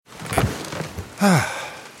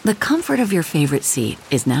The comfort of your favorite seat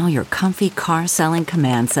is now your comfy car selling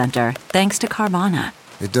command center, thanks to Carvana.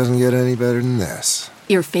 It doesn't get any better than this.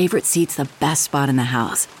 Your favorite seat's the best spot in the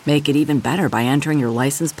house. Make it even better by entering your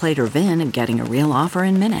license plate or VIN and getting a real offer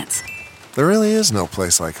in minutes. There really is no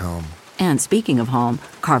place like home. And speaking of home,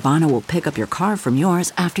 Carvana will pick up your car from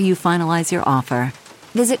yours after you finalize your offer.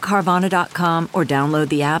 Visit Carvana.com or download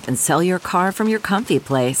the app and sell your car from your comfy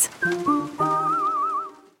place.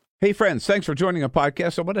 Hey, friends, thanks for joining our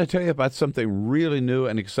podcast. I want to tell you about something really new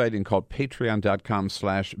and exciting called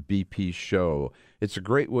Patreon.com/BP Show. It's a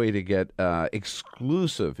great way to get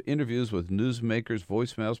exclusive interviews with newsmakers,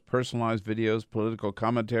 voicemails, personalized videos, political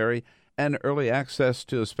commentary, and early access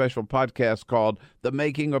to a special podcast called The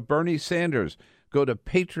Making of Bernie Sanders. Go to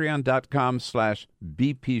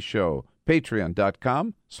Patreon.com/BP Show.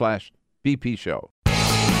 Patreon.com/BP Show.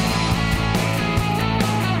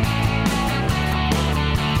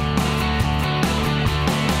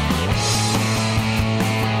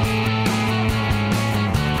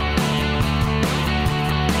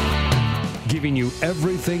 Giving you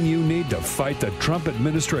everything you need to fight the Trump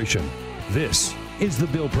administration. This is The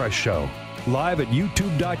Bill Press Show. Live at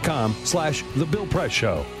youtube.com/The Bill Press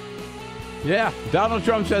Show. Yeah, Donald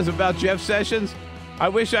Trump says about Jeff Sessions, I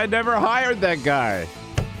wish I never hired that guy.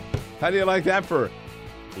 How do you like that for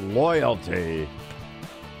loyalty?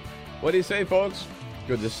 What do you say, folks?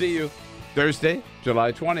 Good to see you. Thursday,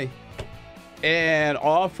 July 20. And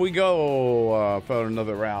off we go for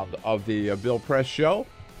another round of the Bill Press Show.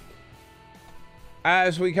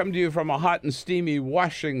 As we come to you from a hot and steamy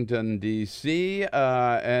Washington, D.C.,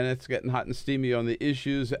 and it's getting hot and steamy on the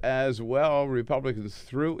issues as well. Republicans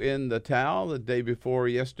threw in the towel the day before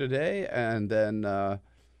yesterday, and then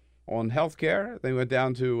on health care, they went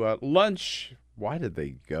down to lunch. Why did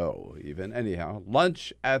they go even? Anyhow,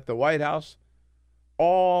 lunch at the White House.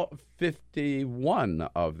 All 51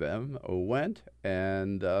 of them went,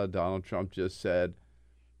 and Donald Trump just said,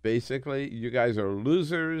 basically, you guys are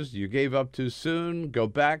losers. You gave up too soon. Go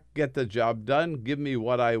back, get the job done. Give me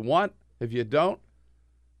what I want. If you don't,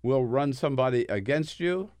 we'll run somebody against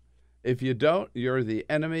you. If you don't, you're the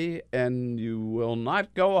enemy, and you will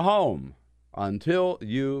not go home until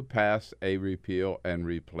you pass a repeal and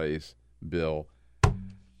replace bill.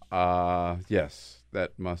 Yes,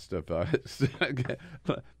 that must have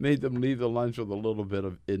made them leave the lunch with a little bit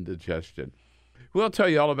of indigestion. We'll tell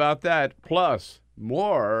you all about that, plus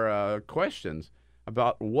more questions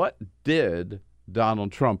about what did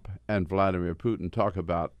Donald Trump and Vladimir Putin talk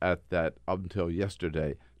about at that, up until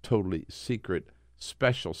yesterday, totally secret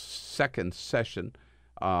special second session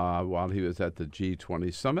while he was at the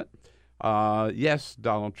G20 summit. Yes,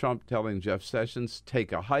 Donald Trump telling Jeff Sessions,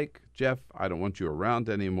 take a hike. Jeff, I don't want you around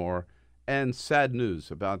anymore. And sad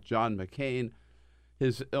news about John McCain.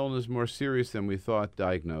 His illness more serious than we thought,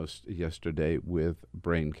 diagnosed yesterday with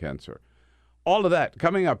brain cancer. All of that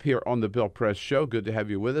coming up here on the Bill Press Show. Good to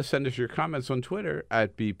have you with us. Send us your comments on Twitter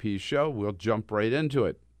at BP Show. We'll jump right into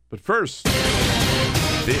it. But first,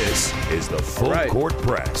 this is the Full Court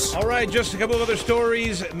Press. All right, just a couple of other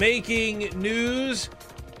stories making news.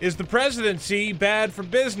 Is the presidency bad for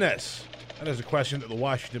business? That is a question that the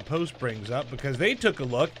Washington Post brings up because they took a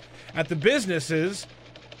look at the businesses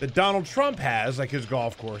that Donald Trump has, like his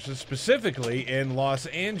golf courses, specifically in Los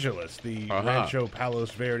Angeles, the Rancho Palos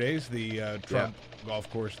Verdes, the Trump golf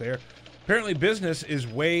course there. Apparently, business is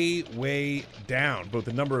way, way down, both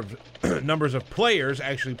the numbers of players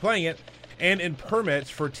actually playing it and in permits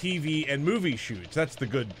for TV and movie shoots. That's the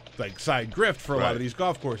good side grift for a lot of these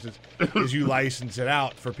golf courses, is you license it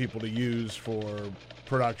out for people to use for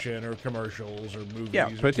production or commercials or movies. Yeah,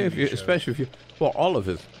 but especially if you, well, all of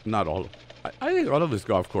his, not all. I think all of his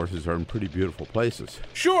golf courses are in pretty beautiful places.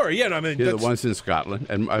 Sure, yeah. No, I mean, the ones in Scotland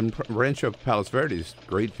and Rancho Palos Verdes,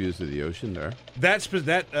 great views of the ocean there.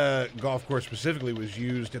 That golf course specifically was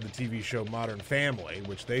used in the TV show Modern Family,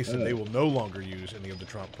 which they said they will no longer use any of the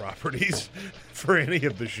Trump properties for any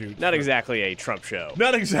of the shoots. Not exactly a Trump show.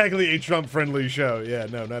 Not exactly a Trump-friendly show. Yeah,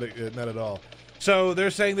 no, not at all. So they're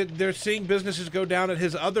saying that they're seeing businesses go down at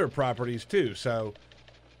his other properties too. So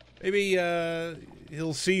maybe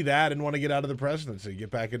he'll see that and want to get out of the presidency, get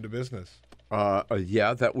back into business.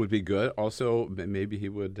 Yeah, that would be good. Also, maybe he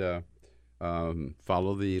would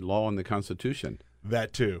follow the law and the Constitution.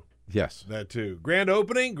 That too. Yes. That too. Grand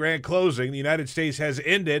opening, grand closing. The United States has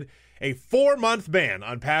ended a 4-month ban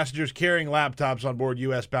on passengers carrying laptops on board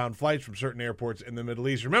U.S.-bound flights from certain airports in the Middle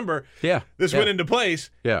East. Remember, this went into place.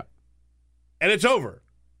 Yeah. And it's over.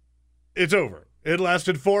 It's over. It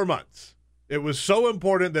lasted 4 months. It was so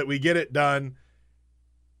important that we get it done,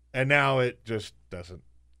 and now it just doesn't.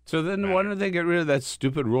 So then why don't they get rid of that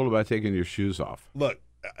stupid rule about taking your shoes off? Look,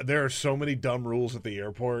 there are so many dumb rules at the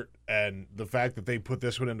airport, and the fact that they put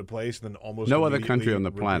this one into place and then almost No other immediately country on the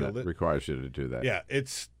repealed planet it. requires you to do that. Yeah,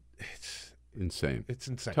 it's Insane. It's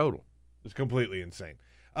insane. Total. It's completely insane.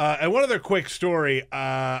 And one other quick story.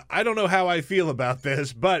 I don't know how I feel about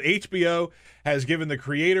this, but HBO has given the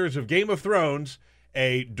creators of Game of Thrones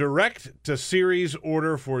a direct-to-series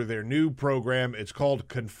order for their new program. It's called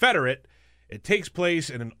Confederate. It takes place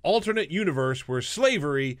in an alternate universe where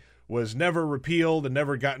slavery was never repealed and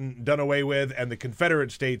never gotten done away with, and the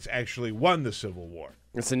Confederate States actually won the Civil War.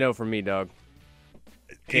 It's a no from me, dog.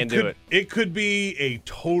 Can't do it. It could be a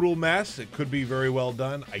total mess. It could be very well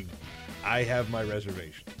done. I have my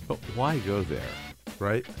reservation. But why go there,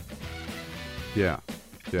 right? Yeah.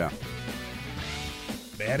 They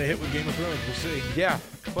had a hit with Game of Thrones. We'll see. Yeah.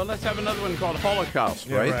 Well, let's have another one called Holocaust,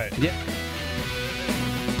 Yeah, right? right. Yeah.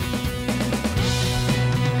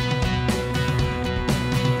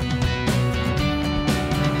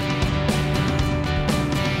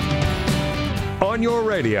 On your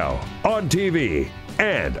radio, on TV,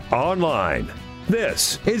 and online.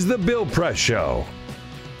 This is The Bill Press Show.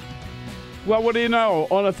 Well, what do you know?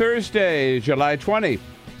 On a Thursday, July 20,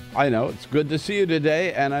 I know it's good to see you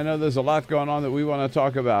today, and I know there's a lot going on that we want to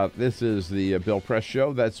talk about. This is the Bill Press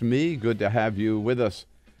Show. That's me. Good to have you with us.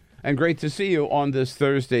 And great to see you on this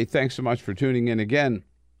Thursday. Thanks so much for tuning in again.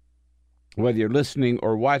 Whether you're listening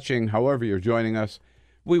or watching, however you're joining us,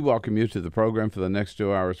 we welcome you to the program. For the next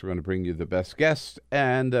 2 hours, we're going to bring you the best guests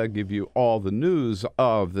and give you all the news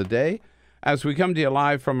of the day as we come to you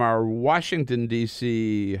live from our Washington,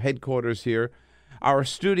 D.C. headquarters here, our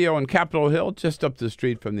studio on Capitol Hill, just up the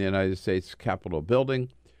street from the United States Capitol building.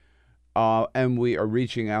 And we are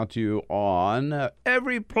reaching out to you on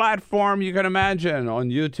every platform you can imagine,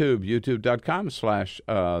 on YouTube,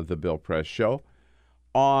 youtube.com/The Bill Press Show.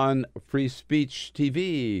 On Free Speech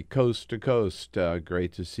TV, coast to coast.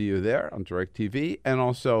 Great to see you there on DirecTV. And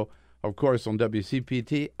also, of course, on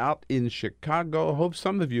WCPT out in Chicago. Hope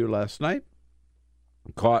some of you last night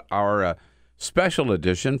caught our special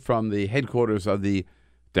edition from the headquarters of the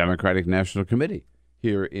Democratic National Committee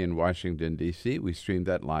here in Washington, D.C. We streamed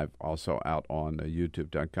that live also out on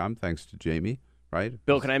youtube.com. Thanks to Jamie, right?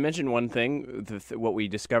 Bill, can I mention one thing, what we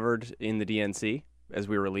discovered in the DNC as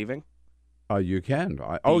we were leaving? You can.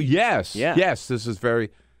 Yes. Yeah. Yes, this is very,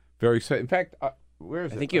 very exciting. In fact, where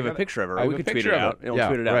is it? I think you have a picture of it. I Or we have a could tweet picture it of out. it. It'll Yeah,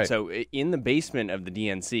 tweet it out. right. So in the basement of the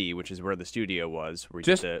DNC, which is where the studio was, where you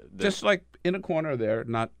Just, get just like in a corner there,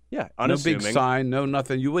 not no unassuming. big sign, no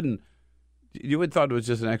nothing. You would thought it was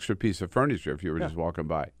just an extra piece of furniture if you were just walking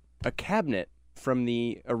by. A cabinet from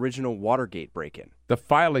the original Watergate break-in. The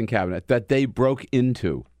filing cabinet that they broke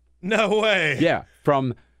into. No way. Yeah,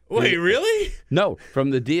 from... Wait, really? No, from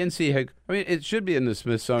the DNC. I mean, it should be in the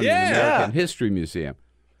Smithsonian American History Museum.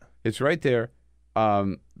 It's right there.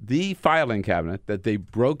 The filing cabinet that they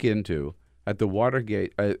broke into at the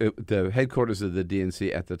Watergate, the headquarters of the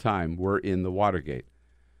DNC at the time were in the Watergate.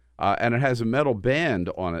 And it has a metal band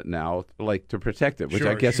on it now, like to protect it, which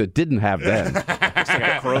I guess it didn't have then. Looks like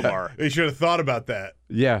a crowbar. They should have thought about that.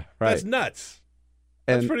 Yeah, right. That's nuts.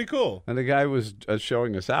 That's pretty cool. And the guy was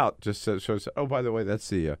showing us out, just shows. Oh, by the way, that's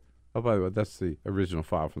the original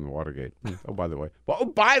file from the Watergate. Oh, by the way. Well, oh,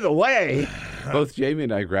 by the way, both Jamie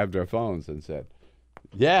and I grabbed our phones and said,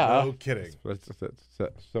 "Yeah, No kidding."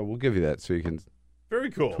 So we'll give you that so you can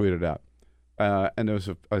Very cool. tweet it out. And there was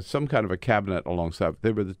some kind of a cabinet alongside.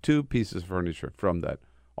 There were the two pieces of furniture from that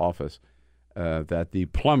office that the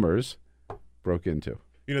plumbers broke into.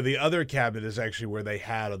 You know, the other cabinet is actually where they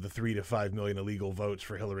had the 3 to 5 million illegal votes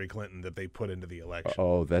for Hillary Clinton that they put into the election.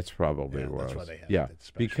 Oh, that's probably where that's it why was. they have Yeah, it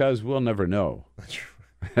special. because we'll never know.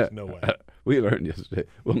 There's no way. We learned yesterday.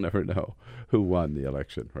 We'll never know who won the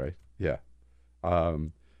election, right? Yeah.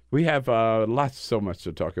 We have so much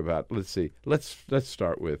to talk about. Let's see. Let's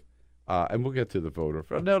start with, and we'll get to the voter.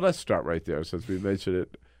 No, let's start right there since we mentioned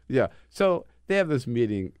it. Yeah. So they have this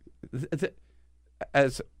meeting,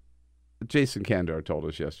 as Jason Kandor told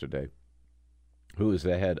us yesterday, who is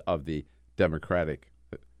the head of the Democratic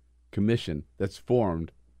commission that's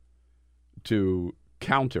formed to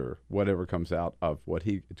counter whatever comes out of what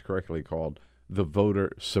he correctly called the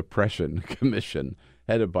Voter Suppression Commission,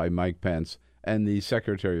 headed by Mike Pence and the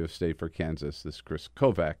Secretary of State for Kansas, this Chris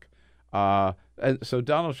Kovac. And so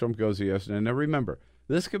Donald Trump goes to yesterday. Now remember,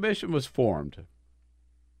 this commission was formed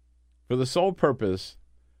for the sole purpose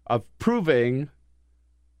of proving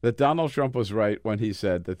that Donald Trump was right when he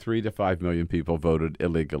said that 3 to 5 million people voted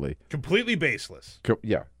illegally. Completely baseless.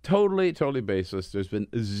 Yeah, totally baseless. There's been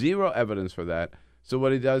zero evidence for that. So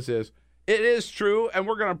what he does is, It is true, and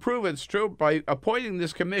we're going to prove it's true by appointing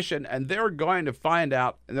this commission, and they're going to find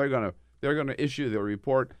out, and they're going to issue the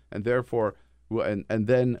report, and therefore, and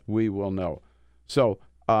then we will know. So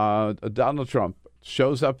Donald Trump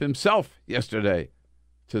shows up himself yesterday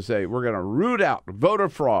to say we're going to root out voter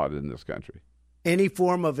fraud in this country. Any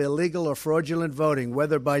form of illegal or fraudulent voting,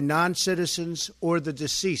 whether by non-citizens or the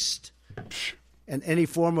deceased, and any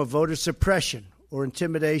form of voter suppression or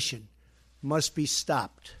intimidation must be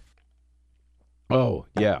stopped. Oh,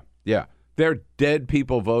 yeah. There are dead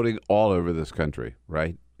people voting all over this country,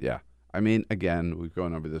 right? Yeah. I mean, again, we've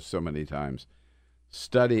gone over this so many times.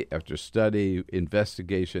 Study after study,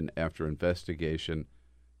 investigation after investigation,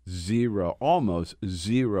 almost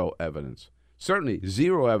zero evidence. Certainly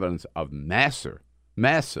zero evidence of massive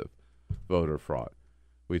voter fraud.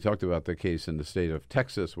 We talked about the case in the state of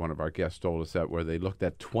Texas. One of our guests told us that, where they looked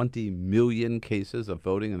at 20 million cases of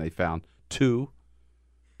voting and they found 2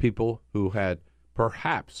 people who had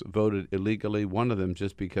perhaps voted illegally, one of them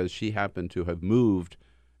just because she happened to have moved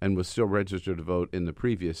and was still registered to vote in the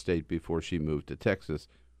previous state before she moved to Texas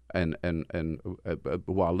and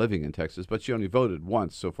while living in Texas. But she only voted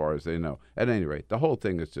once, so far as they know. At any rate, the whole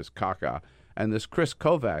thing is just caca. And this Chris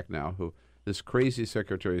Kovac now, this crazy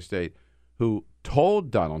Secretary of State, who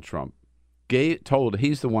told Donald Trump,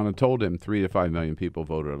 he's the one who told him 3 to 5 million people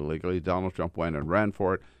voted illegally. Donald Trump went and ran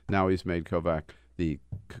for it. Now he's made Kovac the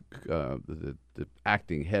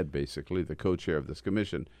acting head, basically, the co-chair of this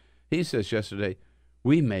commission. He says yesterday,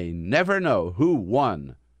 we may never know who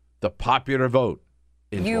won the popular vote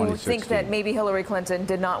in 2016. You think that maybe Hillary Clinton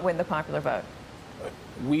did not win the popular vote?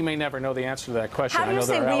 We may never know the answer to that question. How do you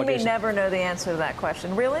say we may never know the answer to that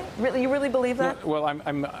question? Really? You really believe that? No, well,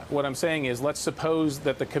 what I'm saying is, let's suppose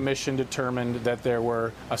that the commission determined that there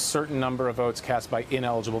were a certain number of votes cast by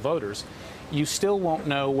ineligible voters. You still won't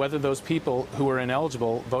know whether those people who were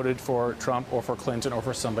ineligible voted for Trump or for Clinton or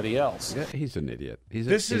for somebody else. Yeah, he's an idiot.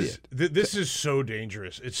 This is so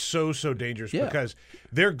dangerous. It's so dangerous because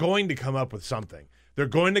they're going to come up with something. They're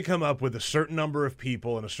going to come up with a certain number of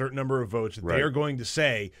people and a certain number of votes that they are going to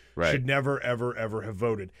say should never, ever, ever have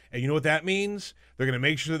voted. And you know what that means? They're going to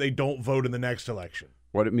make sure that they don't vote in the next election.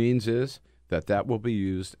 What it means is that will be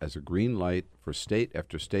used as a green light for state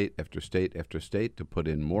after state after state after state to put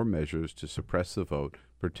in more measures to suppress the vote,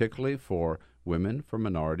 particularly for women, for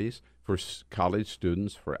minorities, for college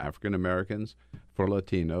students, for African Americans, for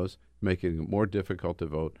Latinos, making it more difficult to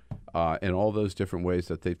vote in all those different ways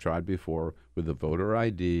that they've tried before, with the voter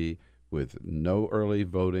ID, with no early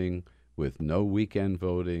voting, with no weekend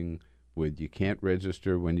voting, with you can't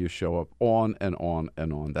register when you show up, on and on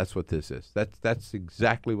and on. That's what this is. That's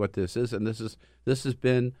exactly what this is, and this has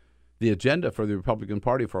been the agenda for the Republican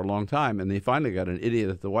Party for a long time, and they finally got an idiot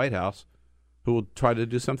at the White House who will try to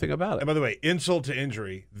do something about it. And by the way, insult to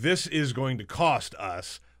injury, this is going to cost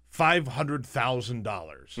us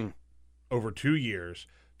 $500,000 over 2 years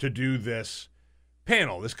to do this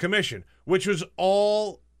panel, this commission, which was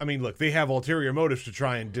all, I mean, look, they have ulterior motives to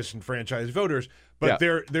try and disenfranchise voters, but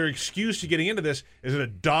their excuse to getting into this is that a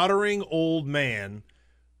doddering old man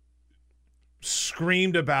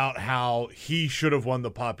screamed about how he should have won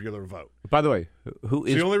the popular vote. By the way, who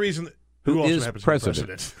is the only reason? Who is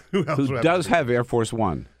president? Who does have Air Force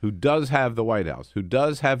One? Who does have the White House? Who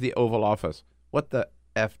does have the Oval Office? What the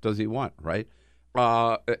F does he want, right?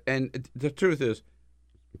 And the truth is,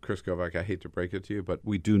 Chris Kovac, I hate to break it to you, but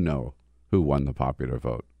we do know who won the popular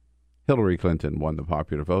vote. Hillary Clinton won the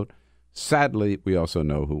popular vote. Sadly, we also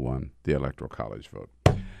know who won the Electoral College vote.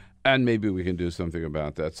 And maybe we can do something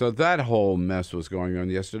about that. So that whole mess was going on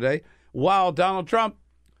yesterday while Donald Trump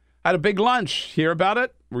had a big lunch. Hear about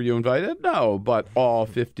it? Were you invited? No, but all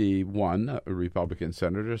 51 Republican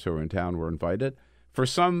senators who were in town were invited. For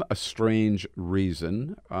some strange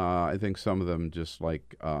reason, I think some of them just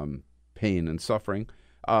like pain and suffering,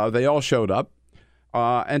 they all showed up.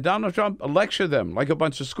 And Donald Trump lectured them like a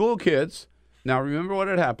bunch of school kids. Now, remember what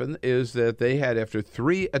had happened is that they had, after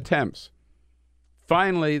 3 attempts,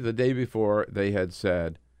 finally, the day before, they had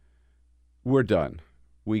said, we're done.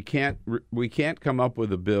 We can't come up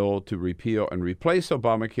with a bill to repeal and replace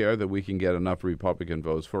Obamacare that we can get enough Republican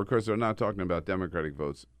votes for. Of course, they're not talking about Democratic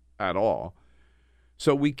votes at all.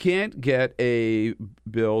 So we can't get a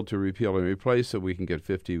bill to repeal and replace that we can get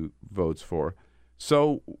 50 votes for.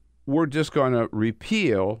 So we're just going to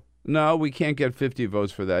repeal. No, we can't get 50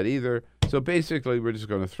 votes for that either. So basically, we're just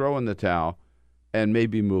going to throw in the towel and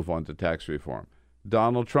maybe move on to tax reform.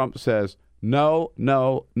 Donald Trump says, no,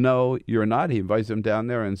 you're not. He invites them down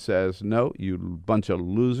there and says, no, you bunch of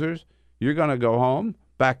losers. You're going to go home,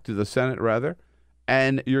 back to the Senate, rather,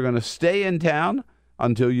 and you're going to stay in town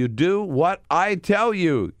until you do what I tell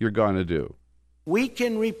you you're going to do. We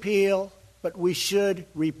can repeal, but we should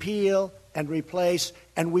repeal and replace,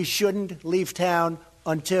 and we shouldn't leave town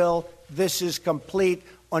until this is complete,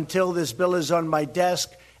 until this bill is on my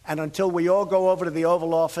desk, and until we all go over to the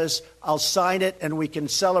Oval Office. I'll sign it, and we can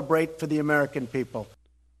celebrate for the American people.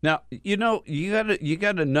 Now, you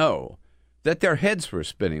gotta know that their heads were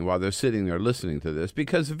spinning while they're sitting there listening to this,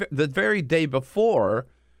 because the very day before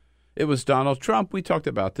it was Donald Trump. We talked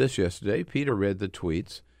about this yesterday. Peter read the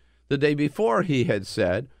tweets. The day before he had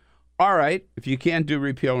said, all right, if you can't do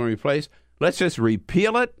repeal and replace, let's just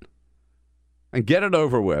repeal it and get it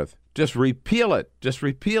over with. Just repeal it. Just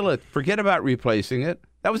repeal it. Forget about replacing it.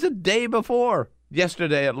 That was the day before.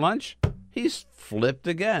 Yesterday at lunch, he's flipped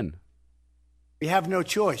again. We have no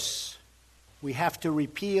choice. We have to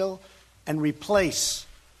repeal and replace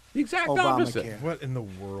the exact Obamacare. opposite. What in the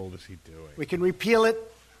world is he doing? We can repeal it,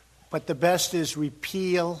 but the best is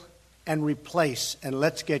repeal and replace, and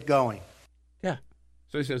let's get going. Yeah.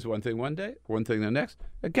 So he says one thing one day, one thing the next.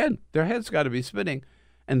 Again, their heads got to be spinning.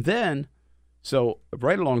 And then, so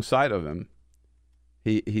right alongside of him,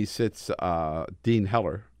 he sits Dean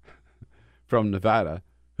Heller from Nevada,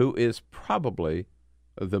 who is probably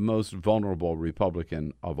the most vulnerable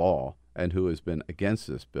Republican of all and who has been against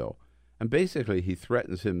this bill. And basically he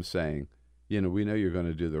threatens him saying, we know you're going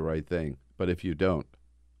to do the right thing, but if you don't,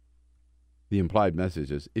 the implied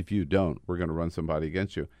message is, if you don't, we're going to run somebody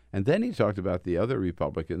against you. And then he talked about the other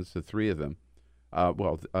Republicans, the three of them,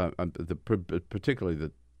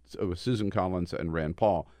 particularly Susan Collins and Rand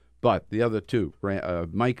Paul, but the other two,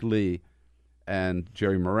 Mike Lee and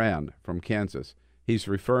Jerry Moran from Kansas. He's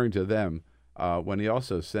referring to them when he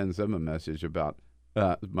also sends them a message about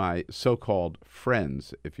my so-called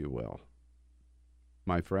friends, if you will.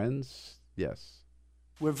 My friends? Yes.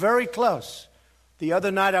 We're very close. The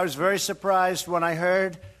other night I was very surprised when I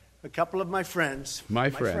heard a couple of my friends.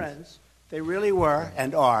 My friends. They really were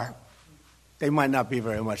and are. They might not be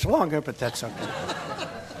very much longer, but that's okay.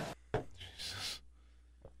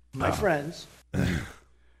 My friends.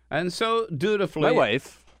 And so dutifully. My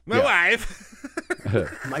wife. My wife.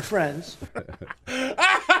 My friends.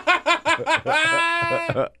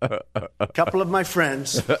 A couple of my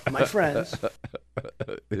friends. My friends.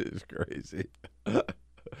 It is crazy.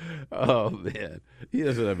 Oh, man. He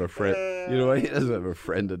doesn't have a friend. You know what? He doesn't have a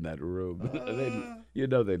friend in that room.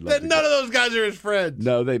 They'd love to None of those guys are his friends.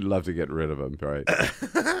 No, they'd love to get rid of him, right?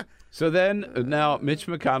 So then, now Mitch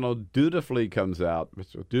McConnell dutifully comes out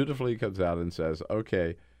and says,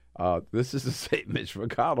 okay, this is the same Mitch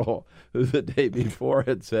McConnell who the day before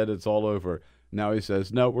had said it's all over. Now he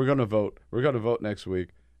says, no, we're going to vote. We're going to vote next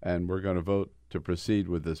week, and we're going to vote to proceed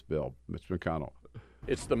with this bill. Mitch McConnell.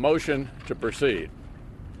 It's the motion to proceed.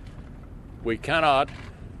 We cannot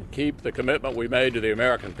keep the commitment we made to the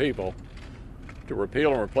American people to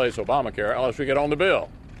repeal and replace Obamacare unless we get on the bill.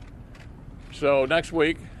 So next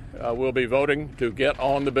week, we'll be voting to get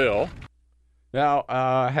on the bill. Now,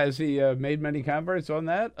 has he made many converts on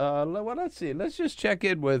that? Well, let's see. Let's just check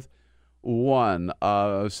in with one.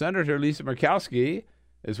 Senator Lisa Murkowski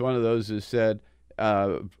is one of those who said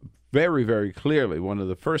very, very clearly, one of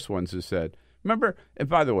the first ones who said, remember, and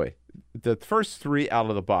by the way, the first three out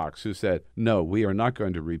of the box who said, no, we are not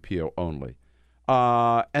going to repeal only.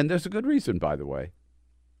 And there's a good reason, by the way.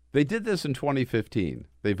 They did this in 2015.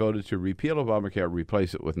 They voted to repeal Obamacare,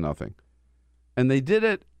 replace it with nothing. And they did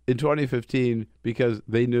it in 2015 because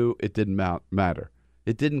they knew it didn't matter.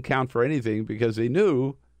 It didn't count for anything because they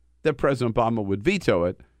knew that President Obama would veto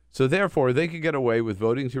it. So therefore, they could get away with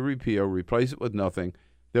voting to repeal, replace it with nothing.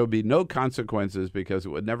 There would be no consequences because it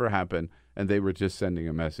would never happen, and they were just sending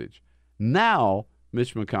a message. Now,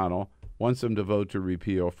 Mitch McConnell wants them to vote to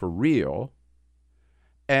repeal for real,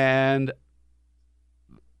 and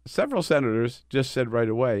several senators just said right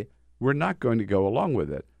away, we're not going to go along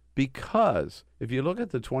with it because if you look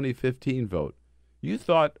at the 2015 vote, you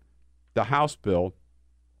thought the House bill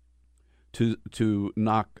to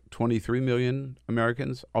knock 23 million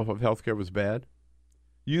Americans off of health care was bad.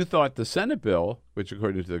 You thought the Senate bill, which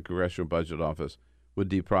according to the Congressional Budget Office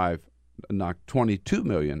would knock 22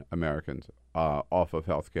 million Americans off of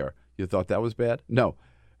health care. You thought that was bad? No.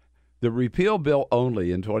 The repeal bill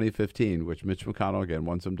only in 2015, which Mitch McConnell again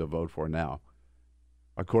wants them to vote for now,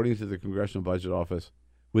 according to the Congressional Budget Office,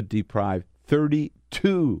 would deprive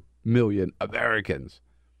 32 million Americans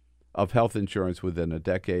of health insurance within a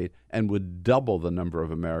decade and would double the number of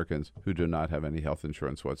Americans who do not have any health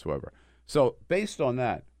insurance whatsoever. So based on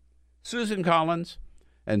that, Susan Collins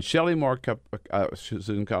and Shelley Moore,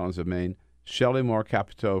 Susan Collins of Maine, Shelley Moore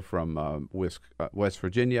Capito from West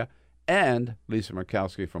Virginia, and Lisa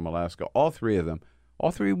Murkowski from Alaska, all three of them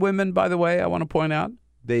All three women, by the way, I want to point out,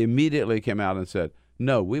 they immediately came out and said,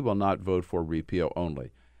 no, we will not vote for repeal only.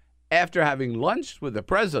 After having lunched with the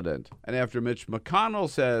president and after Mitch McConnell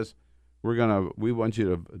says, we want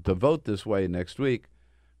you to vote this way next week,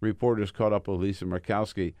 reporters caught up with Lisa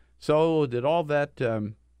Murkowski. So did all that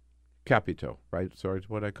Capito, right? Sorry,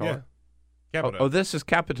 what I call it? Capito. Oh, this is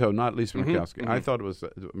Capito, not Lisa Murkowski. I thought it was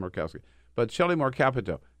Murkowski. But Shelley Moore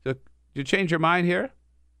Capito. So, did you change your mind here?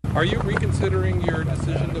 Are you reconsidering your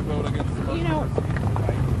decision to vote against the motion?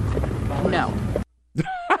 No.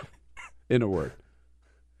 In a word.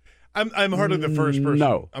 I'm hardly the first person.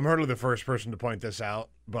 No. I'm hardly the first person to point this out,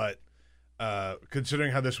 but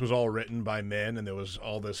considering how this was all written by men and there was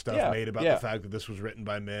all this stuff made about the fact that this was written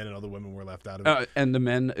by men and other women were left out of it. And the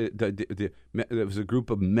men, there was a group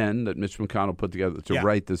of men that Mitch McConnell put together to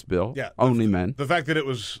write this bill. Yeah. Only men. The fact that it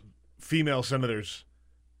was female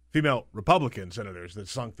Republican senators that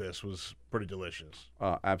sunk this was pretty delicious.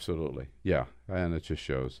 Absolutely. Yeah. And it just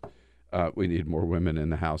shows we need more women in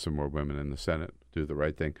the House and more women in the Senate. Do the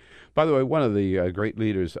right thing. By the way, one of the great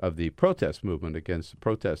leaders of the protest movement against the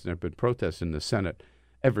protests, and there have been protests in the Senate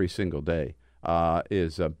every single day,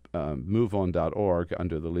 is MoveOn.org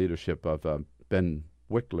under the leadership of Ben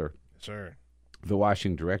Wikler, sir, the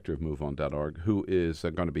Washington director of MoveOn.org, who is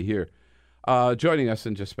going to be here joining us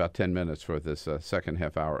in just about 10 minutes for this second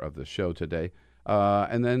half hour of the show today.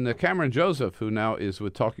 And then Cameron Joseph, who now is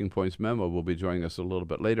with Talking Points Memo, will be joining us a little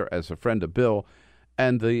bit later as a friend of Bill.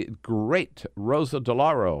 And the great Rosa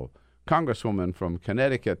DeLauro, Congresswoman from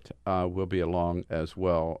Connecticut, will be along as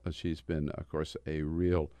well. She's been, of course,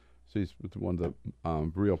 she's one of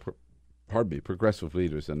the progressive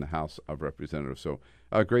leaders in the House of Representatives. So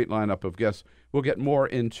a great lineup of guests. We'll get more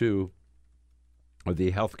into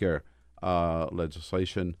the healthcare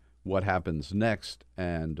legislation, what happens next,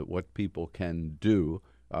 and what people can do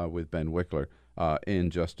with Ben Wikler in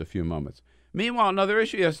just a few moments. Meanwhile, another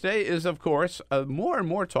issue yesterday is, of course, more and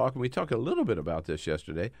more talk, and we talked a little bit about this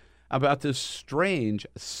yesterday, about this strange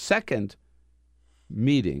second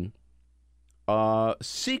meeting,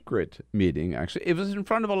 secret meeting, actually. It was in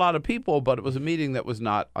front of a lot of people, but it was a meeting that was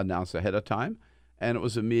not announced ahead of time, and it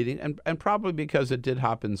was a meeting, and probably because it did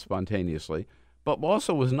happen spontaneously, but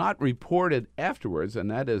also was not reported afterwards,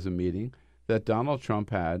 and that is a meeting that Donald Trump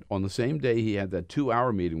had on the same day he had that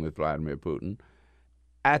 2-hour meeting with Vladimir Putin.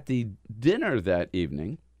 At the dinner that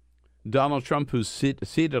evening, Donald Trump, who's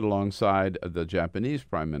seated alongside the Japanese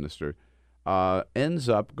prime minister, ends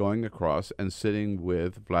up going across and sitting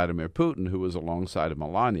with Vladimir Putin, who was alongside of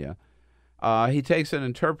Melania. He takes an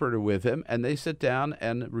interpreter with him, and they sit down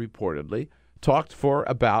and reportedly talked for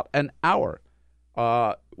about an hour.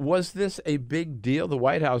 Was this a big deal? The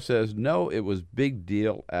White House says no, it was big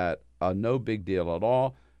deal no big deal at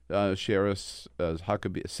all. Sarah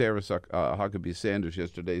Huckabee Sanders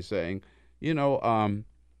yesterday saying,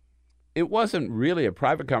 it wasn't really a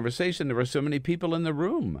private conversation. There were so many people in the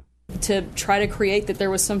room. To try to create that there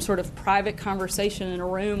was some sort of private conversation in a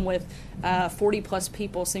room with 40-plus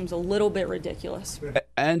people seems a little bit ridiculous.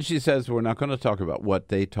 And she says we're not going to talk about what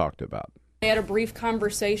they talked about. They had a brief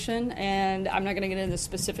conversation, and I'm not going to get into the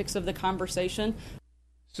specifics of the conversation.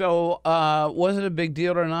 So was it a big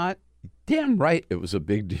deal or not? Damn right it was a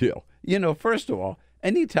big deal. First of all,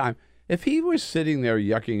 anytime, if he was sitting there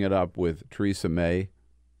yucking it up with Theresa May,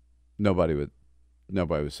 nobody would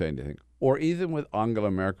say anything. Or even with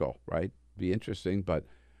Angela Merkel, right? Be interesting. But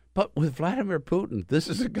with Vladimir Putin, this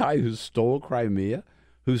is a guy who stole Crimea,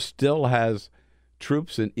 who still has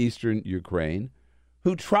troops in eastern Ukraine,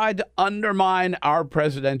 who tried to undermine our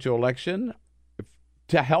presidential election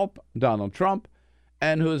to help Donald Trump,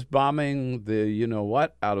 and who is bombing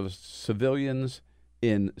the out of civilians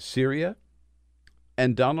in Syria.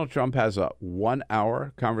 And Donald Trump has a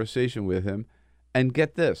 1-hour conversation with him. And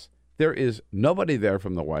get this, there is nobody there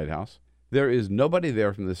from the White House. There is nobody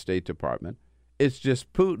there from the State Department. It's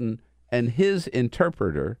just Putin and his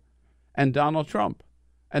interpreter and Donald Trump.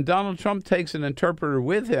 And Donald Trump takes an interpreter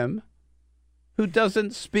with him who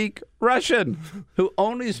doesn't speak Russian, who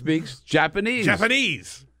only speaks Japanese.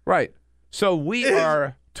 Japanese. Right. So we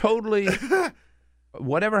are totally,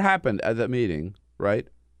 whatever happened at that meeting, right?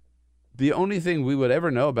 The only thing we would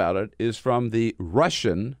ever know about it is from the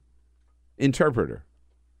Russian interpreter.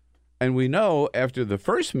 And we know after the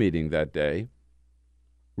first meeting that day,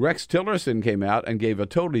 Rex Tillerson came out and gave a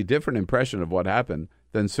totally different impression of what happened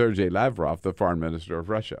than Sergei Lavrov, the foreign minister of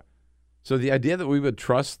Russia. So the idea that we would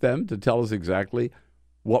trust them to tell us exactly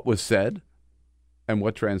what was said and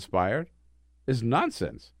what transpired is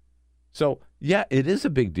nonsense. So, yeah, it is a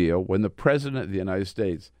big deal when the President of the United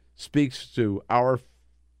States speaks to our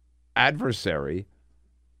adversary,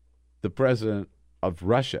 the President of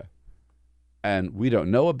Russia. And we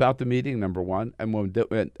don't know about the meeting, number one. And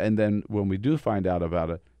then when we do find out about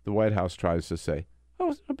it, the White House tries to say,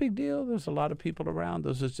 oh, it's no big deal. There's a lot of people around.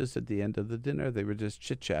 This was just at the end of the dinner. They were just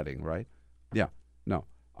chit-chatting, right? Yeah. No.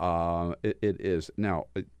 It is. Now,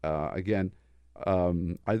 again,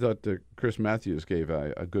 I thought that Chris Matthews gave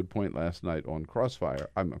a good point last night on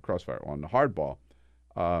on Hardball.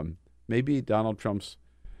 Maybe Donald Trump's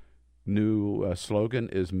new slogan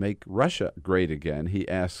is "Make Russia Great Again." He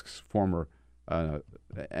asks former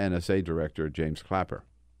NSA Director James Clapper.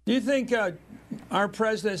 Do you think our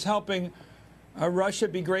president is helping Russia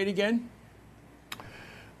be great again?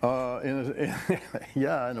 Yeah,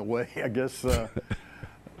 in a way, I guess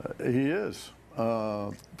he is.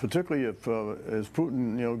 Particularly if as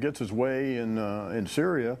Putin, gets his way in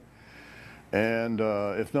Syria, and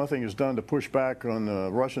if nothing is done to push back on the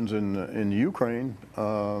Russians in Ukraine,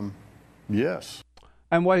 yes.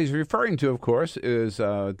 And what he's referring to, of course, is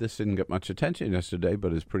this didn't get much attention yesterday,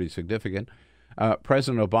 but is pretty significant.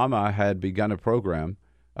 President Obama had begun a program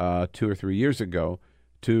 2 or 3 years ago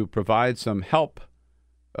to provide some help,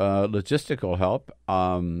 logistical help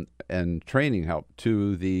and training help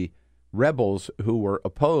to the rebels who were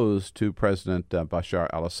opposed to President Bashar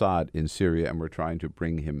al-Assad in Syria and were trying to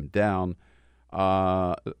bring him down.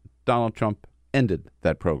 Donald Trump ended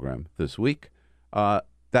that program this week.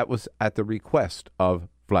 That was at the request of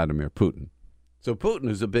Vladimir Putin. So Putin,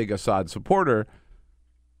 who's a big Assad supporter,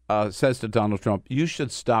 says to Donald Trump, you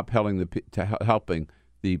should stop helping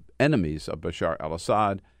the enemies of Bashar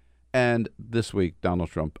al-Assad. And this week, Donald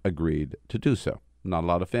Trump agreed to do so. Not a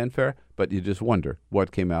lot of fanfare, but you just wonder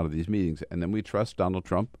what came out of these meetings. And then we trust Donald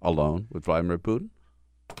Trump alone with Vladimir Putin.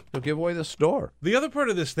 He'll give away the store. The other part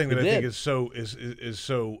of this thing that I think is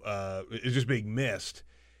just being missed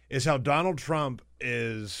is how Donald Trump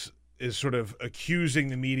is sort of accusing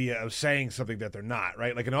the media of saying something that they're not,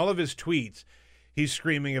 right? Like in all of his tweets, he's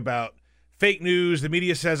screaming about fake news. The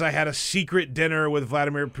media says I had a secret dinner with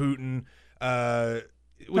Vladimir Putin,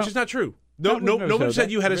 which is not true. No one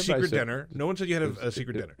said you had a secret dinner. No one said you had a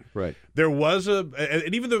secret dinner. Right. There was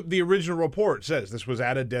and even the original report says this was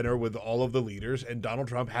at a dinner with all of the leaders, and Donald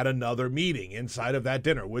Trump had another meeting inside of that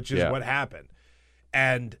dinner, which is what happened.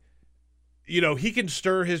 And, he can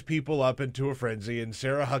stir his people up into a frenzy, and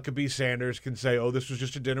Sarah Huckabee Sanders can say, oh, this was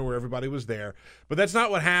just a dinner where everybody was there. But that's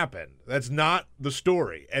not what happened. That's not the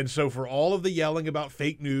story. And so for all of the yelling about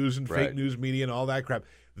fake news and fake news media and all that crap,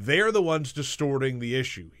 they're the ones distorting the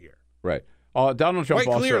issue here. Right. Donald Trump quite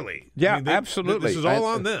also, clearly. Yeah, absolutely. This is all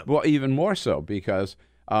on them. Well, even more so because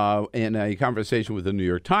in a conversation with the New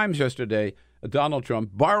York Times yesterday, Donald Trump,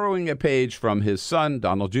 borrowing a page from his son,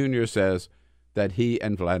 Donald Jr., says that he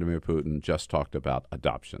and Vladimir Putin just talked about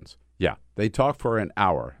adoptions. Yeah, they talked for an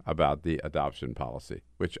hour about the adoption policy,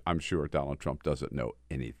 which I'm sure Donald Trump doesn't know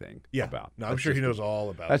anything about. No, I'm sure he knows all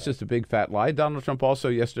about That's just a big fat lie. Donald Trump also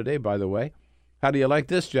yesterday, by the way, how do you like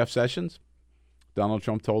this, Jeff Sessions? Donald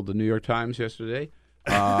Trump told the New York Times yesterday.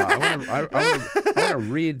 I want to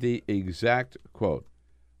read the exact quote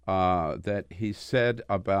that he said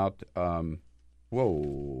about.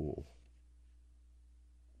 Whoa!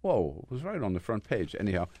 It was right on the front page.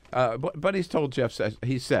 Anyhow, but he's told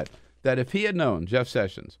he said that if he had known Jeff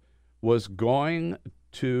Sessions was going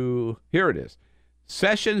to, here it is,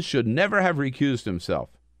 Sessions should never have recused himself,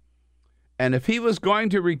 and if he was going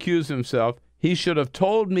to recuse himself, he should have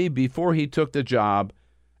told me before he took the job,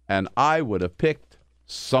 and I would have picked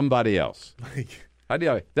somebody else.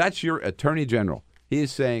 That's your attorney general. He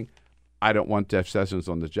is saying, I don't want Jeff Sessions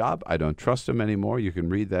on the job. I don't trust him anymore. You can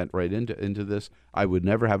read that right into this. I would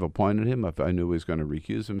never have appointed him if I knew he was going to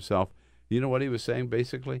recuse himself. You know what he was saying,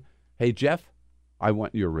 basically? Hey, Jeff, I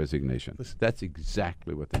want your resignation. Listen, that's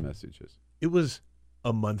exactly what the message is. It was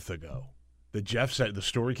a month ago that the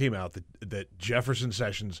story came out that Jefferson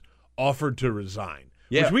Sessions offered to resign,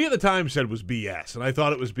 which we at the time said was BS, and I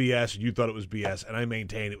thought it was BS, and you thought it was BS, and I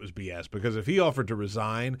maintain it was BS, because if he offered to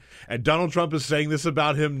resign, and Donald Trump is saying this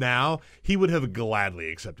about him now, he would have gladly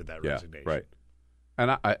accepted that resignation. Right.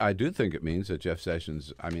 And I do think it means that Jeff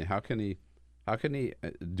Sessions, I mean, how can he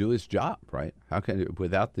do his job, right? How can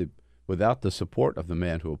without the support of the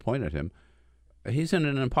man who appointed him? He's in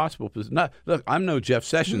an impossible position. Look, I'm no Jeff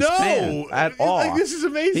Sessions fan at all. This is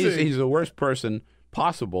amazing. He's the worst person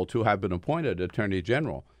possible to have been appointed Attorney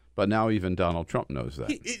General, but now even Donald Trump knows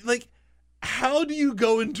that. How do you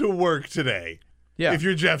go into work today if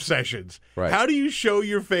you're Jeff Sessions? Right. How do you show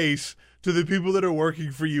your face to the people that are working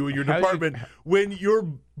for you in your department when your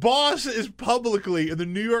boss is publicly in the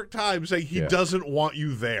New York Times saying he doesn't want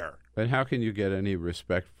you there? And how can you get any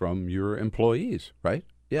respect from your employees, right?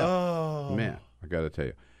 Yeah. Oh. Man, I got to tell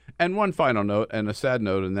you. And one final note, and a sad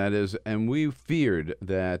note, and that is, and we feared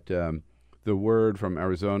that the word from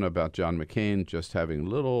Arizona about John McCain just having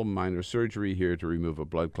little minor surgery here to remove a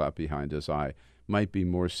blood clot behind his eye might be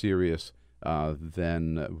more serious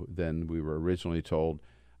than we were originally told.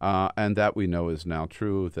 And that we know is now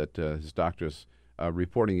true, that his doctors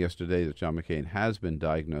reporting yesterday that John McCain has been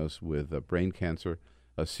diagnosed with brain cancer,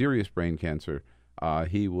 a serious brain cancer.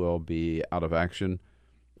 He will be out of action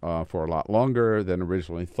for a lot longer than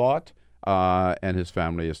originally thought, and his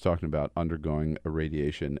family is talking about undergoing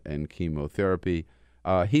radiation and chemotherapy.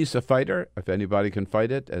 He's a fighter, if anybody can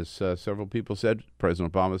fight it, as several people said.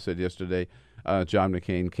 President Obama said yesterday John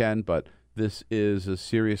McCain can, but this is a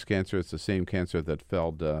serious cancer. It's the same cancer that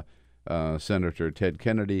felled Senator Ted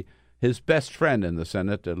Kennedy. His best friend in the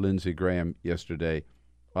Senate, Lindsey Graham, yesterday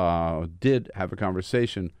did have a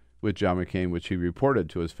conversation with John McCain, which he reported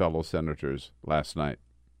to his fellow senators last night.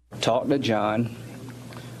 Talked to John.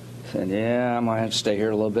 Said, yeah, I might have to stay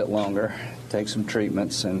here a little bit longer, take some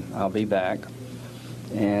treatments, and I'll be back.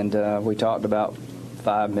 And we talked about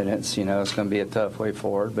 5 minutes. You know, it's going to be a tough way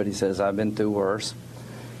forward, but he says, I've been through worse.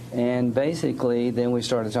 And basically, then we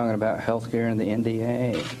started talking about health care and the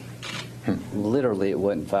NDA. Literally, it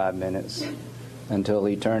wasn't 5 minutes until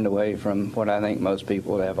he turned away from what I think most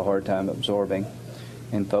people would have a hard time absorbing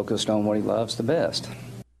and focused on what he loves the best.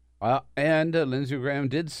 And Lindsey Graham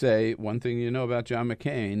did say, one thing you know about John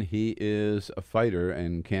McCain, he is a fighter,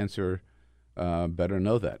 and cancer better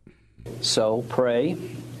know that. So pray.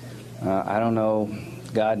 I don't know,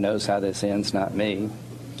 God knows how this ends, not me.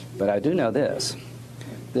 But I do know this.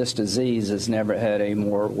 This disease has never had a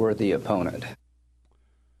more worthy opponent.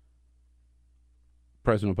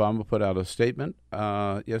 President Obama put out a statement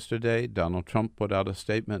yesterday. Donald Trump put out a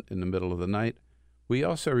statement in the middle of the night. We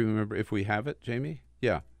also remember, if we have it, Jamie?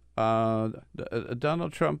 Yeah.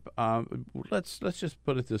 Donald Trump, let's just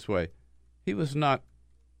put it this way. He was not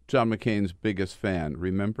John McCain's biggest fan,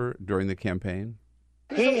 remember, during the campaign?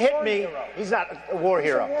 He hit me. He's not a war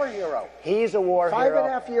hero. He's a war hero. He's a war hero.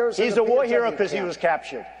 5.5 years. He's a war hero because he was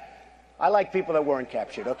captured. I like people that weren't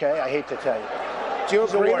captured, okay? I hate to tell you. Do you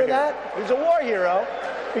agree with that? He's a war hero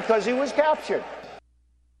because he was captured.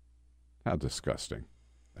 How disgusting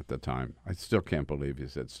at the time. I still can't believe he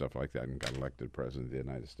said stuff like that and got elected president of the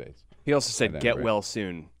United States. He also said, get well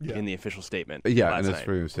soon in the official statement. Yeah, and that's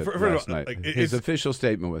what he said last night. His official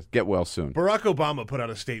statement was, get well soon. Barack Obama put out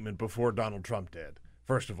a statement before Donald Trump did,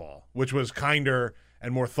 first of all, which was kinder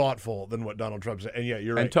and more thoughtful than what Donald Trump said. And yeah,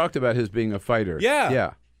 you're right. And talked about his being a fighter.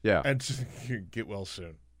 Yeah. Yeah. And get well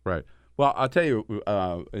soon. Right. Well, I'll tell you,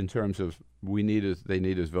 in terms of they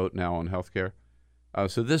need his vote now on health care.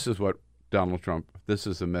 So this is what Donald Trump, this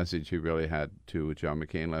is the message he really had to John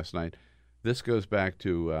McCain last night. This goes back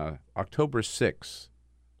to October 6th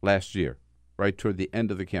last year, right toward the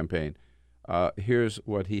end of the campaign. Here's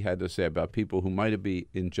what he had to say about people who might be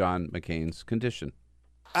in John McCain's condition.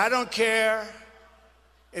 I don't care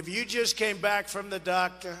if you just came back from the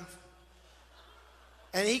doctor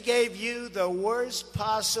and he gave you the worst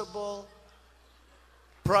possible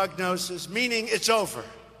prognosis, meaning it's over.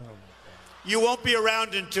 You won't be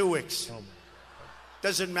around in 2 weeks.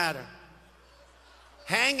 Doesn't matter.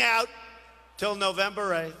 Hang out till November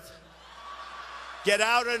 8th. Get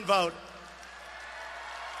out and vote.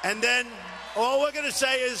 And then all we're going to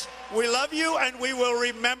say is, we love you and we will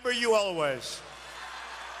remember you always.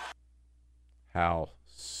 How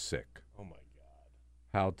sick. Oh, my God.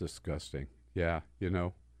 How disgusting. Yeah, you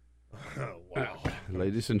know. Wow.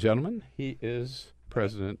 Ladies and gentlemen, he is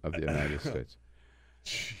President of the United States.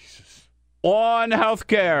 Jesus. On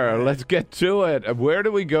healthcare, let's get to it. Where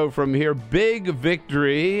do we go from here? Big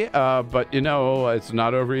victory, but you know, it's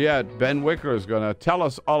not over yet. Ben Wikler is going to tell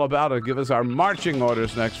us all about it, give us our marching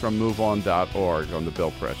orders next from MoveOn.org on the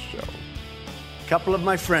Bill Press Show. A couple of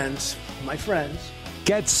my friends.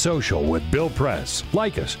 Get social with Bill Press.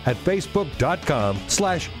 Like us at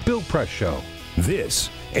Facebook.com/Bill Press Show. This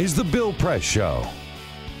is the Bill Press Show.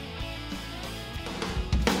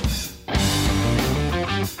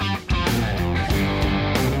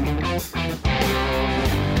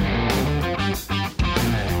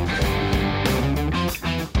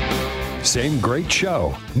 Same great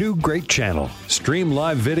show, new great channel. Stream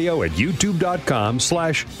live video at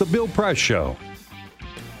youtube.com/The Bill Press Show.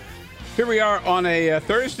 Here we are on a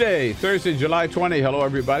Thursday, July 20. Hello,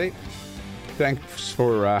 everybody. Thanks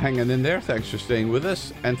for hanging in there. Thanks for staying with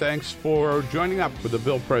us. And thanks for joining up with the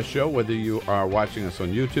Bill Press Show, whether you are watching us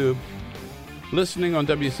on YouTube, listening on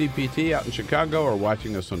WCPT out in Chicago, or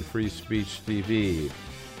watching us on Free Speech TV.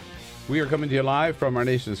 We are coming to you live from our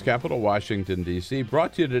nation's capital, Washington, D.C.,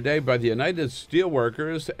 brought to you today by the United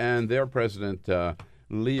Steelworkers and their president,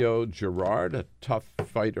 Leo Gerard, a tough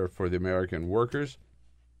fighter for the American workers,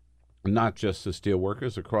 not just the steel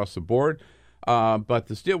workers across the board, but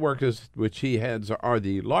the steel workers, which he heads, are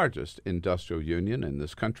the largest industrial union in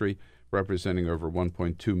this country, representing over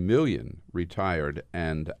 1.2 million retired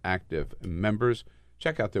and active members.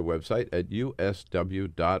 Check out their website at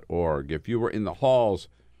usw.org. If you were in the halls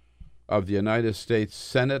of the United States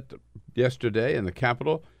Senate yesterday in the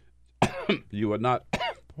Capitol, you would not,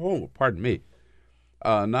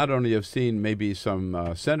 not only have seen maybe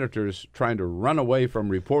some senators trying to run away from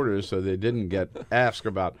reporters so they didn't get asked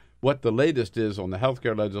about what the latest is on the health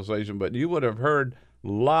care legislation, but you would have heard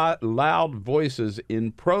loud voices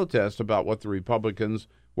in protest about what the Republicans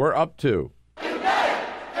were up to. Unite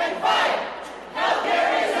and fight!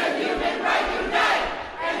 Healthcare is a human right. Unite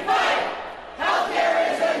and fight!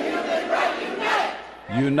 Healthcare is a human right.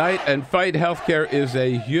 Unite! Unite and fight. Healthcare is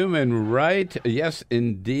a human right. Yes,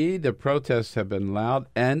 indeed. The protests have been loud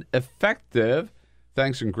and effective,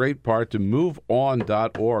 thanks in great part to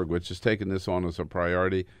MoveOn.org, which has taken this on as a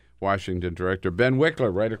priority. Washington director Ben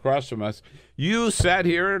Wikler, right across from us. You sat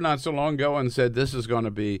here not so long ago and said this is going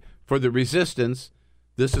to be, for the resistance,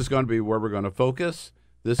 this is going to be where we're going to focus.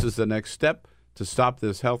 This is the next step to stop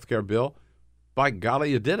this health care bill. By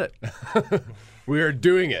golly, you did it. We are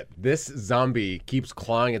doing it. This zombie keeps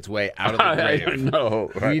clawing its way out of the grave. I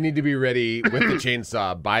know. Right? We need to be ready with the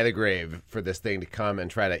chainsaw by the grave for this thing to come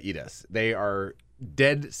and try to eat us. They are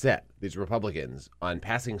dead set, these Republicans, on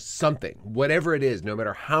passing something, whatever it is, no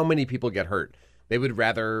matter how many people get hurt. They would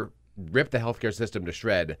rather rip the healthcare system to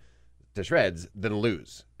shreds than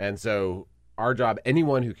lose. And so our job,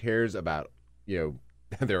 anyone who cares about,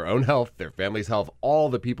 their own health, their family's health, all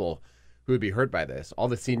the people who would be hurt by this, all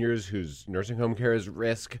the seniors whose nursing home care is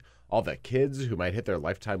risk, all the kids who might hit their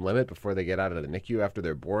lifetime limit before they get out of the NICU after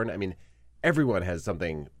they're born. I mean, everyone has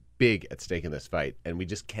something big at stake in this fight, and we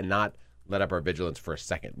just cannot let up our vigilance for a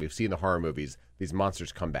second. We've seen the horror movies. These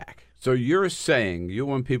monsters come back. So you're saying you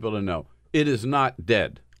want people to know it is not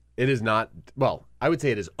dead. It is not. Well, I would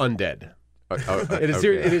say it is undead. It is.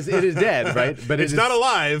 Okay. It is dead, right? But it's not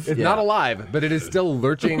alive. It's not alive, but it is still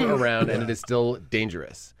lurching around, and it is still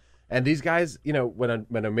dangerous. And these guys,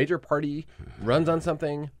 when a major party runs on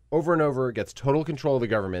something over and over, gets total control of the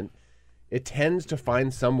government, it tends to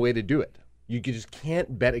find some way to do it. You just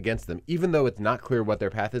can't bet against them. Even though it's not clear what their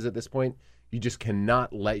path is at this point, you just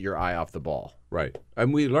cannot let your eye off the ball. Right.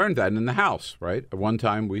 And we learned that in the House, right? At one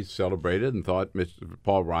time we celebrated and thought Mr.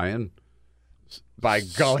 Paul Ryan by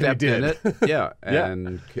golly, stepped did. in it. Yeah.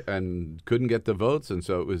 And couldn't get the votes, and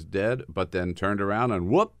so it was dead, but then turned around and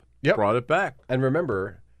brought it back. And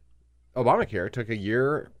remember, Obamacare took a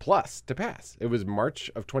year plus to pass. It was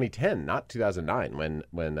March of 2010, not 2009,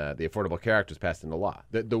 when the Affordable Care Act was passed into law.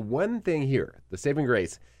 The one thing here, the saving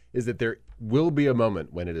grace, is that there will be a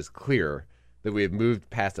moment when it is clear that we have moved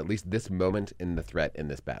past at least this moment in the threat in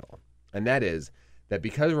this battle. And that is that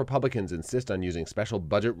because Republicans insist on using special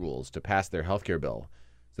budget rules to pass their health care bill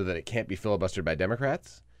so that it can't be filibustered by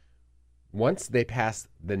Democrats, once they pass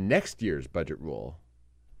the next year's budget rule,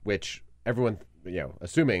 which everyone,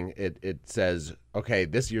 assuming it says, okay,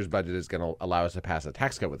 this year's budget is going to allow us to pass a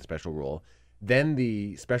tax cut with a special rule, then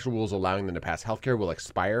the special rules allowing them to pass healthcare will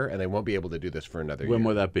expire, and they won't be able to do this for another year. When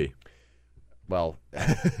will that be? Well,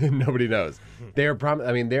 nobody knows.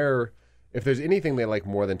 If there's anything they like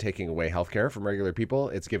more than taking away healthcare from regular people,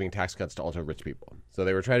 it's giving tax cuts to ultra rich people. So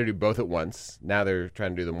they were trying to do both at once. Now they're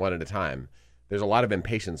trying to do them one at a time. There's a lot of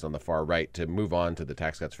impatience on the far right to move on to the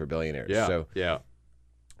tax cuts for billionaires. Yeah. So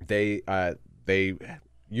they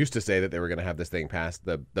used to say that they were going to have this thing passed,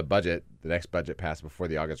 the next budget passed before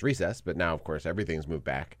the August recess, but now, of course, everything's moved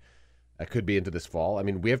back. It could be into this fall. I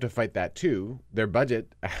mean, we have to fight that, too. Their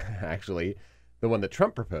budget, actually, the one that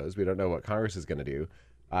Trump proposed, we don't know what Congress is going to do.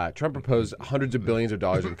 Trump proposed hundreds of billions of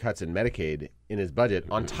dollars in cuts in Medicaid in his budget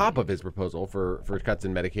on top of his proposal for cuts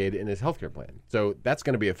in Medicaid in his healthcare plan. So that's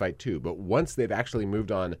going to be a fight, too. But once they've actually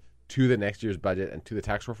moved on to the next year's budget and to the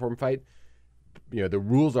tax reform fight, the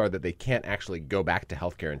rules are that they can't actually go back to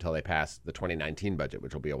healthcare until they pass the 2019 budget,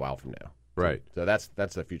 which will be a while from now. Right. So that's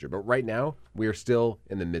the future. But right now, we are still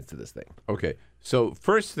in the midst of this thing. Okay. So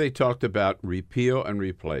first they talked about repeal and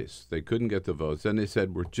replace. They couldn't get the votes. Then they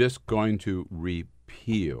said, we're just going to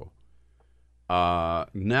repeal.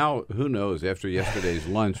 Now, who knows, after yesterday's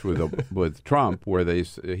lunch with Trump, where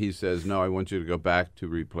he says, no, I want you to go back to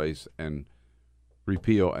replace and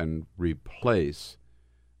repeal and replace.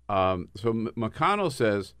 So McConnell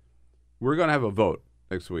says, we're going to have a vote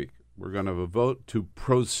next week. We're going to have a vote to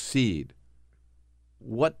proceed.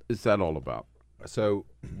 What is that all about? So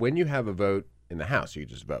when you have a vote in the House, you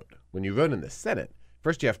just vote. When you vote in the Senate,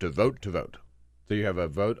 first you have to vote to vote. So you have a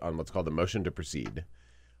vote on what's called the motion to proceed.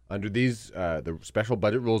 Under these, the special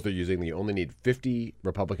budget rules they're using, you only need 50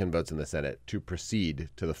 Republican votes in the Senate to proceed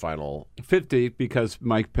to the final. 50 because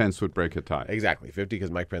Mike Pence would break a tie. Exactly, 50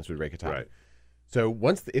 because Mike Pence would break a tie. Right. So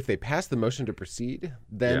if they pass the motion to proceed,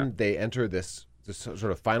 then they enter this sort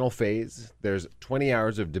of final phase. There's 20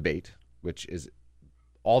 hours of debate, which is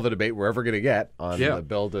all the debate we're ever going to get on the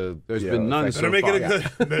bill to. There's been none so far. Better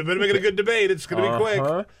make it a good debate. It's going to be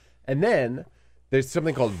quick. And then there's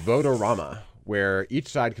something called vote-o-rama, where each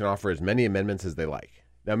side can offer as many amendments as they like.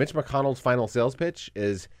 Now, Mitch McConnell's final sales pitch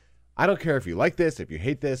is, I don't care if you like this, if you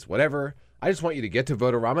hate this, whatever. I just want you to get to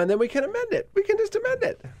vote-o-rama, and then we can amend it. We can just amend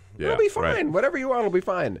it. It'll be fine. Right. Whatever you want will be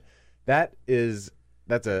fine. That's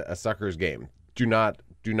a sucker's game. Do not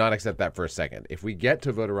accept that for a second. If we get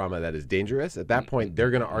to vote-o-rama, that is dangerous. At that point,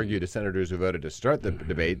 they're going to argue to senators who voted to start the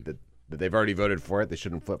debate that they've already voted for it. They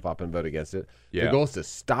shouldn't flip-flop and vote against it. The goal is to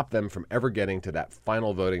stop them from ever getting to that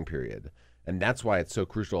final voting period. And that's why it's so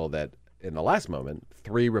crucial that in the last moment,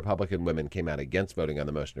 3 Republican women came out against voting on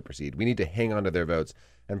the motion to proceed. We need to hang on to their votes.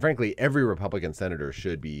 And frankly, every Republican senator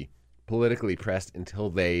should be politically pressed until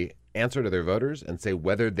they answer to their voters and say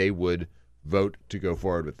whether they would vote to go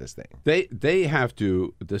forward with this thing. They have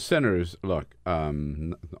to. The senators, look,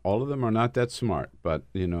 all of them are not that smart, but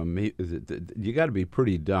you got to be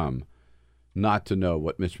pretty dumb not to know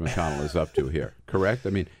what Mitch McConnell is up to here. Correct? I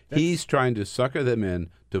mean, he's trying to sucker them in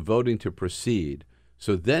to voting to proceed.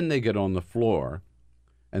 So then they get on the floor,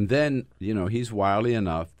 and then he's wily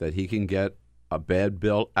enough that he can get a bad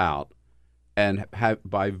bill out, and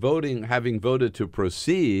having voted to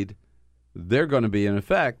proceed, they're going to be in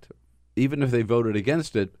effect, even if they voted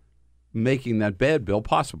against it, making that bad bill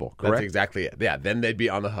possible. Correct? That's exactly it. Yeah, then they'd be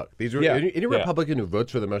on the hook. Any Republican who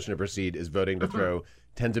votes for the motion to proceed is voting to throw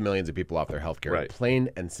tens of millions of people off their health care. Right. Plain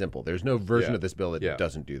and simple. There's no version of this bill that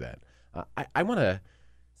doesn't do that. I want to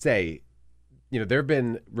say, there have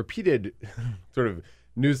been repeated sort of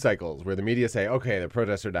news cycles where the media say, okay, the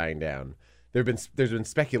protests are dying down. There's been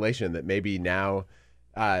speculation that maybe now,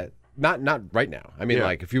 not right now. I mean,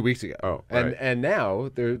 like a few weeks ago. Oh, right. And now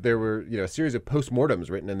there were a series of postmortems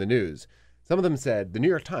written in the news. Some of them said, the New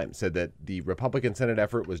York Times said that the Republican Senate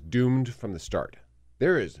effort was doomed from the start.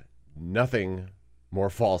 There is nothing more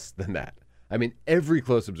false than that. I mean, every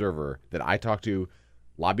close observer that I talked to,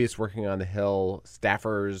 lobbyists working on the Hill,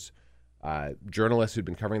 staffers, journalists who'd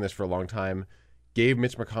been covering this for a long time, gave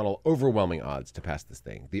Mitch McConnell overwhelming odds to pass this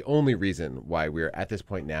thing. The only reason why we're at this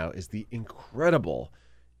point now is the incredible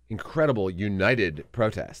united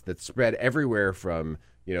protest that spread everywhere from,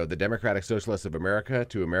 the Democratic Socialists of America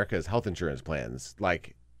to America's health insurance plans.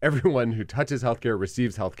 Like, everyone who touches healthcare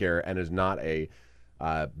receives healthcare and is not a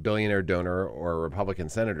billionaire donor or a Republican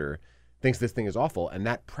senator thinks this thing is awful, and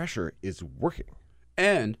that pressure is working.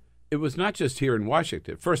 And it was not just here in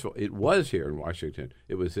Washington. First of all, it was here in Washington.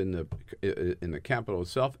 It was in the Capitol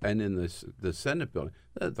itself and in the Senate building.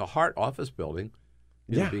 The Hart office building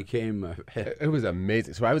became... It was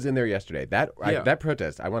amazing. So I was in there yesterday. That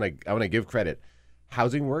protest, I want to give credit.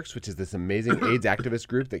 Housing Works, which is this amazing AIDS activist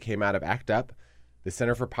group that came out of ACT UP, the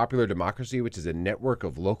Center for Popular Democracy, which is a network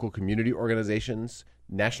of local community organizations,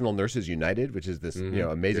 National Nurses United, which is this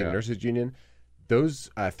amazing nurses union. Those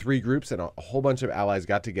 3 groups and a whole bunch of allies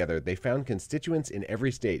got together. They found constituents in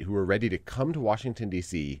every state who were ready to come to Washington,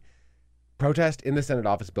 D.C., protest in the Senate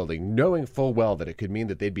office building, knowing full well that it could mean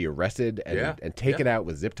that they'd be arrested and taken out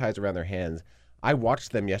with zip ties around their hands. I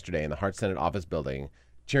watched them yesterday in the Hart Senate office building,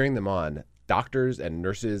 cheering them on. Doctors and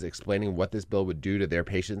nurses explaining what this bill would do to their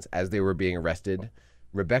patients as they were being arrested.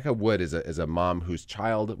 Rebecca Wood is a mom whose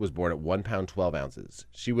child was born at 1 pound 12 ounces.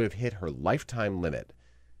 She would have hit her lifetime limit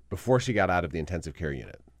before she got out of the intensive care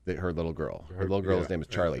unit. Her little girl. Her little girl's name is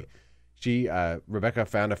Charlie. Rebecca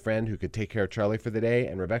found a friend who could take care of Charlie for the day,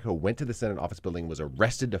 and Rebecca went to the Senate office building, was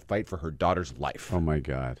arrested to fight for her daughter's life. Oh my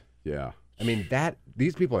God! Yeah. I mean,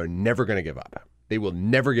 these people are never going to give up. They will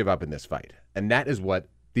never give up in this fight, and that is what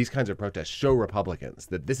these kinds of protests show Republicans,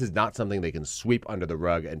 that this is not something they can sweep under the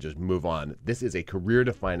rug and just move on. This is a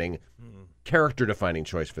career-defining, character-defining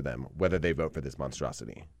choice for them, whether they vote for this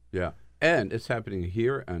monstrosity. Yeah, and it's happening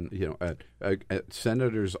here and at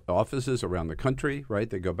senators' offices around the country, right?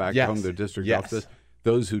 They go back home to their district office.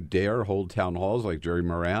 Those who dare hold town halls, like Jerry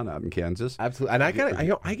Moran out in Kansas. Absolutely, and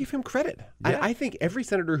I give him credit. Yeah. I think every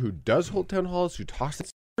senator who does hold town halls, who talks,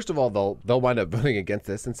 first of all, they'll wind up voting against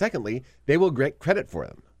this, and secondly, they will get credit for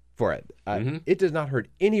it. It does not hurt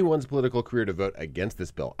anyone's political career to vote against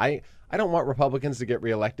this bill. I don't want Republicans to get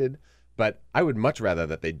reelected, but I would much rather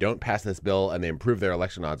that they don't pass this bill and they improve their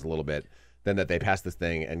election odds a little bit than that they pass this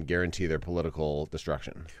thing and guarantee their political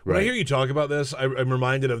destruction. When I hear you talk about this, I'm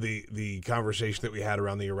reminded of the conversation that we had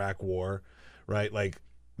around the Iraq War, right? Like,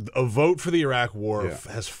 a vote for the Iraq War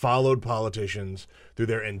has followed politicians through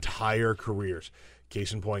their entire careers.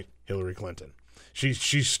 Case in point, Hillary Clinton. She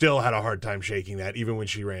still had a hard time shaking that, even when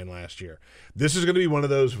she ran last year. This is going to be one of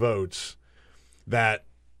those votes that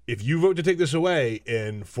if you vote to take this away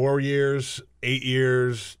in 4 years, 8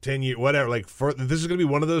 years, 10 years, whatever, this is going to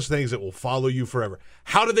be one of those things that will follow you forever.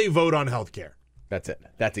 How do they vote on health care? That's it.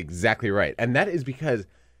 That's exactly right. And that is because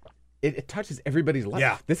it touches everybody's life.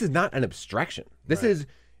 Yeah. This is not an abstraction. This is,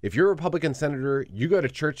 if you're a Republican senator, you go to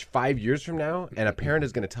church 5 years from now, and a parent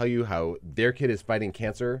is going to tell you how their kid is fighting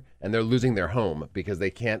cancer and they're losing their home because they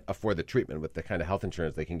can't afford the treatment with the kind of health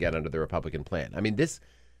insurance they can get under the Republican plan. I mean, this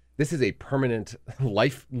is a permanent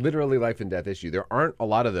literally life and death issue. There aren't a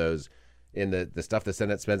lot of those in the stuff the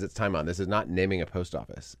Senate spends its time on. This is not naming a post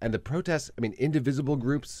office. And the protests, I mean, indivisible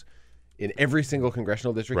groups in every single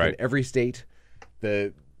congressional district, in every state,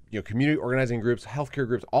 the community organizing groups, healthcare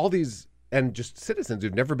groups, all these, and just citizens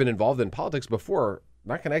who've never been involved in politics before,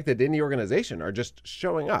 not connected to any organization, are just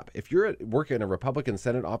showing up. If you're working in a Republican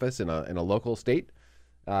Senate office in a local state,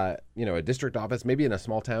 a district office, maybe in a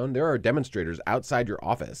small town, there are demonstrators outside your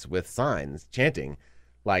office with signs chanting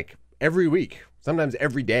like every week, sometimes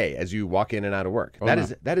every day as you walk in and out of work.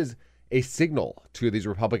 That is a signal to these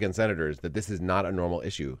Republican senators that this is not a normal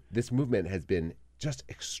issue. This movement has been just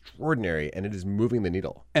extraordinary, and it is moving the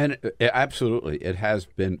needle. And absolutely, it has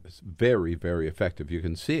been very, very effective. You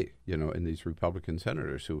can see, in these Republican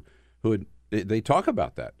senators who they talk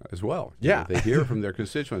about that as well. Yeah, they hear from their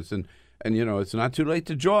constituents, and it's not too late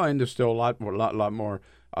to join. There's still a lot more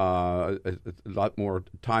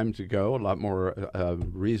time to go, a lot more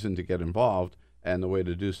reason to get involved. And the way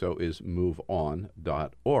to do so is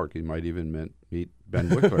MoveOn.org. You might even meet Ben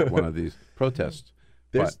Wikler at one of these protests.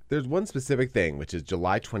 There's one specific thing, which is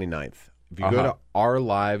July 29th. If you go to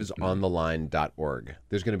ourlivesontheline.org,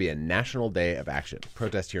 there's going to be a national day of action.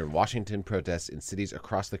 Protests here in Washington, protests in cities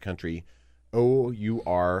across the country.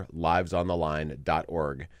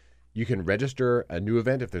 ourlivesontheline.org. You can register a new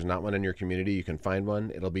event. If there's not one in your community, you can find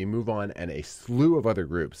one. It'll be MoveOn and a slew of other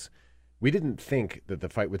groups. We didn't think that the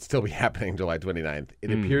fight would still be happening July 29th.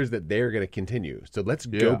 It appears that they're going to continue. So let's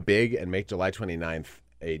go big and make July 29th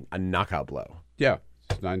a knockout blow. Yeah.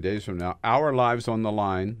 9 days from now,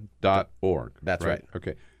 ourlivesontheline.org. That's right.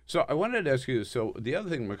 Okay. So I wanted to ask you, so the other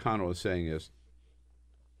thing McConnell is saying is,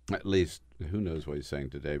 at least, who knows what he's saying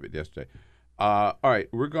today, but yesterday, all right,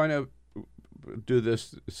 we're going to do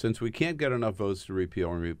this since we can't get enough votes to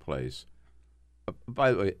repeal and replace.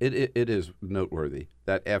 By the way, it is noteworthy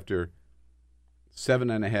that after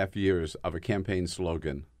 7.5 years of a campaign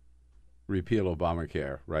slogan, repeal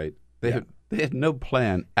Obamacare, right? They had no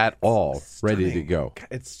plan at all ready to go.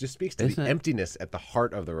 It just speaks to the emptiness at the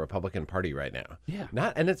heart of the Republican Party right now. Yeah.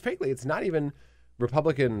 It's not even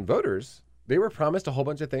Republican voters. They were promised a whole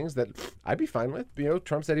bunch of things that I'd be fine with.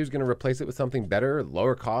 Trump said he was going to replace it with something better,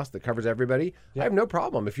 lower cost, that covers everybody. Yeah. I have no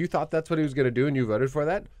problem. If you thought that's what he was going to do and you voted for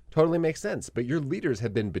that, totally makes sense. But your leaders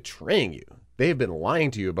have been betraying you. They have been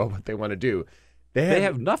lying to you about what they want to do. They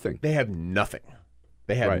have nothing. They have nothing.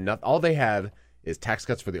 They have nothing. All they have is tax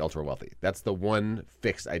cuts for the ultra wealthy. That's the one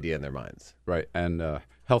fixed idea in their minds. Right. And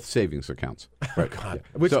health savings accounts. Right. Oh, God.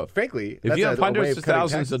 Yeah. Which, frankly, if you have hundreds of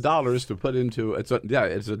thousands of dollars to put into, it's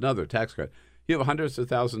another tax cut. You have hundreds of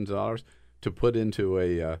thousands of dollars to put into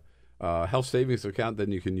a health savings account,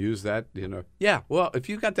 then you can use that. Yeah. Well, if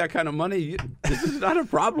you got that kind of money, this is not a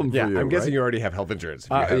problem for you. I'm guessing you already have health insurance.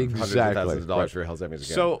 If you have exactly. Hundreds of thousands of dollars for your health savings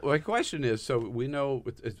account. So my question is: so we know,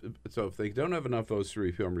 so if they don't have enough votes to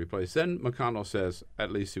repeal and replace, then McConnell says,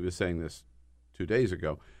 at least he was saying this 2 days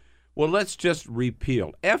ago, well, let's just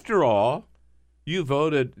repeal. After all, you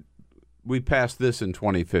voted. We passed this in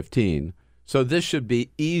 2015. So this should be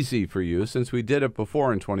easy for you since we did it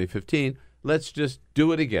before in 2015. Let's just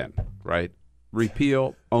do it again, right?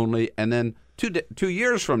 Repeal only. And then 2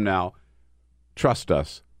 years from now, trust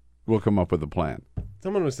us, we'll come up with a plan.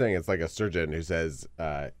 Someone was saying it's like a surgeon who says,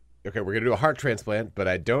 okay, we're going to do a heart transplant, but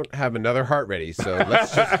I don't have another heart ready, so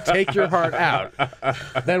let's just take your heart out.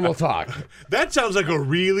 Then we'll talk. That sounds like a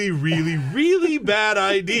really, really, really bad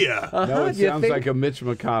idea. No, it sounds like a Mitch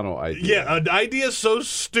McConnell idea. Yeah, an idea so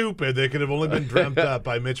stupid that could have only been dreamt up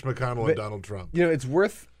by Mitch McConnell and Donald Trump. It's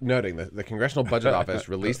worth noting that the Congressional Budget Office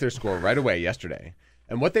released their score right away yesterday.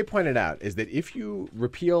 And what they pointed out is that if you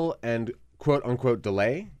repeal and quote-unquote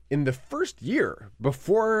delay, in the first year,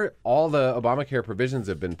 before all the Obamacare provisions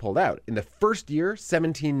have been pulled out, in the first year,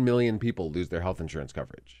 17 million people lose their health insurance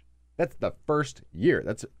coverage. That's the first year.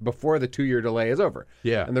 That's before the 2-year delay is over.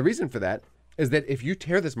 Yeah. And the reason for that is that if you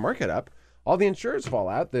tear this market up, all the insurers fall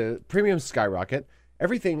out, the premiums skyrocket,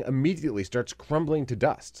 everything immediately starts crumbling to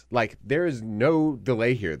dust. Like, there is no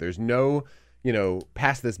delay here. There's no,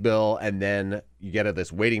 pass this bill and then you get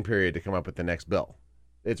this waiting period to come up with the next bill.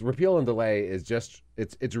 It's repeal and delay is just,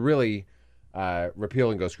 it's really repeal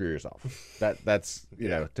and go screw yourself. That's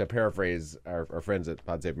to paraphrase our friends at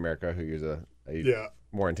Pod Save America who use a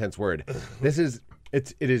more intense word. It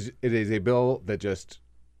is a bill that just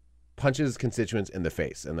punches constituents in the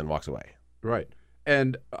face and then walks away. Right.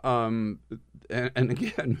 And again,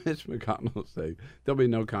 Mitch McConnell saying there'll be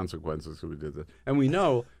no consequences if we did this. And we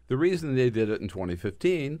know the reason they did it in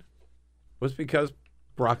 2015 was because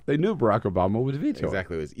they knew Barack Obama would veto it.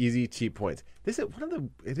 Exactly. It was easy, cheap points. This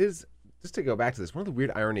is just to go back to this, one of the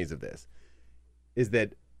weird ironies of this is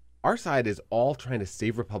that our side is all trying to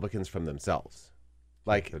save Republicans from themselves.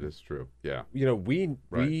 Like, that is true. Yeah. We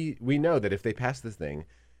know that if they pass this thing,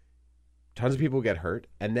 tons of people get hurt,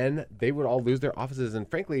 and then they would all lose their offices, and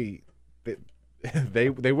frankly,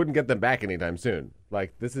 they wouldn't get them back anytime soon.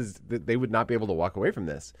 Like, they would not be able to walk away from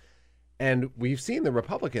this. And we've seen the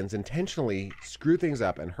Republicans intentionally screw things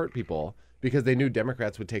up and hurt people because they knew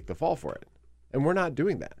Democrats would take the fall for it. And we're not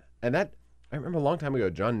doing that. And I remember a long time ago,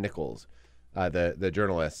 John Nichols, the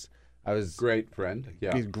journalist, great friend.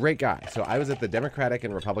 Yeah. He's a great guy. So I was at the Democratic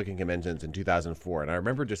and Republican conventions in 2004, and I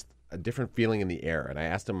remember just a different feeling in the air. And I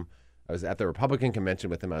asked him, I was at the Republican convention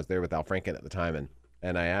with him. I was there with Al Franken at the time,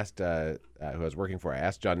 and I asked who I was working for. I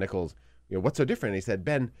asked John Nichols, what's so different? And he said,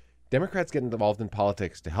 Ben, Democrats get involved in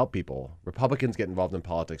politics to help people. Republicans get involved in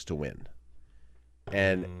politics to win.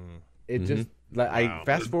 And it just, I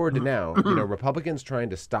fast forward to now, Republicans trying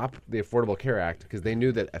to stop the Affordable Care Act because they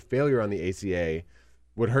knew that a failure on the ACA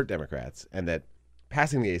would hurt Democrats and that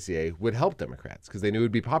passing the ACA would help Democrats because they knew it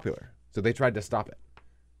would be popular. So they tried to stop it.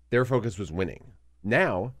 Their focus was winning.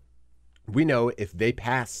 Now, we know if they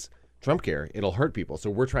pass Trump Care, it'll hurt people. So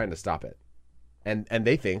we're trying to stop it. And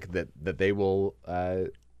they think that they will,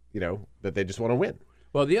 that they just want to win.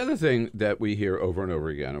 Well, the other thing that we hear over and over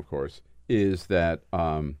again, of course, is that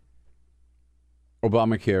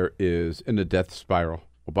Obamacare is in a death spiral.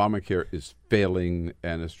 Obamacare is failing,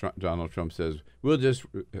 and as Donald Trump says, we'll just,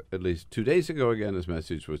 at least 2 days ago again, his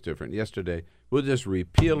message was different yesterday, we'll just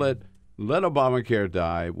repeal it, let Obamacare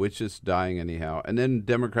die, which is dying anyhow, and then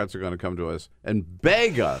Democrats are going to come to us and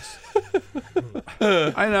beg us.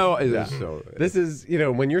 I know. This is,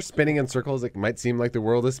 when you're spinning in circles, it might seem like the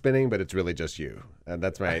world is spinning, but it's really just you. And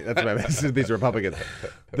that's my message to these Republicans.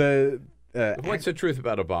 What's the truth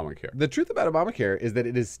about Obamacare? The truth about Obamacare is that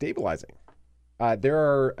it is stabilizing. There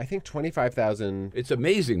are, I think, 25,000. It's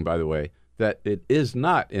amazing, by the way, that it is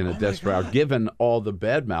not in a death spiral, given all the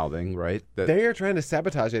bad-mouthing, right? They are trying to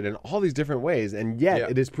sabotage it in all these different ways, and yet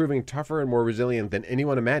it is proving tougher and more resilient than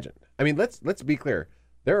anyone imagined. I mean, let's be clear.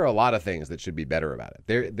 There are a lot of things that should be better about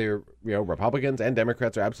it. Republicans and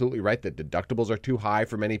Democrats are absolutely right that deductibles are too high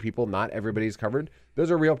for many people. Not everybody's covered. Those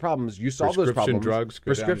are real problems. You solve those problems.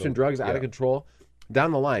 Prescription drugs out of control.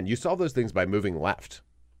 Down the line, you solve those things by moving left.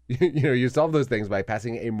 You solve those things by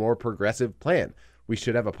passing a more progressive plan. We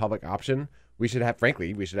should have a public option. We should have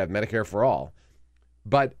Medicare for all.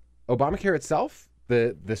 But Obamacare itself,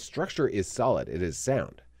 the structure is solid. It is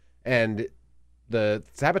sound. And the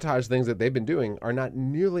sabotage things that they've been doing are not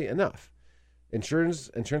nearly enough. Insurance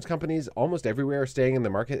companies almost everywhere are staying in the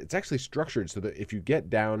market. It's actually structured so that if you get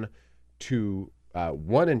down to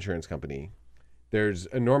one insurance company, there's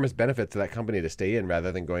enormous benefit to that company to stay in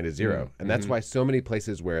rather than going to zero. And that's why so many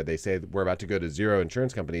places where they say we're about to go to zero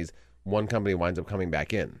insurance companies, one company winds up coming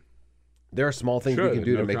back in. There are small things we can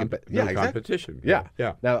do to make it better. Competition.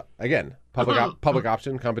 Yeah. Now, again, public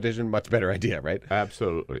option, competition, much better idea, right?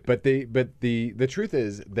 Absolutely. But the truth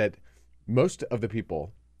is that most of the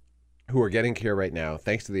people who are getting care right now,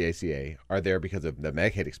 thanks to the ACA, are there because of the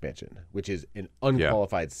Medicaid expansion, which is an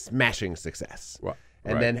unqualified smashing success. Well,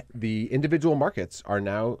 and then the individual markets are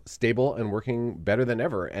now stable and working better than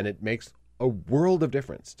ever, and it makes a world of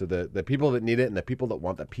difference to the people that need it and the people that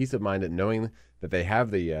want the peace of mind and knowing that they have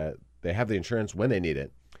the insurance when they need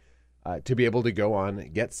it, to be able to go on,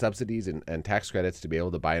 get subsidies and tax credits to be able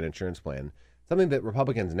to buy an insurance plan. Something that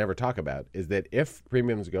Republicans never talk about is that if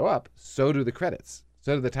premiums go up, so do the credits.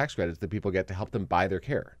 So do the tax credits that people get to help them buy their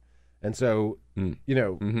care. And so,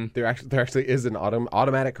 there actually is an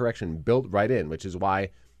automatic correction built right in, which is why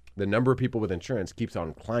the number of people with insurance keeps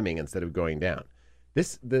on climbing instead of going down.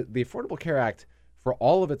 The Affordable Care Act, for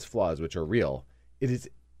all of its flaws, which are real, it is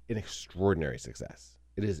an extraordinary success.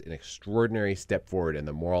 It is an extraordinary step forward in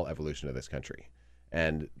the moral evolution of this country.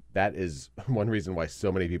 And that is one reason why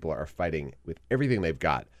so many people are fighting with everything they've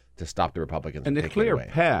got to stop the Republicans. And the taking it clear away.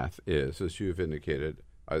 path is, as you've indicated,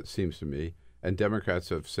 it seems to me, and Democrats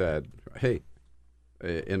have said, hey,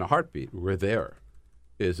 in a heartbeat, we're there,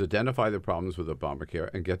 is identify the problems with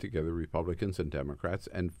Obamacare and get together Republicans and Democrats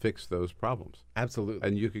and fix those problems. Absolutely.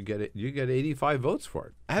 And you could get it. You get 85 votes for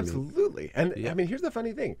it. Absolutely. I mean, here's the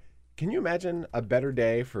funny thing. Can you imagine a better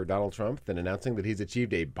day for Donald Trump than announcing that he's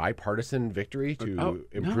achieved a bipartisan victory to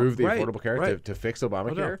improve the Affordable Care Act, to fix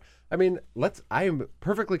Obamacare? I mean, I am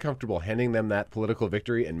perfectly comfortable handing them that political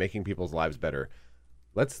victory and making people's lives better.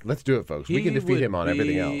 Let's do it, folks. We can defeat him on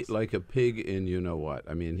everything else. Like a pig in you know what.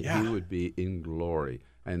 I mean, he would be in glory.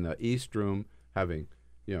 And the East Room having,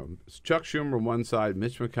 Chuck Schumer on one side,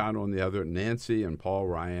 Mitch McConnell on the other, Nancy and Paul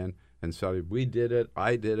Ryan, and so we did it.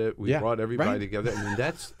 I did it. We brought everybody together. I mean,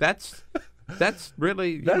 that's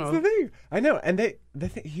really that's the thing. I know. And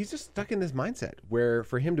he's just stuck in this mindset where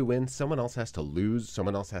for him to win, someone else has to lose,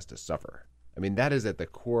 someone else has to suffer. I mean, that is at the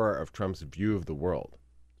core of Trump's view of the world.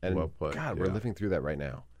 And well put, God, we're living through that right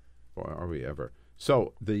now. Boy, are we ever.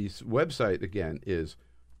 So the website, again, is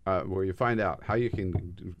where you find out how you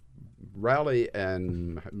can rally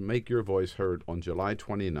and make your voice heard on July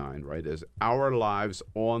 29, right, is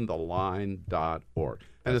ourlivesontheline.org.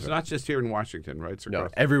 And it's not just here in Washington, right? No,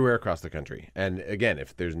 everywhere across the country. And again,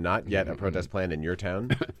 if there's not yet a protest plan in your town,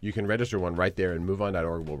 you can register one right there, and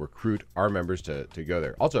MoveOn.org will recruit our members to go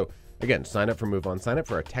there. Also, again, sign up for MoveOn. Sign up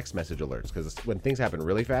for our text message alerts, because when things happen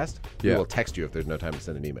really fast, we will text you if there's no time to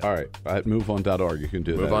send an email. All right. At MoveOn.org, you can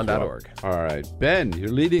do that. MoveOn.org. All right. Ben, you're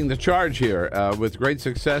leading the charge here with great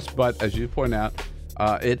success, but as you point out,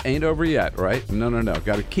 it ain't over yet, right? No.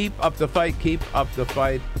 Got to keep up the fight. Keep up the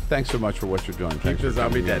fight. Thanks so much for what you're doing. Keep the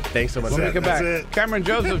zombie dead. Thanks so much. When we get back, Cameron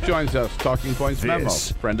Joseph joins us. Talking Points Memo.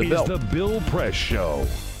 Friend of Bill. This is the Bill Press Show.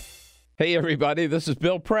 Hey, everybody, this is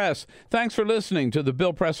Bill Press. Thanks for listening to the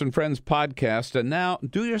Bill Press and Friends podcast. And now,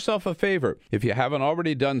 do yourself a favor. If you haven't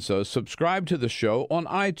already done so, subscribe to the show on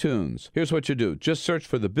iTunes. Here's what you do. Just search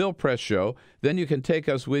for the Bill Press Show. Then you can take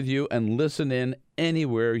us with you and listen in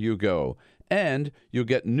anywhere you go. And you'll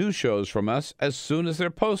get new shows from us as soon as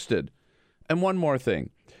they're posted. And one more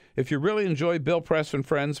thing. If you really enjoy Bill Press and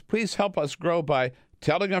Friends, please help us grow by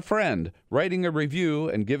telling a friend, writing a review,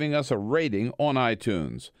 and giving us a rating on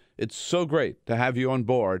iTunes. It's so great to have you on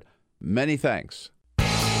board. Many thanks.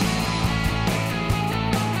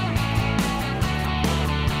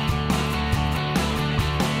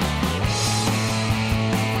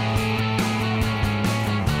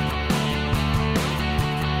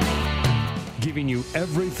 Giving you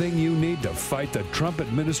everything you need to fight the Trump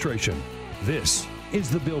administration. This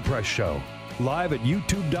is The Bill Press Show. Live at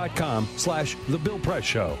youtube.com/The Bill Press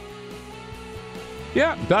Show.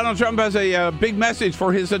 Yeah, Donald Trump has a big message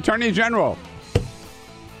for his attorney general.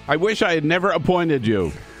 I wish I had never appointed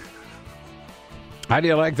you. How do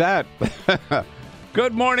you like that?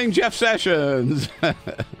 Good morning, Jeff Sessions.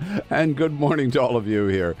 And good morning to all of you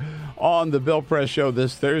here on the Bill Press Show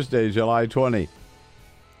this Thursday, July 20.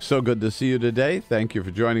 So good to see you today. Thank you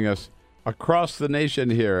for joining us across the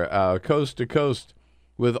nation here, coast to coast,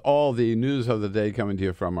 with all the news of the day coming to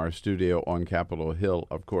you from our studio on Capitol Hill,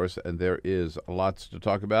 of course, and there is lots to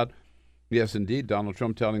talk about. Yes, indeed, Donald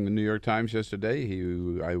Trump telling the New York Times yesterday,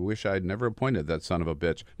 I wish I'd never appointed that son of a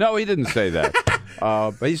bitch. No, he didn't say that,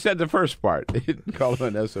 but he said the first part. He didn't call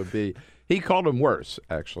him an SOB. He called him worse,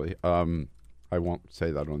 actually. I won't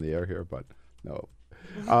say that on the air here, but no.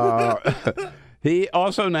 He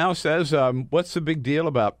also now says, what's the big deal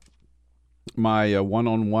about my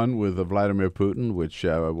one-on-one with Vladimir Putin, which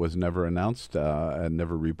was never announced and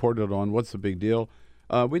never reported on? What's the big deal?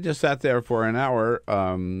 We just sat there for an hour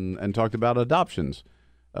and talked about adoptions,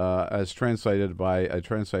 as translated by a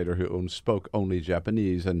translator who spoke only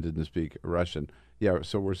Japanese and didn't speak Russian. Yeah,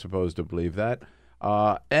 so we're supposed to believe that.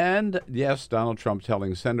 And, yes, Donald Trump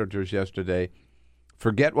telling senators yesterday,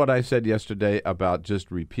 forget what I said yesterday about just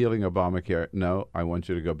repealing Obamacare. No, I want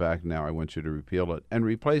you to go back now. I want you to repeal it and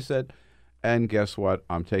replace it. And guess what?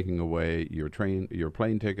 I'm taking away your plane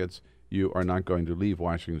tickets. You are not going to leave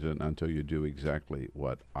Washington until you do exactly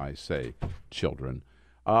what I say, children.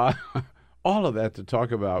 All of that to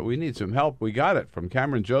talk about. We need some help. We got it from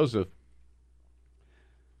Cameron Joseph,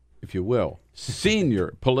 if you will,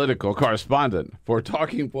 senior political correspondent for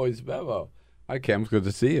Talking Points Memo. Hi, Cam. It's good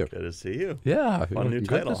to see you. Good to see you. Yeah. Fun new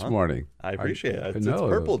title this morning. I appreciate it. It's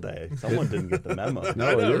Purple Day. Someone didn't get the memo.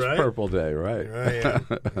 No, it is right? Purple Day, right?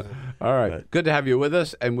 All right. But good to have you with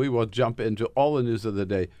us, and we will jump into all the news of the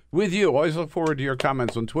day with you. Always look forward to your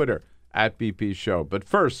comments on Twitter at BP Show. But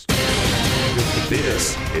first,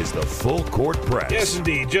 this is the Full Court Press. Yes,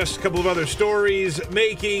 indeed. Just a couple of other stories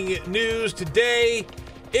making news. Today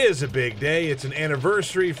is a big day. It's an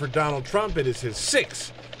anniversary for Donald Trump. It is his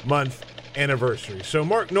 6-month anniversary. So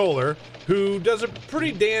Mark Knoller, who does a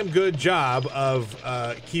pretty damn good job of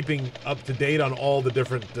keeping up to date on all the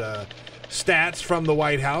different stats from the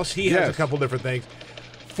White House, he has a couple different things.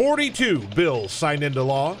 42 bills signed into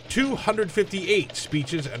law, 258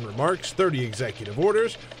 speeches and remarks, 30 executive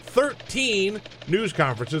orders, 13 news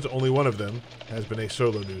conferences. Only one of them has been a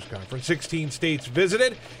solo news conference. 16 states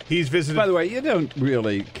visited. He's visited. By the way, you don't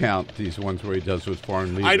really count these ones where he does with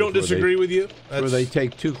foreign leaders. I don't disagree with you. Where they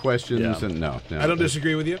take 2 questions and no. I don't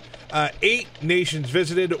disagree with you. 8 nations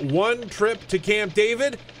visited, 1 trip to Camp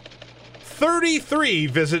David, 33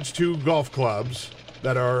 visits to golf clubs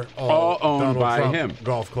that are all owned Donald by Trump him.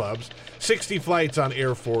 Golf clubs, 60 flights on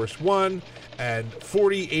Air Force One, and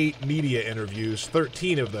 48 media interviews.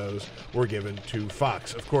 13 of those were given to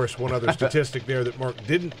Fox. Of course, one other statistic there that Mark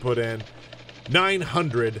didn't put in,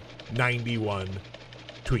 991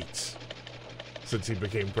 tweets since he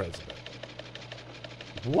became president.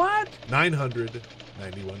 What?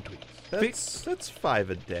 991 tweets. That's 5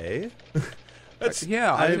 a day. I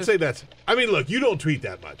didn't say that's. I mean, look, you don't tweet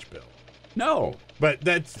that much, Bill. No. But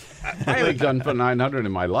that's. I haven't done for 900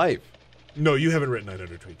 in my life. No, you haven't written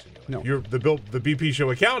 900 tweets in your life. No. The BP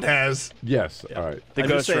Show account has. Yes. All right. The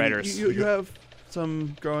ghostwriters. You have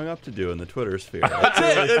some growing up to do in the Twitter sphere. That's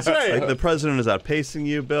it. That's right. Like the president is outpacing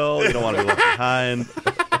you, Bill. You don't want to be left behind.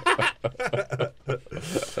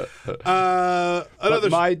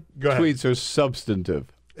 My tweets are substantive.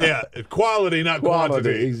 Yeah, quality, not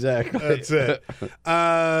quantity. Exactly. That's it.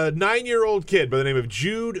 9-year-old kid by the name of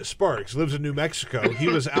Jude Sparks lives in New Mexico. He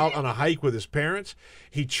was out on a hike with his parents.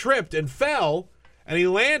 He tripped and fell, and he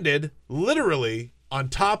landed literally on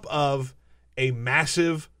top of a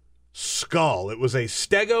massive skull. It was a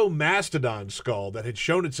stegomastodon skull that had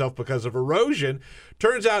shown itself because of erosion.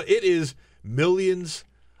 Turns out it is millions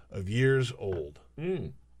of years old.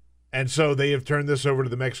 And so they have turned this over to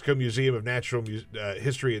the Mexico Museum of Natural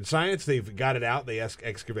History and Science. They've got it out. They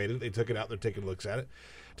excavated it. They took it out. They're taking a look at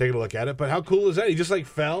it. But how cool is that? He just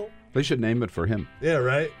fell. They should name it for him. Yeah,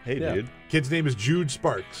 right? Hey, dude. Kid's name is Jude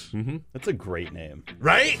Sparks. Mm-hmm. That's a great name.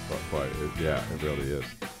 Right? Yeah, it really is.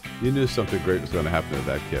 You knew something great was going to happen to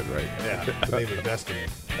that kid, right? Yeah, the name of destiny.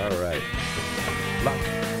 All right.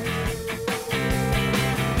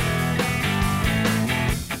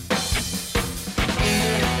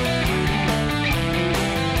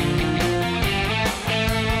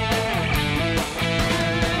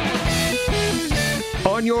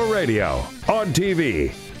 On your radio, on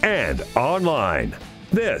TV, and online.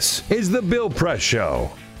 This is The Bill Press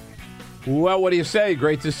Show. Well, what do you say?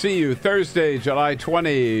 Great to see you. Thursday, July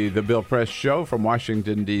 20, The Bill Press Show from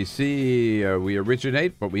Washington, D.C. We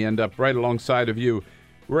originate, but we end up right alongside of you,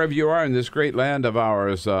 wherever you are in this great land of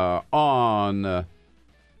ours, on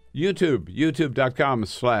YouTube,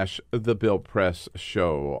 youtube.com/The Bill Press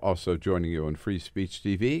Show. Also joining you on Free Speech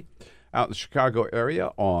TV. Out in the Chicago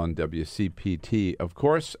area on WCPT, of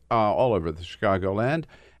course, all over the Chicagoland.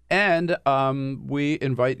 And we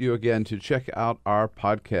invite you again to check out our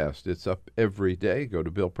podcast. It's up every day. Go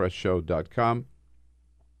to BillPressShow.com.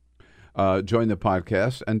 Join the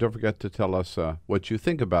podcast. And don't forget to tell us what you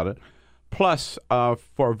think about it. Plus,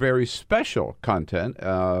 for very special content,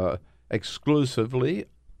 exclusively,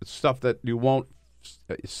 stuff that you won't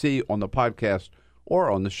see on the podcast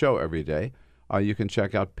or on the show every day, you can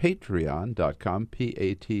check out patreon.com,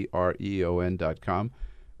 patreon.com.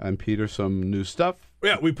 And Peter, some new stuff.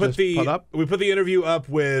 Yeah, we put the interview up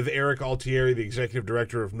with Eric Altieri, the executive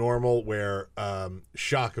director of Normal, where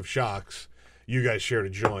shock of shocks, you guys shared a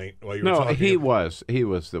joint while you were talking. He was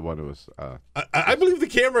the one who was. I believe the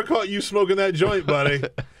camera caught you smoking that joint, buddy.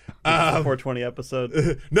 420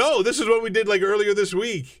 episode. No, this is what we did earlier this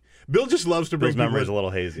week. Bill just loves to bring Bill's memory's a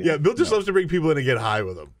little hazy. Yeah, Bill just loves to bring people in and get high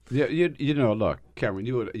with them. Yeah, you know, look, Cameron,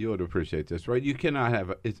 you would appreciate this, right? You cannot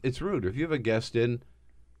have it's rude if you have a guest in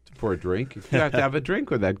for a drink. You have to have a drink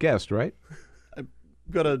with that guest, right?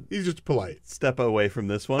 He's just polite. Step away from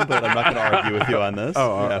this one, but I'm not going to argue with you on this.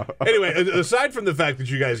 Anyway, aside from the fact that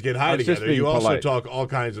you guys get high together, you also talk all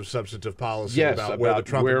kinds of substantive policy about where the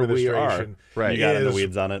Trump administration right. You got in the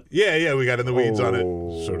weeds on it. Yeah, we got in the weeds on it,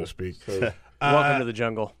 so to speak. Welcome to the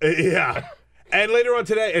jungle. Yeah. And later on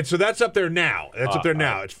today, and so that's up there now. It's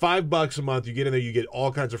 $5 a month. You get in there, you get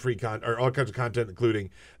all kinds of free all kinds of content,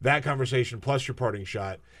 including that conversation plus your parting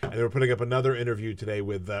shot. And they were putting up another interview today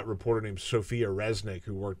with a reporter named Sophia Resnick,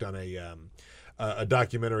 who worked on a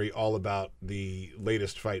documentary all about the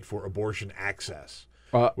latest fight for abortion access.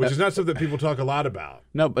 which is not something people talk a lot about.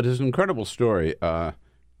 No, but it's an incredible story,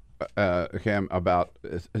 Cam, about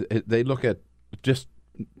they look at just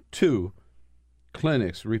 2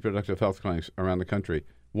 clinics, reproductive health clinics around the country,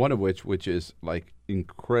 one of which is like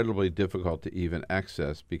incredibly difficult to even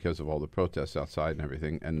access because of all the protests outside and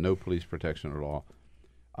everything, and no police protection at all,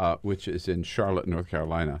 which is in Charlotte, North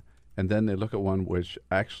Carolina. And then they look at one which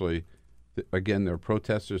actually, again, there are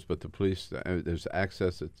protesters, but the police, there's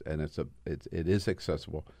access, it is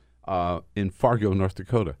accessible, in Fargo, North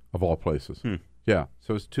Dakota, of all places. Yeah,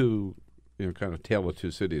 so it's 2, kind of tale of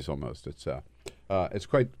 2 cities almost. It's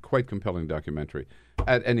quite compelling documentary.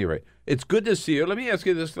 At any rate, it's good to see you. Let me ask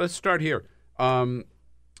you this. Let's start here.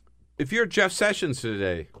 If you're Jeff Sessions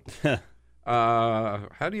today,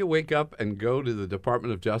 how do you wake up and go to the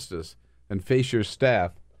Department of Justice and face your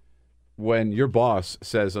staff when your boss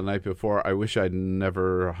says the night before, I wish I'd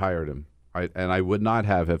never hired him, and I would not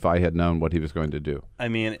have if I had known what he was going to do? I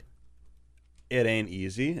mean, it ain't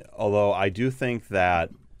easy, although I do think that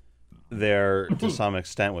there, to some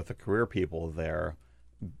extent, with the career people there,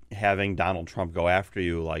 having Donald Trump go after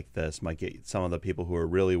you like this might get some of the people who are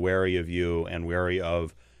really wary of you and wary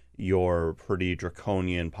of your pretty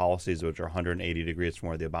draconian policies, which are 180 degrees from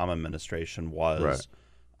where the Obama administration was,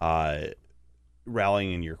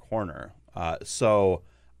 rallying in your corner. So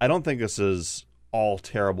I don't think this is all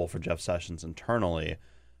terrible for Jeff Sessions internally,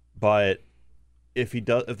 but if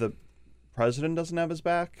the president doesn't have his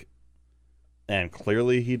back, and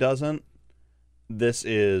clearly he doesn't, this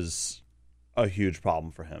is a huge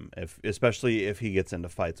problem for him. Especially if he gets into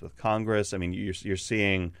fights with Congress. I mean, you're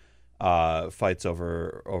seeing fights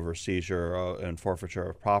over seizure and forfeiture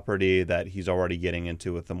of property that he's already getting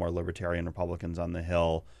into with the more libertarian Republicans on the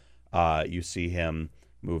Hill. You see him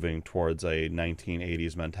moving towards a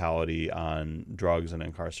 1980s mentality on drugs and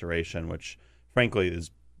incarceration, which frankly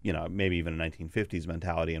is, maybe even a 1950s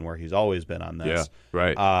mentality and where he's always been on this. Yeah,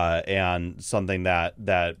 right. And something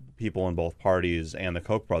that people in both parties and the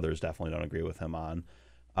Koch brothers definitely don't agree with him on.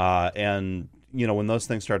 And, when those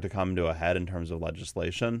things start to come to a head in terms of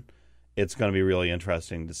legislation, it's going to be really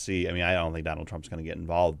interesting to see. I mean, I don't think Donald Trump's going to get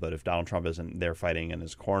involved, but if Donald Trump isn't there fighting in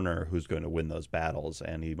his corner, who's going to win those battles?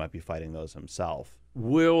 And he might be fighting those himself.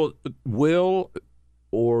 Will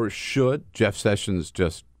or should Jeff Sessions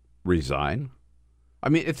just resign? I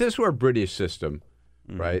mean, if this were a British system,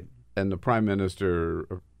 right, and the prime minister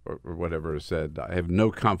or whatever said, I have no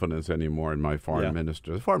confidence anymore in my foreign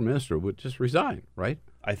minister, the foreign minister would just resign, right?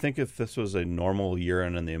 I think if this was a normal year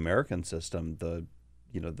in the American system, the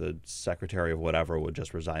secretary of whatever would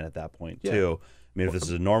just resign at that point, too. I mean, if this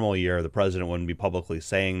is a normal year, the president wouldn't be publicly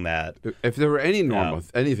saying that. If there were anything normal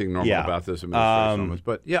about this administration.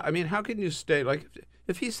 But, I mean, how can you stay? Like,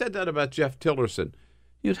 if he said that about Jeff Tillerson,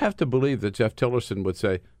 you'd have to believe that Jeff Tillerson would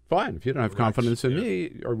say, fine, if you don't have confidence in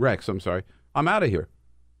me, or Rex, I'm sorry, I'm out of here.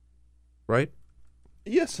 Right?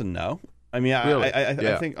 Yes and no. I mean, really?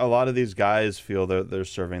 I think a lot of these guys feel they're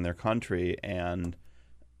serving their country and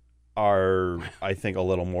are, I think, a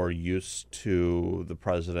little more used to the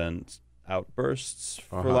president's outbursts,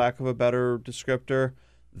 for lack of a better descriptor,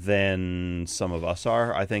 than some of us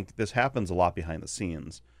are. I think this happens a lot behind the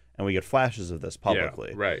scenes, and we get flashes of this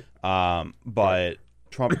publicly. Yeah, right. But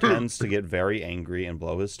Trump tends to get very angry and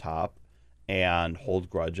blow his top and hold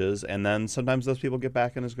grudges, and then sometimes those people get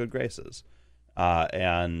back in his good graces.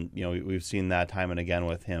 And we've seen that time and again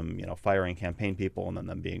with him, firing campaign people and then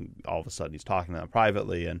them being, all of a sudden he's talking to them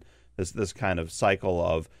privately, and this kind of cycle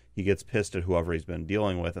of he gets pissed at whoever he's been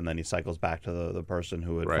dealing with, and then he cycles back to the person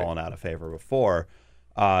who had fallen out of favor before.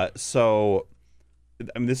 So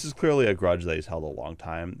I mean, this is clearly a grudge that he's held a long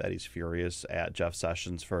time, that he's furious at Jeff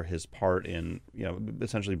Sessions for his part in,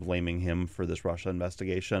 essentially blaming him for this Russia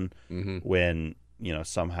investigation when,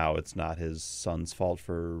 somehow it's not his son's fault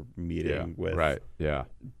for meeting with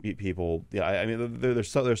people. Yeah, I mean,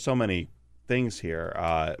 there's so many things here.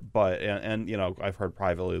 But I've heard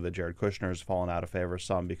privately that Jared Kushner's fallen out of favor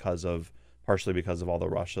some partially because of all the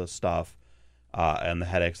Russia stuff and the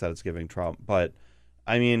headaches that it's giving Trump. But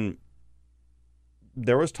I mean,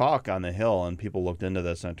 there was talk on the Hill, and people looked into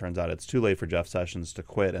this, and it turns out it's too late for Jeff Sessions to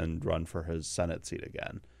quit and run for his Senate seat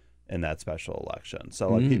again in that special election.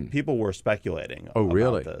 So people were speculating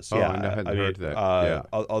about this. I hadn't heard that.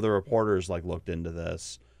 Other reporters looked into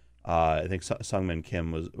this. I think Sungmin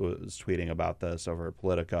Kim was tweeting about this over at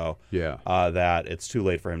Politico. That it's too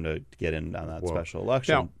late for him to get in on that special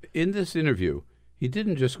election. Now, in this interview, he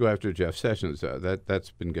didn't just go after Jeff Sessions.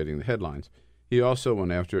 That's been getting the headlines. He also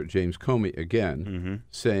went after James Comey again,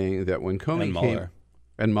 saying that when Comey came...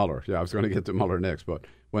 And Mueller. Yeah, I was going to get to Mueller next. But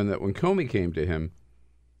when Comey came to him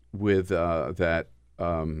with that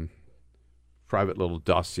private little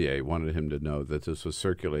dossier, wanted him to know that this was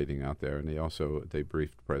circulating out there, and they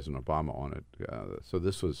briefed President Obama on it. So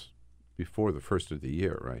this was before the first of the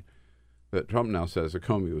year, right? That Trump now says that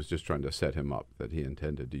Comey was just trying to set him up, that he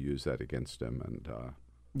intended to use that against him, and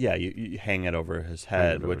yeah, you hang it over his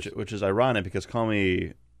head, which is ironic because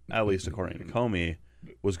Comey, at least according to Comey,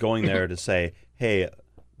 was going there to say, hey,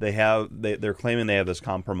 they're claiming they have this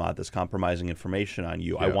compromising information on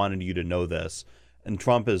you. Yeah. I wanted you to know this. And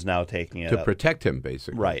Trump is now taking it to protect him,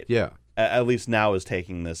 basically. Right. Yeah. At least now is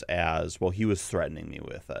taking this as, well, he was threatening me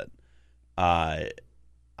with it. I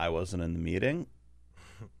wasn't in the meeting.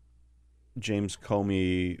 James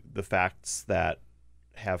Comey, the facts that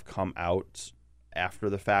have come out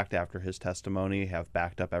after the fact, after his testimony, have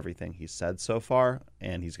backed up everything he said so far,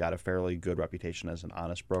 and he's got a fairly good reputation as an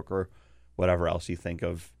honest broker. Whatever else you think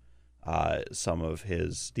of some of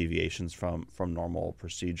his deviations from normal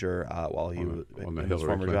procedure while he was in his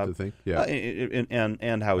former job, yeah,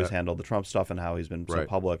 and how he's handled the Trump stuff and how he's been so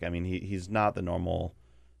public. I mean, he's not the normal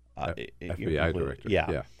FBI director.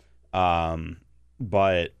 Yeah.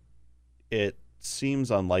 But it seems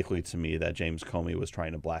unlikely to me that James Comey was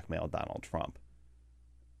trying to blackmail Donald Trump,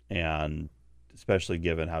 and especially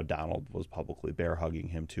given how Donald was publicly bear hugging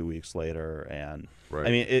him 2 weeks later, and I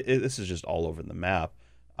mean, this is just all over the map.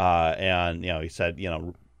 And he said,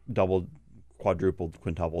 doubled, quadrupled,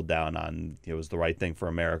 quintupled down on it was the right thing for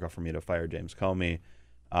America for me to fire James Comey,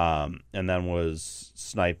 and then was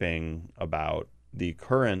sniping about the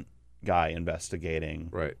current guy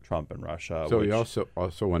investigating Trump and Russia. So he also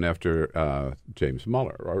went after James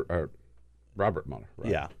Mueller or Robert Mueller.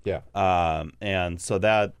 Right? Yeah. And so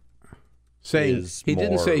that saying he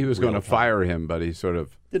didn't say he was going to fire him, but he sort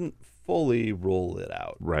of didn't fully rule it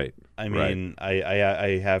out. Right. I mean,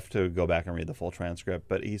 I have to go back and read the full transcript,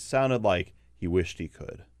 but he sounded like he wished he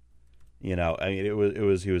could. I mean,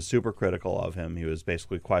 he was super critical of him. He was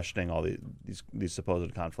basically questioning all these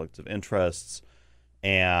supposed conflicts of interests,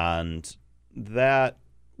 and that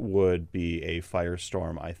would be a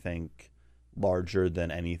firestorm, I think, larger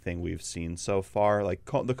than anything we've seen so far. Like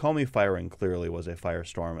the Comey firing clearly was a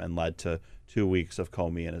firestorm and led to 2 weeks of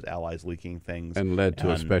Comey and his allies leaking things, and led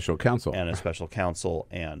to a special counsel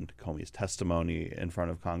and Comey's testimony in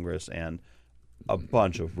front of Congress, and a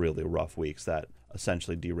bunch of really rough weeks that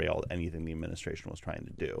essentially derailed anything the administration was trying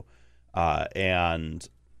to do. And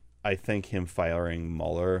I think him firing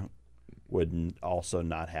Mueller would also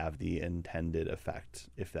not have the intended effect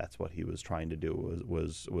if that's what he was trying to do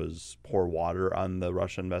was pour water on the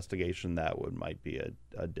Russia investigation. That might be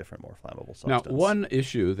a different, more flammable substance. Now, one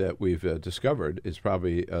issue that we've discovered is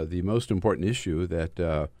probably the most important issue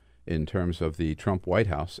that in terms of the Trump White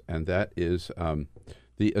House, and that is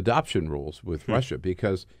the adoption rules with Russia,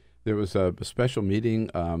 because there was a special meeting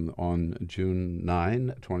on June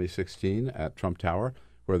 9, 2016 at Trump Tower,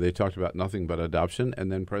 where they talked about nothing but adoption, and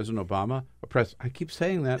then President Obama, I keep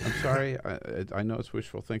saying that, I'm sorry, I know it's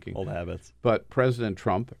wishful thinking. Old habits. But President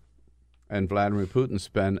Trump and Vladimir Putin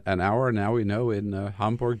spent an hour, now we know, in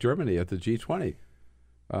Hamburg, Germany at the G20,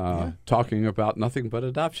 talking about nothing but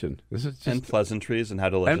adoption. This is just, and pleasantries and how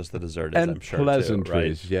delicious the dessert is, I'm sure,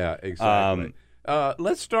 pleasantries, too, right? Yeah, exactly.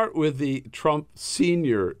 Let's start with the Trump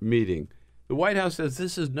senior meeting. The White House says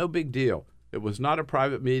this is no big deal. It was not a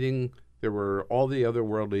private meeting. There were all the other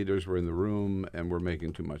world leaders were in the room, and we're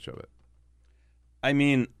making too much of it. I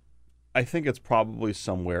mean, I think it's probably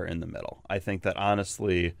somewhere in the middle. I think that,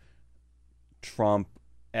 honestly, Trump,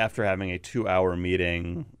 after having a 2-hour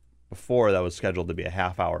meeting before that was scheduled to be a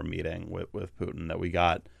half-hour meeting with Putin that we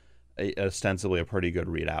got ostensibly a pretty good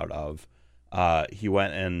readout of, he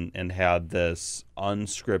went and had this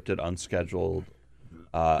unscripted, unscheduled,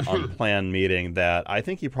 unplanned meeting that I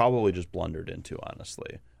think he probably just blundered into,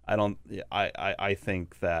 honestly. I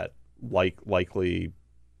think that likely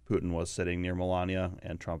Putin was sitting near Melania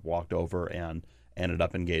and Trump walked over and ended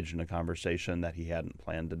up engaged in a conversation that he hadn't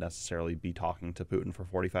planned to necessarily be talking to Putin for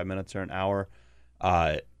 45 minutes or an hour.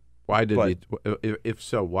 Why did if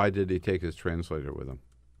so, why did he take his translator with him?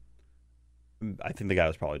 I think the guy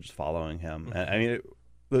was probably just following him. I mean,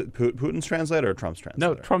 Putin's translator or Trump's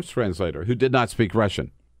translator? No, Trump's translator, who did not speak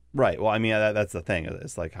Russian. Right. Well, I mean, that's the thing.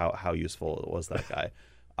 It's like how useful was that guy?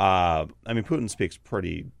 I mean, Putin speaks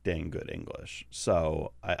pretty dang good English,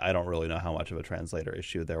 so I don't really know how much of a translator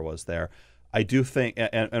issue there was there. I do think,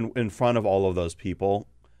 and in front of all of those people,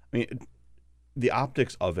 I mean, the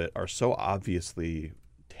optics of it are so obviously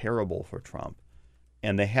terrible for Trump,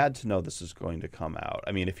 and they had to know this is going to come out.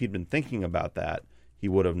 I mean, if he'd been thinking about that, he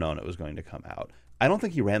would have known it was going to come out. I don't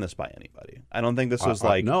think he ran this by anybody. I don't think this was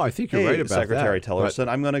like, no, I think you're hey, right about Secretary that, Tillerson,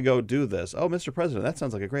 I'm going to go do this. Oh, Mr. President, that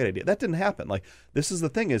sounds like a great idea. That didn't happen. Like, this is the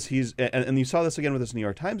thing is and you saw this again with this New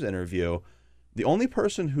York Times interview. The only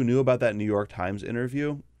person who knew about that New York Times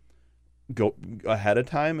interview go ahead of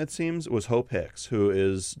time, it seems, was Hope Hicks, who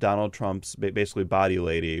is Donald Trump's basically body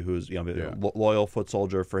lady, who's loyal foot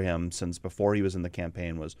soldier for him since before he was in the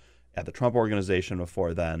campaign, was at the Trump Organization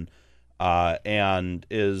before then, and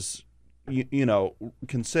is had been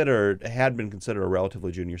considered a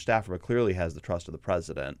relatively junior staffer, but clearly has the trust of the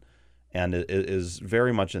president and is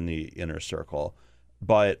very much in the inner circle.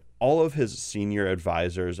 But all of his senior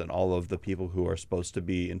advisors and all of the people who are supposed to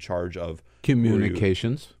be in charge of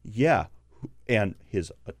communications, and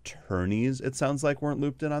his attorneys, it sounds like, weren't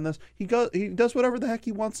looped in on this. He does whatever the heck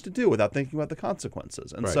he wants to do without thinking about the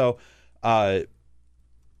consequences. And so I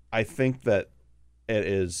think that it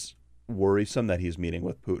is worrisome that he's meeting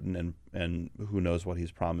with Putin and who knows what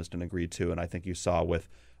he's promised and agreed to. And I think you saw with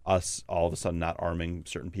us all of a sudden not arming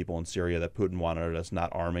certain people in Syria that Putin wanted us not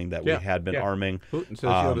arming, that we had been arming. Putin says you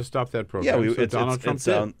ought to stop that program. Yeah, Donald Trump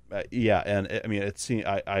did. And I mean, it seems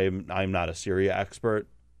I'm not a Syria expert,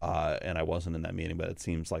 and I wasn't in that meeting, but it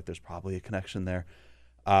seems like there's probably a connection there.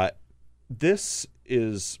 This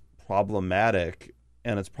is problematic,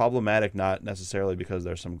 and it's problematic not necessarily because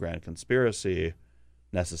there's some grand conspiracy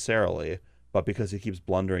necessarily, but because he keeps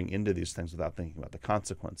blundering into these things without thinking about the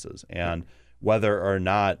consequences. And whether or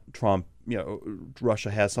not Trump,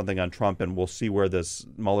 Russia has something on Trump, and we'll see where this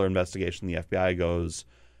Mueller investigation, the FBI goes,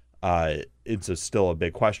 it's still a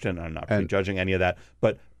big question. I'm not prejudging any of that.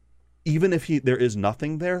 But even if there is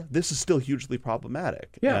nothing there, this is still hugely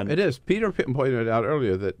problematic. Yeah, it is. Peter pointed out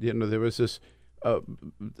earlier that there was this,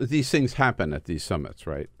 these things happen at these summits,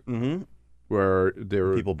 right? Mm-hmm. Where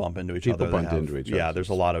people bump into each other. Yeah, there's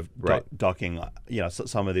a lot of ducking.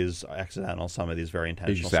 Some of these accidental, some of these very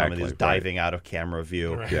intentional, some of these diving out of camera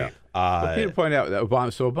view. Right. Yeah. But Peter pointed out that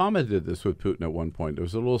Obama did this with Putin at one point. There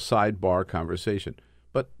was a little sidebar conversation,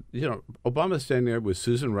 but Obama's standing there with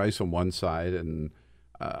Susan Rice on one side and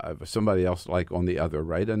somebody else on the other,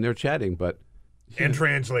 right? And they're chatting, but. And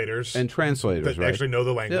translators. That right? Actually know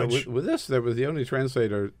the language. Yeah, with this, there was the only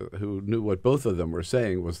translator who knew what both of them were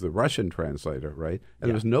saying was the Russian translator, right? And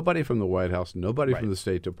there was nobody from the White House, nobody from the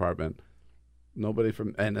State Department, nobody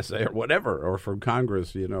from NSA or whatever, or from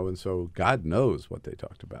Congress, and so God knows what they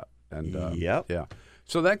talked about. And yeah.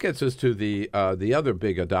 So that gets us to the other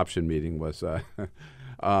big adoption meeting was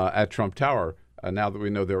at Trump Tower. Now that we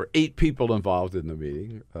know there were 8 people involved in the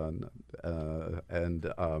meeting, and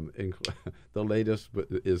the latest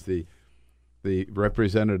is the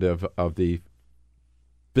representative of the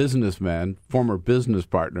businessman, former business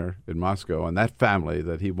partner in Moscow, and that family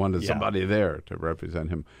that he wanted somebody there to represent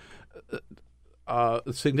him.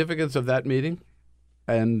 Significance of that meeting,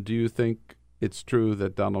 and do you think it's true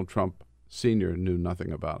that Donald Trump Sr. knew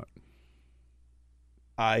nothing about it?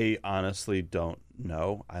 I honestly don't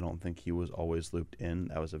know. I don't think he was always looped in.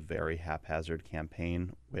 That was a very haphazard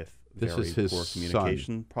campaign with very poor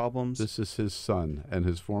communication problems. This is his son and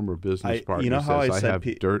his former business partner. You know how says, I have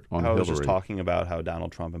dirt on Hillary. I was just talking about how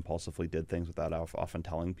Donald Trump impulsively did things without often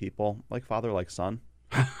telling people, like father, like son.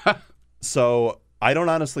 So I don't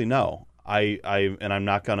honestly know. I'm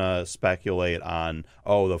not going to speculate on,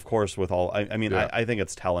 of course, with all. I think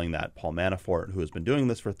it's telling that Paul Manafort, who has been doing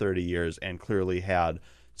this for 30 years and clearly had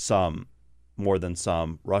more than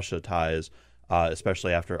some Russia ties,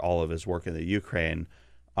 especially after all of his work in the Ukraine,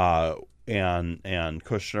 and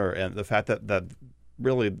Kushner, and the fact that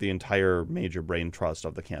really the entire major brain trust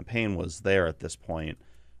of the campaign was there at this point,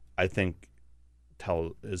 I think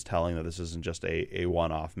is telling that this isn't just a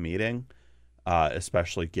one-off meeting.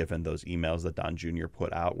 Especially given those emails that Don Jr.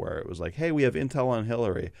 put out where it was like, hey, we have intel on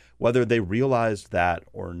Hillary. Whether they realized that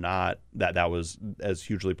or not, that was as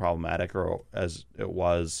hugely problematic or as it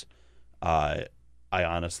was, I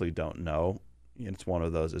honestly don't know. It's one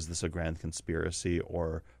of those, is this a grand conspiracy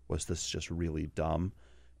or was this just really dumb?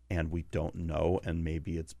 And we don't know, and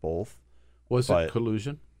maybe it's both. Was it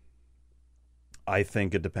collusion? I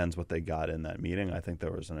think it depends what they got in that meeting. I think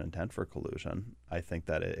there was an intent for collusion. I think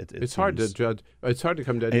that it's hard to judge. It's hard to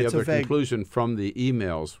come to any other conclusion from the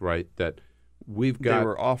emails, right? That we've got. They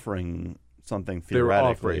were offering something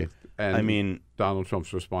theoretically. They were offering, and Donald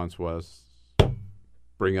Trump's response was,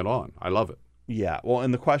 "Bring it on! I love it." Yeah. Well,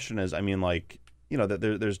 and the question is, that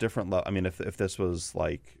there's different. If this was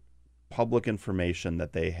like public information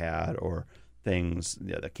that they had or things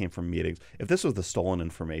that came from meetings. If this was the stolen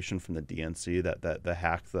information from the DNC, that the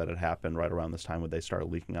hack that had happened right around this time when they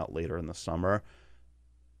started leaking out later in the summer,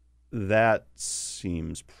 that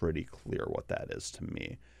seems pretty clear what that is to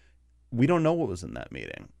me. we don't know what was in that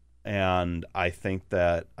meeting. And I think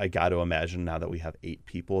that I got to imagine now that we have 8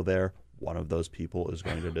 people there, one of those people is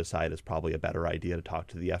going to decide it's probably a better idea to talk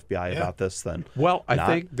to the FBI about this than I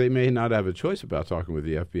think they may not have a choice about talking with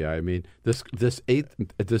the FBI. I mean,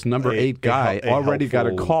 this number 8 guy already got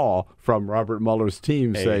a call from Robert Mueller's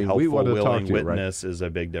team saying we want to talk to you. Witness is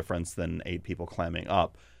a big difference than 8 people clamming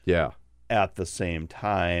up. Yeah. At the same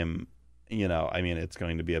time, I mean, it's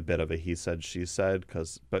going to be a bit of a he said, she said,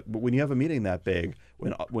 but when you have a meeting that big,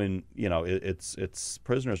 when it's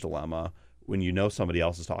prisoner's dilemma. When somebody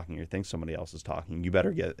else is talking or you think somebody else is talking, you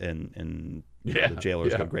better get in the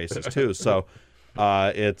jailer's good graces too. So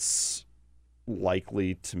it's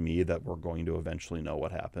likely to me that we're going to eventually know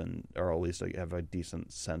what happened, or at least have a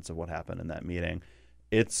decent sense of what happened in that meeting.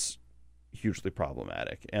 It's hugely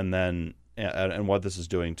problematic. And then and what this is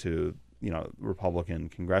doing to Republican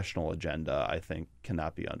congressional agenda, I think,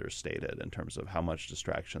 cannot be understated in terms of how much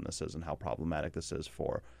distraction this is and how problematic this is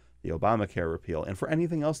for the Obamacare repeal and for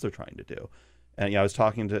anything else they're trying to do. And I was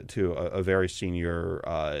talking to a very senior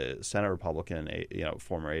Senate Republican,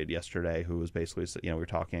 former aide yesterday, who was basically, we were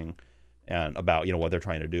talking about what they're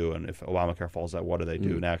trying to do, and if Obamacare falls out, what do they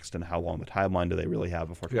do next, and how long the timeline do they really have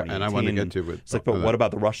before 2018? Yeah, and I want to get to it. It's like, but what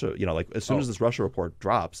about the Russia? As soon as this Russia report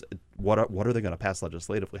drops, what are they going to pass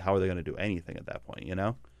legislatively? How are they going to do anything at that point?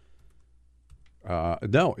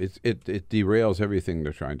 No, it derails everything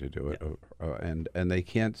they're trying to do, and they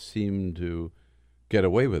can't seem to get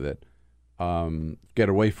away with it, get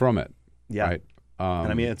away from it. Yeah, right?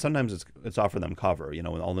 And I mean, sometimes it's offered them cover.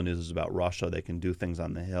 When all the news is about Russia, they can do things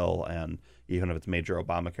on the Hill, and even if it's major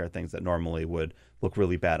Obamacare things that normally would look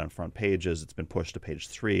really bad on front pages, it's been pushed to page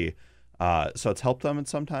 3. So it's helped them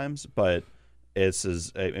sometimes, but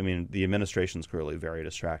the administration's clearly very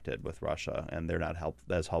distracted with Russia, and they're not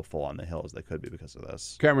as helpful on the Hill as they could be because of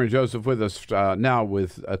this. Cameron Joseph with us now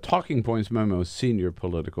with Talking Points Memo senior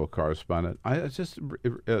political correspondent. I was just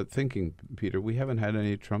thinking, Peter, we haven't had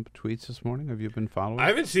any Trump tweets this morning. Have you been following? I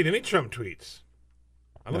haven't seen any Trump tweets.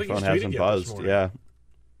 I don't think he's tweeted hasn't yet buzzed. this morning. Yeah.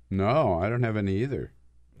 No, I don't have any either.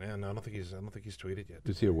 Yeah, no, I don't think he's tweeted yet.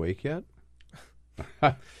 Is he awake yet?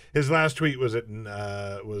 His last tweet was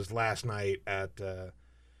last night at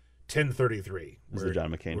 10:33. Was the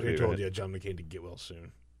John McCain where tweet? He told John McCain to get well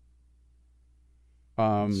soon.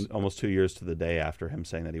 It's almost 2 years to the day after him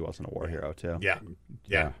saying that he wasn't a war hero too. Yeah,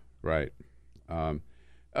 right.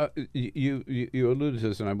 You alluded to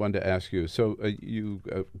this, and I wanted to ask you. So you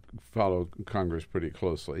follow Congress pretty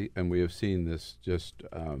closely, and we have seen this just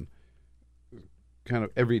kind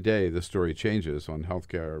of every day. The story changes on health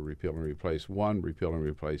care, repeal and replace 1, repeal and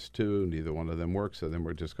replace 2. Neither one of them works, so then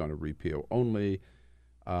we're just going to repeal only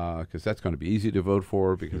because that's going to be easy to vote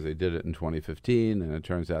for because they did it in 2015, and it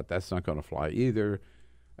turns out that's not going to fly either.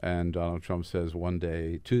 And Donald Trump says one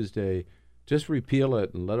day, Tuesday, just repeal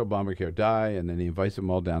it and let Obamacare die. And then he invites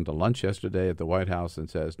them all down to lunch yesterday at the White House and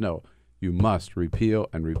says, no, you must repeal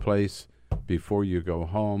and replace before you go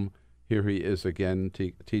home. Here he is again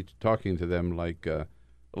talking to them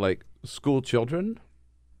like school children.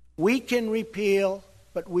 We can repeal,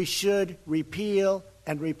 but we should repeal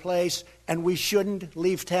and replace, and we shouldn't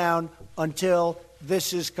leave town until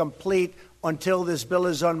this is complete, until this bill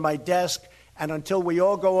is on my desk, and until we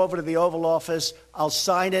all go over to the Oval Office. I'll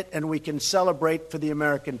sign it, and we can celebrate for the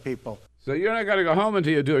American people. So you're not going to go home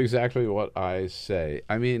until you do exactly what I say.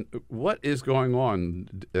 I mean, what is going on?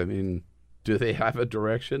 I mean, do they have a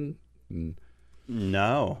direction?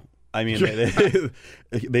 No. I mean,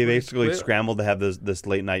 they basically scrambled to have this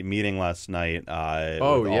late night meeting last night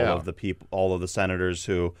with all of the senators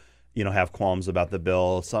who, have qualms about the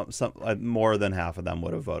bill. Some more than half of them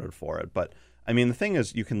would have voted for it. But I mean, the thing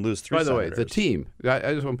is, you can lose 3 By the senators. way, the team.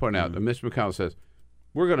 I just want to point out that Mitch McConnell says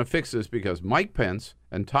we're going to fix this because Mike Pence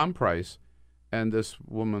and Tom Price and this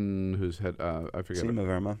woman who's had I forget Seema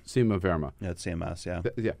Verma. Seema Verma. Yeah, at CMS.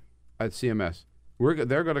 Yeah. At CMS.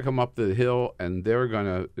 They're going to come up the Hill, and they're going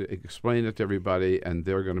to explain it to everybody, and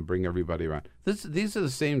they're going to bring everybody around. These are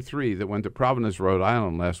the same 3 that went to Providence, Rhode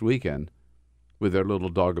Island last weekend with their little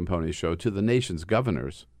dog and pony show to the nation's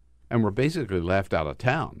governors and were basically laughed out of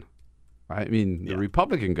town. I mean, the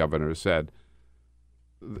Republican governor said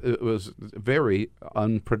it was a very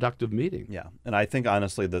unproductive meeting. Yeah, and I think,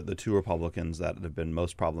 honestly, the 2 Republicans that have been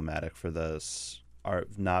most problematic for this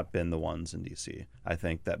have not been the ones in D.C. I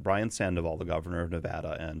think that Brian Sandoval, the governor of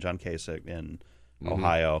Nevada, and John Kasich in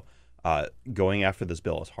Ohio, going after this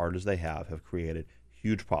bill as hard as they have created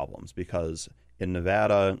huge problems because in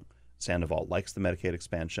Nevada, Sandoval likes the Medicaid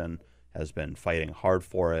expansion, has been fighting hard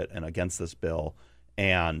for it and against this bill,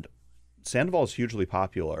 and Sandoval is hugely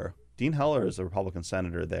popular. Dean Heller is a Republican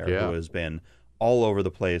senator there who has been all over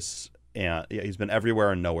the place And he's been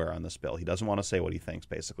everywhere and nowhere on this bill. He doesn't want to say what he thinks,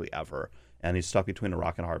 basically, ever. And he's stuck between a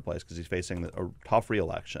rock and a hard place because he's facing a tough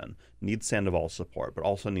re-election, needs Sandoval's support, but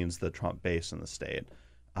also needs the Trump base in the state.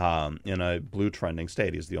 In a blue trending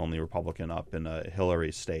state, he's the only Republican up in a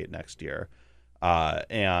Hillary state next year.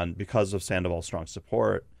 And because of Sandoval's strong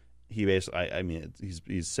support, he basically,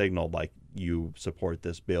 he's signaled, like, you support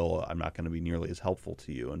this bill, I'm not going to be nearly as helpful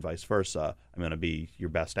to you, and vice versa. I'm going to be your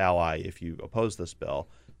best ally if you oppose this bill.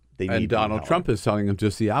 And Donald Trump is telling him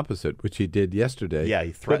just the opposite, which he did yesterday. Yeah,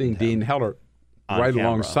 he putting threatened Dean Heller right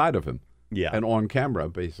alongside of him. Yeah. And on camera,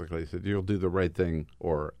 basically, said, you'll do the right thing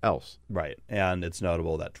or else. Right. And it's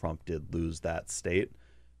notable that Trump did lose that state.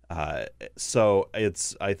 So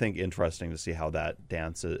it's, I think, interesting to see how that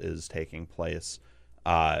dance is taking place.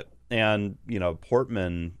 And,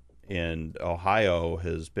 Portman in Ohio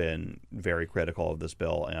has been very critical of this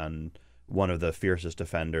bill and one of the fiercest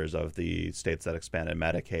defenders of the states that expanded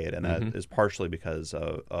Medicaid. And that is partially because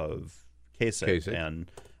of Kasich. And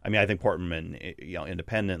I think Portman,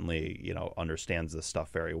 independently, understands this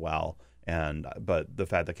stuff very well. But the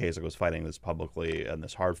fact that Kasich was fighting this publicly and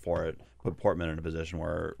this hard for it put Portman in a position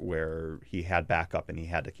where he had backup and he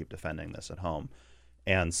had to keep defending this at home.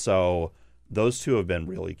 And so those two have been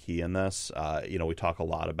really key in this. We talk a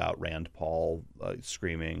lot about Rand Paul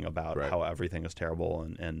screaming about how everything is terrible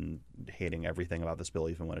and hating everything about this bill,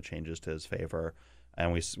 even when it changes to his favor.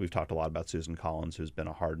 And we've talked a lot about Susan Collins, who's been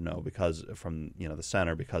a hard no because from the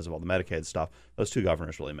center because of all the Medicaid stuff. Those two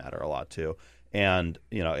governors really matter a lot too. And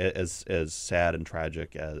as sad and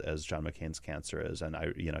tragic as John McCain's cancer is, and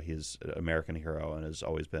he's an American hero and has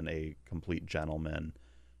always been a complete gentleman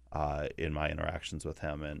in my interactions with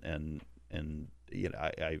him, and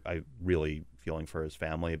I really feeling for his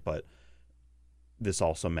family, but this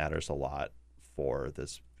also matters a lot for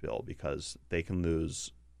this bill because they can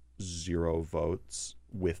lose 0 votes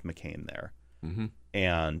with McCain there. Mm-hmm.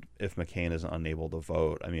 And if McCain is unable to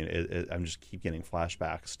vote, I'm just keep getting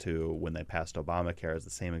flashbacks to when they passed Obamacare. It's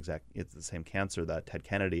the same cancer that Ted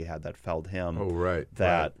Kennedy had that felled him. Oh, right.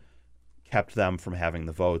 That kept them from having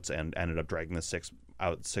the votes and ended up dragging the 6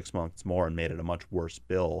 months more and made it a much worse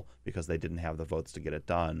bill because they didn't have the votes to get it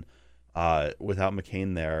done. Without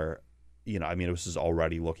McCain there, this is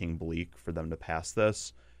already looking bleak for them to pass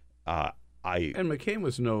this. And McCain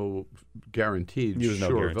was no guaranteed he was sure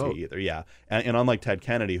no guarantee vote either. Yeah, and unlike Ted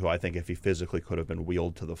Kennedy, who I think if he physically could have been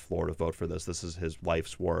wheeled to the floor to vote for this is his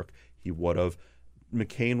life's work, he would have.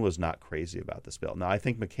 McCain was not crazy about this bill. Now I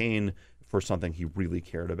think McCain, for something he really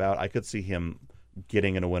cared about, I could see him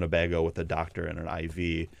getting in a Winnebago with a doctor and an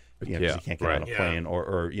IV, because he can't get on a plane,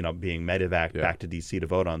 or being medevaced back to D.C. to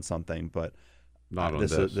vote on something, but not on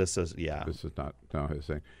this. This is not his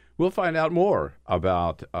thing. We'll find out more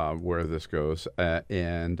about where this goes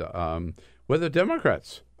and whether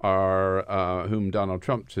Democrats are, whom Donald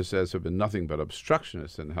Trump just says have been nothing but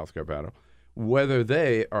obstructionists in the healthcare battle, whether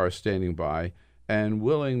they are standing by and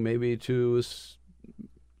willing maybe to,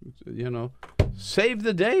 save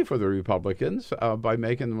the day for the Republicans by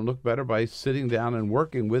making them look better, by sitting down and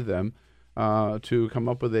working with them to come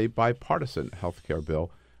up with a bipartisan healthcare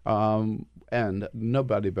bill. And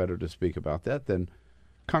nobody better to speak about that than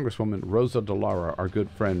Congresswoman Rosa DeLauro, our good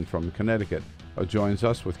friend from Connecticut, joins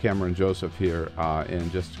us with Cameron Joseph here in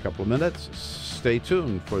just a couple of minutes. Stay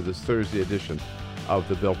tuned for this Thursday edition of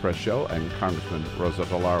the Bill Press Show and Congressman Rosa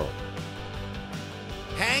DeLauro.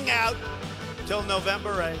 Hang out till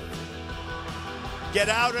November 8th. Get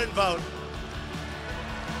out and vote.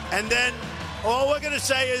 And then all we're going to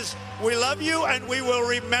say is, we love you and we will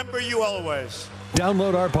remember you always.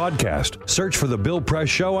 Download our podcast, search for The Bill Press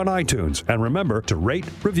Show on iTunes, and remember to rate,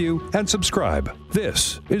 review, and subscribe.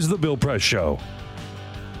 This is The Bill Press Show.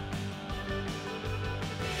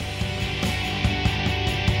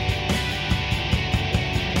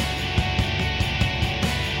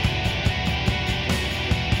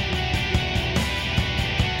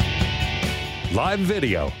 Live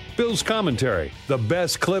video, Bill's commentary, the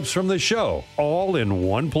best clips from the show, all in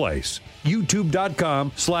one place.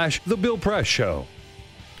 YouTube.com/The Bill Press Show.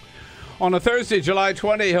 On a Thursday, July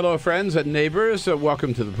 20, hello, friends and neighbors.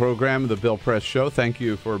 Welcome to the program, The Bill Press Show. Thank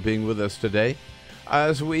you for being with us today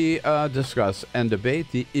as we discuss and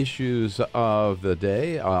debate the issues of the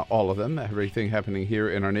day, all of them, everything happening here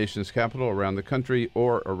in our nation's capital, around the country,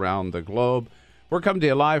 or around the globe. We're coming to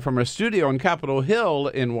you live from our studio on Capitol Hill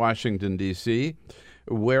in Washington, D.C.,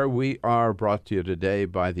 where we are brought to you today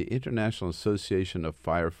by the International Association of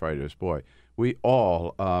Firefighters. Boy, we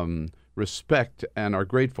all respect and are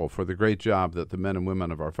grateful for the great job that the men and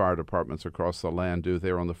women of our fire departments across the land do.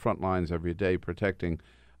 They're on the front lines every day protecting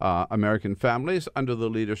American families under the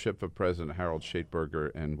leadership of President Harold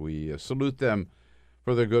Schaitberger, and we salute them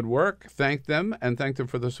for their good work, thank them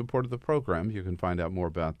for the support of the program. You can find out more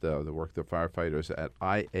about the work of the firefighters at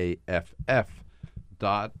IAFF.org.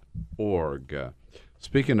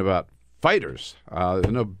 Speaking about fighters, there's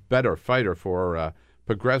no better fighter for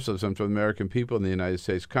progressives and for the American people in the United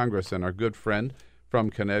States Congress than our good friend from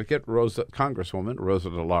Connecticut, Congresswoman Rosa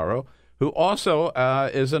DeLauro, who also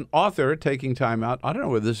is an author taking time out. I don't know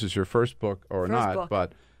whether this is your first book or not,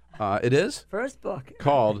 but it is? First book.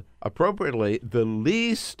 Called, appropriately, The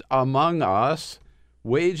Least Among Us,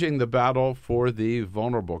 Waging the Battle for the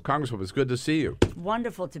Vulnerable. Congresswoman, it's good to see you.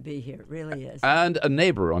 Wonderful to be here. It really is. And a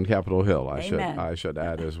neighbor on Capitol Hill, Amen. I should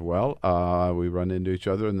add as well. We run into each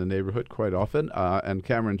other in the neighborhood quite often. And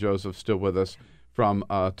Cameron Joseph still with us from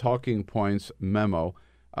Talking Points Memo,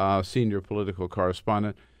 senior political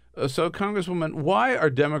correspondent. So, Congresswoman, why are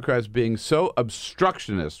Democrats being so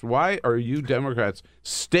obstructionist? Why are you Democrats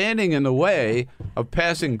standing in the way of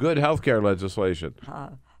passing good health care legislation?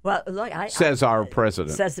 Well, look, says our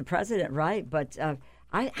president. Says the president, right? But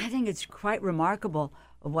I think it's quite remarkable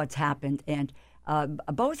what's happened, and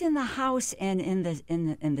both in the House and in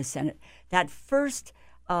the Senate. That first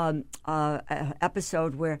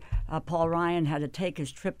episode where Paul Ryan had to take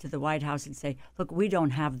his trip to the White House and say, "Look, we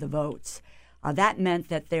don't have the votes." That meant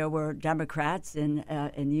that there were Democrats in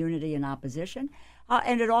unity and opposition,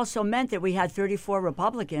 and it also meant that we had 34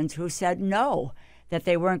 Republicans who said no, that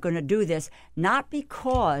they weren't going to do this, not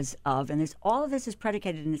because of, and all of this is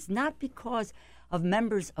predicated, and it's not because of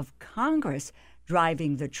members of Congress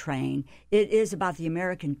driving the train. It is about the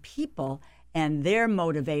American people and their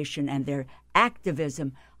motivation and their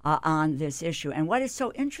activism on this issue. And what is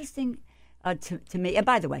so interesting to me, and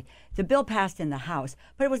by the way, the bill passed in the House,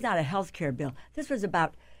 but it was not a health care bill. This was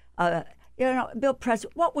about, Bill Press,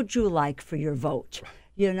 what would you like for your vote?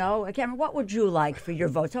 Cameron, what would you like for your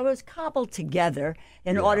vote? So it was cobbled together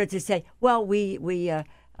in order to say, well, we defeated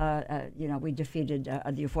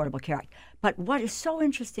the Affordable Care Act. But what is so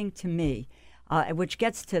interesting to me, which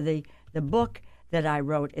gets to the book that I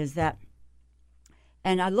wrote, is that,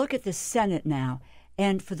 and I look at the Senate now,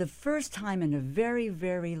 and for the first time in a very,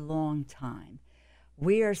 very long time,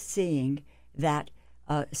 we are seeing that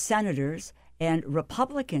senators and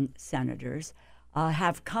Republican senators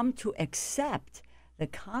have come to accept the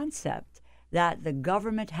concept that the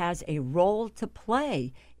government has a role to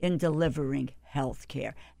play in delivering health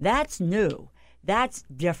care. That's new. That's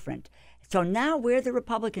different. So now where the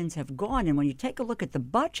Republicans have gone, and when you take a look at the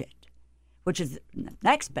budget, which is the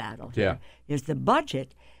next battle here, is the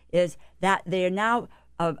budget, is that they are now,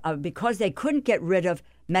 because they couldn't get rid of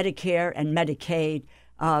Medicare and Medicaid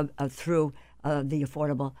through the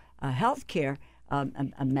Affordable Health Care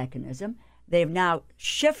mechanism, they've now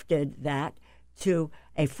shifted that to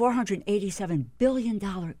a $487 billion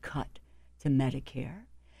cut to Medicare,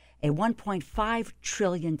 a $1.5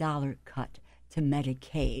 trillion cut to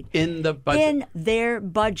Medicaid. In the budget? In their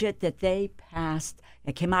budget that they passed,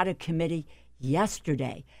 it came out of committee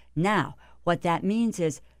yesterday. Now, what that means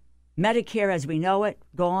is Medicare as we know it,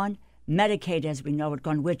 gone. Medicaid as we know it,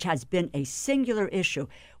 gone, which has been a singular issue.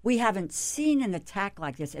 We haven't seen an attack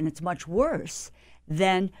like this, and it's much worse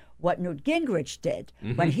than what Newt Gingrich did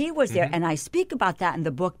when he was there. And I speak about that in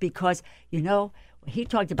the book because, he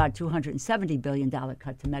talked about $270 billion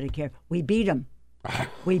cut to Medicare. We beat him.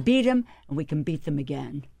 We beat him, and we can beat them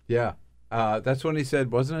again. Yeah. That's when he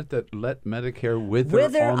said, wasn't it, that let Medicare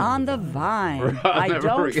wither on the vine. I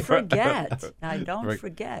don't forget. I don't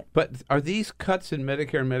forget. But are these cuts in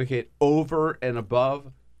Medicare and Medicaid over and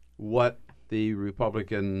above what the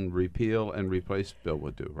Republican repeal and replace bill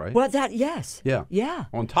would do, right? Well, yes. Yeah. Yeah.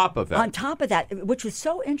 On top of that. On top of that, which was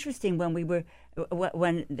so interesting when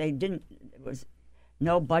they didn't, it was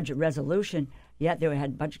no budget resolution, yet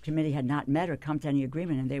budget committee had not met or come to any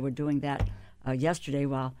agreement, and they were doing that yesterday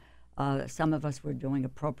while some of us were doing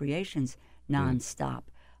appropriations nonstop.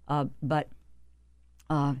 But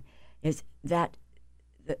is that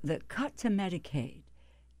the cut to Medicaid,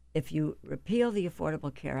 if you repeal the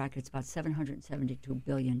Affordable Care Act, it's about $772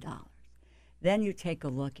 billion. Then you take a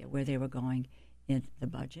look at where they were going in the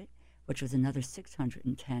budget, which was another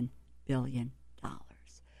 $610 billion.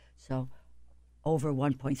 So over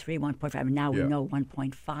 1.3, 1.5, and now we know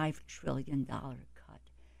 $1.5 trillion cut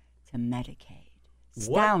to Medicaid.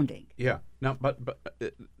 Astounding. What? Yeah. Now, but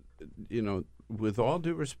with all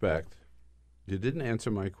due respect, you didn't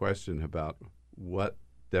answer my question about what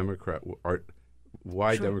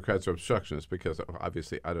why Democrats are obstructionists, because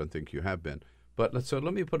obviously I don't think you have been. But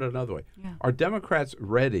let me put it another way. Yeah. Are Democrats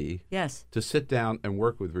ready to sit down and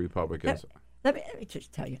work with Republicans? Let me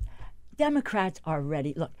just tell you. Democrats are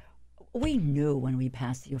ready. Look, we knew when we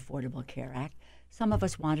passed the Affordable Care Act, some of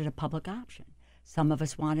us wanted a public option. Some of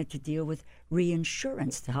us wanted to deal with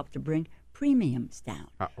reinsurance to help to bring premiums down.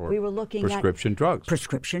 We were looking prescription at drugs.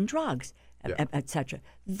 Prescription drugs, et cetera.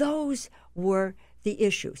 Those were the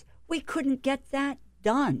issues. We couldn't get that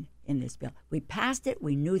done in this bill. We passed it.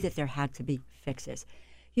 We knew that there had to be fixes.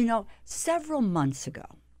 You know, several months ago,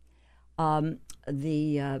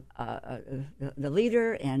 the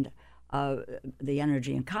leader and the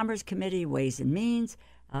Energy and Commerce Committee, Ways and Means,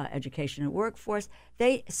 Education and Workforce,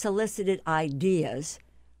 they solicited ideas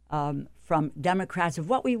from Democrats of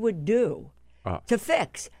what we would do to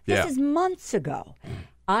fix. This is months ago.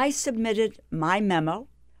 I submitted my memo,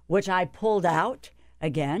 which I pulled out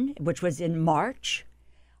again, which was in March,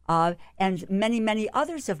 and many, many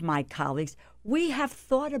others of my colleagues. We have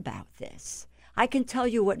thought about this. I can tell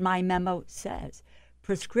you what my memo says.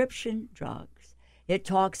 Prescription drugs. It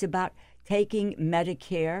talks about taking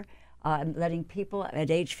Medicare, letting people at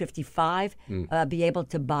age 55 be able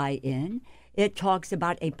to buy in. It talks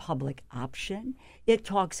about a public option. It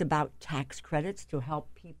talks about tax credits to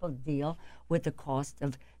help people deal with the cost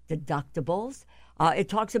of deductibles. It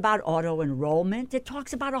talks about auto enrollment. It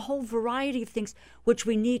talks about a whole variety of things which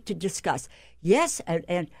we need to discuss. Yes,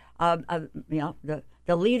 and you know,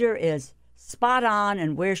 the leader is spot on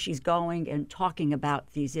and where she's going and talking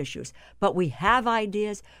about these issues. But we have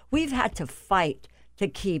ideas. We've had to fight to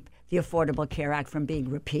keep the Affordable Care Act from being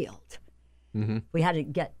repealed. Mm-hmm. We had to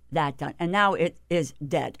get that done. And now it is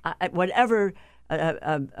dead. Whatever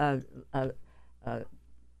Mr.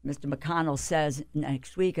 McConnell says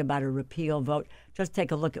next week about a repeal vote, just take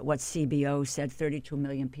a look at what CBO said, 32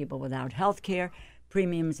 million people without health care.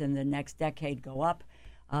 Premiums in the next decade go up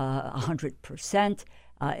 100%.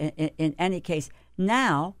 In any case,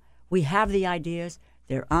 now we have the ideas,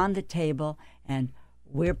 they're on the table, and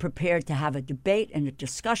we're prepared to have a debate and a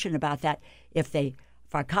discussion about that. If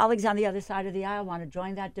our colleagues on the other side of the aisle want to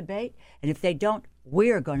join that debate, and if they don't,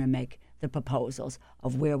 we're going to make the proposals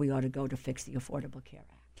of where we ought to go to fix the Affordable Care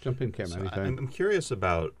Act. Jump in, Cam. So I'm curious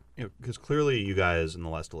about, because clearly you guys in the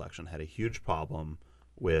last election had a huge problem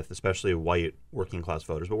with especially white working class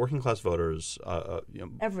voters, but working class voters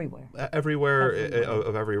everywhere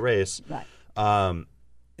of every race. Right.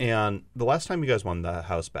 And the last time you guys won the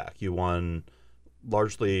House back, you won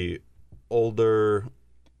largely older,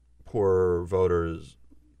 poorer voters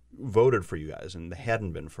voted for you guys, and they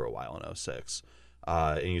hadn't been for a while in 2006.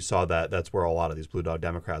 And you saw that's where a lot of these Blue Dog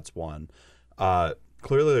Democrats won.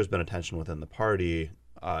 Clearly there's been a tension within the party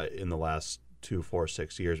in the last 2, 4,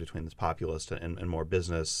 6 years between this populist and more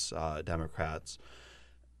business Democrats.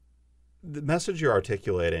 The message you're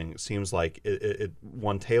articulating seems like it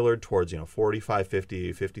one tailored towards 45,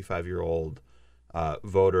 50, 55-year-old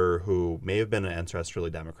voter who may have been an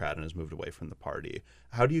ancestrally Democrat and has moved away from the party.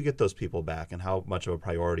 How do you get those people back, and how much of a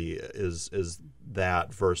priority is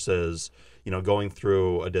that versus going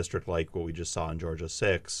through a district like what we just saw in Georgia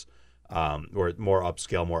 6, where more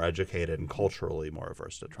upscale, more educated, and culturally more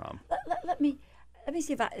averse to Trump? Let me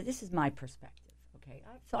see if this is my perspective. Okay,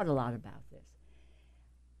 I've thought a lot about this,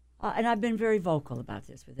 and I've been very vocal about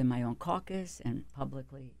this within my own caucus and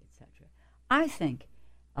publicly, etc. I think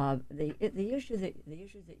the issues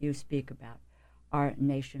that you speak about are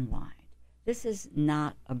nationwide. This is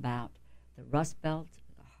not about the Rust Belt,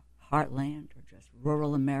 the heartland, or just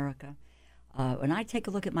rural America. When I take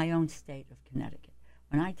a look at my own state of Connecticut,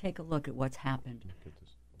 when I take a look at what's happened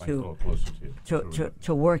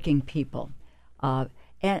to working people,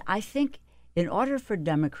 and I think in order for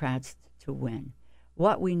Democrats to win,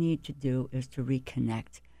 what we need to do is to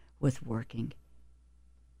reconnect with working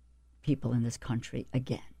people in this country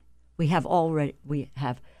again. We have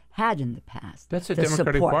had in the past. That's the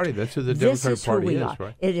Democratic Party. That's who the Democratic Party is,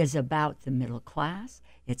 right? It is about the middle class.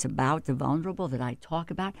 It's about the vulnerable that I talk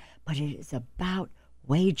about, but it is about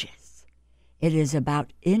wages. It is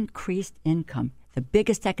about increased income. The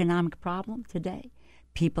biggest economic problem today,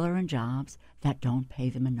 people are in jobs that don't pay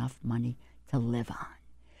them enough money to live on.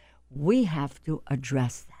 We have to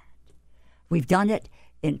address that. We've done it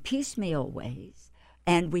in piecemeal ways,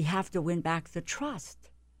 and we have to win back the trust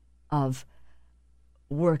of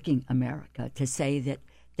working America to say that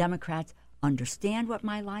Democrats understand what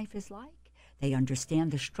my life is like. They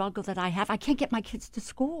understand the struggle that I have. I can't get my kids to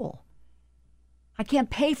school. I can't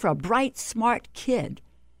pay for a bright, smart kid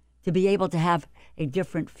to be able to have a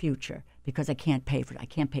different future because I can't pay for it. I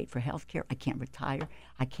can't pay for health care. I can't retire.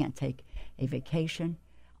 I can't take a vacation.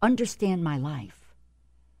 Understand my life.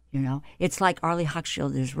 It's like Arlie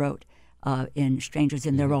Hochschilders wrote in Strangers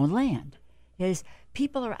in Their Own Land. is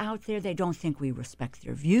people are out there, they don't think we respect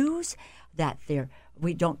their views, that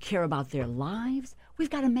we don't care about their lives. We've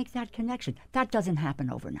got to make that connection. That doesn't happen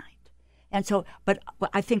overnight. And so, but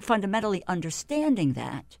I think fundamentally understanding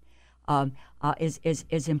that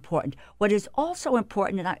is important. What is also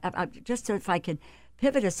important, and I just so if I can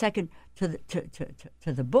pivot a second to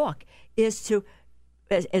the book, is to,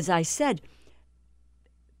 as I said,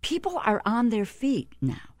 people are on their feet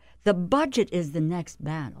now. The budget is the next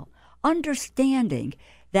battle. Understanding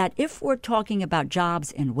that if we're talking about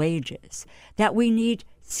jobs and wages, that we need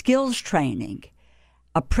skills training,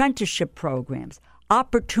 apprenticeship programs,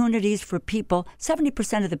 opportunities for people.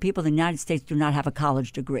 70% of the people in the United States do not have a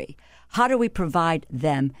college degree. How do we provide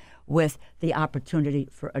them with the opportunity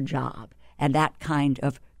for a job and that kind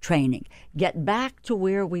of training? Get back to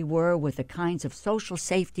where we were with the kinds of social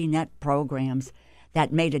safety net programs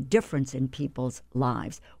that made a difference in people's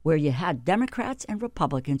lives, where you had Democrats and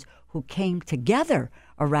Republicans who came together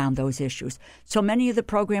around those issues. So many of the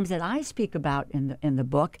programs that I speak about in the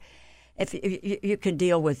book, if you can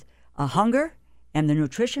deal with hunger and the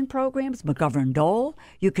nutrition programs, McGovern-Dole.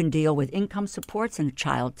 You can deal with income supports and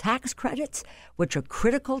child tax credits, which are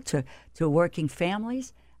critical to working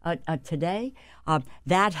families today.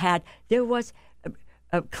 There was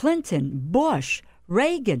Clinton, Bush,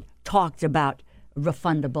 Reagan talked about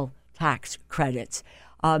refundable tax credits.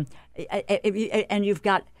 And you've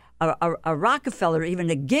got a Rockefeller, even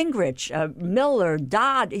a Gingrich, Miller,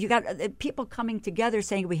 Dodd. You got people coming together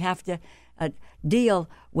saying we have to deal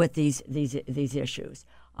with these issues.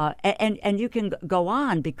 And you can go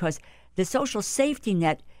on, because the social safety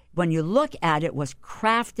net, when you look at it, was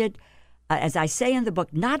crafted, as I say in the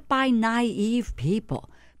book, not by naive people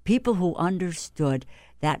who understood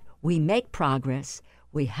that we make progress,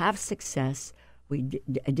 we have success, we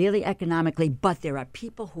deal economically, but there are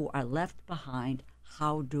people who are left behind.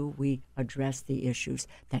 How do we address the issues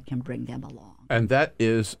that can bring them along? And that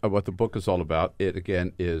is what the book is all about. It,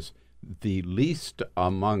 again, is The Least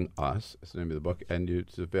Among Us. It's the name of the book, and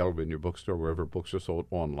it's available in your bookstore, wherever books are sold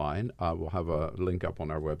online. We'll have a link up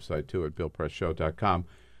on our website, too, at BillPressShow.com.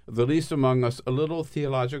 The Least Among Us, a little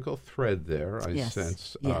theological thread there, I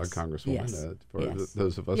sense, Congresswoman, for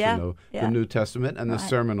those of us who know the New Testament and the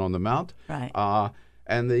Sermon on the Mount. Right.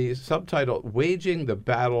 And the subtitle, Waging the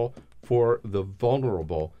Battle for the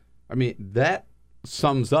Vulnerable. I mean, that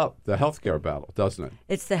sums up the healthcare battle, doesn't it?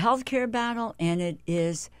 It's the healthcare battle, and it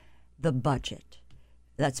is the budget.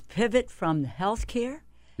 Let's pivot from healthcare.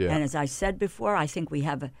 Yeah. And as I said before, I think we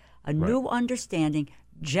have a new understanding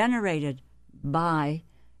generated by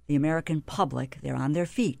the American public. They're on their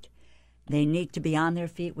feet. They need to be on their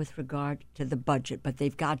feet with regard to the budget, but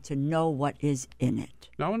they've got to know what is in it.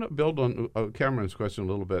 Now, I want to build on Cameron's question a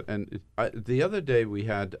little bit. And the other day we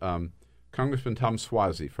had Congressman Tom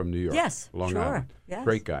Suozzi from New York. Yes, Long sure. Island. Yes.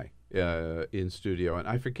 Great guy in studio. And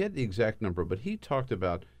I forget the exact number, but he talked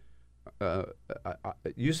about,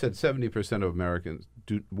 you said 70% of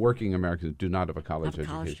working Americans do not have a college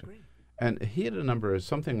education. Degree. And he had a number of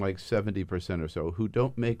something like 70% or so who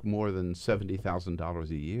don't make more than $70,000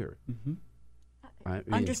 a year. Mm-hmm. I mean,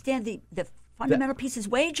 understand the fundamental piece is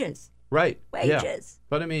wages. Right. Wages. Yeah.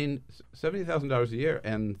 But I mean, $70,000 a year,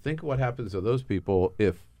 and think of what happens to those people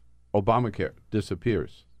if Obamacare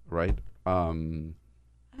disappears, right? How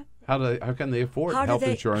can they afford health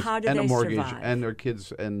insurance and a mortgage and their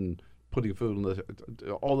kids and putting food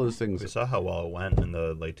in all those things? We saw how well it went in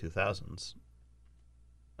the late 2000s.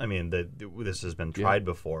 I mean, this has been tried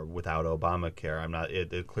before without Obamacare.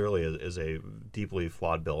 It clearly is a deeply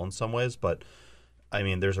flawed bill in some ways, but I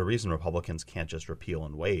mean, there's a reason Republicans can't just repeal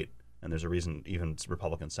and wait, and there's a reason even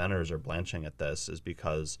Republican senators are blanching at this, is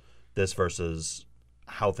because this versus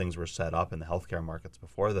how things were set up in the healthcare markets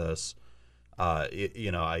before this. My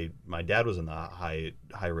dad was in the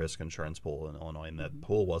high risk insurance pool in Illinois, and that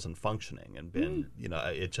pool wasn't functioning, and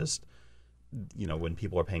it just. When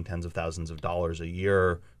people are paying tens of thousands of dollars a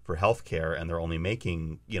year for health care, and they're only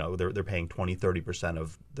making, they're paying 20-30%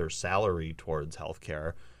 of their salary towards health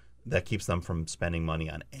care, that keeps them from spending money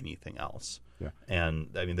on anything else. Yeah. And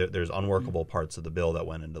I mean, there's unworkable parts of the bill that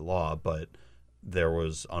went into law, but there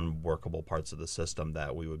was unworkable parts of the system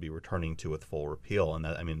that we would be returning to with full repeal. And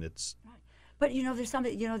that, I mean, it's. Right. But, there's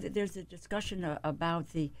something, there's a discussion about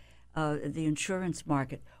the insurance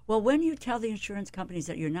market. Well, when you tell the insurance companies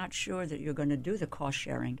that you're not sure that you're going to do the cost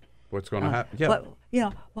sharing, what's going to happen? Yeah.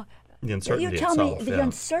 The uncertainty you tell itself, me the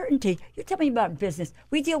uncertainty. You tell me about business.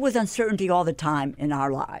 We deal with uncertainty all the time in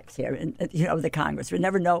our lives here, in the Congress. We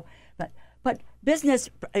never know, but business,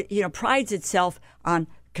 prides itself on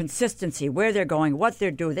consistency, where they're going, what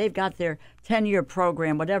they're doing. They've got their 10-year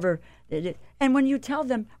program, whatever it is. And when you tell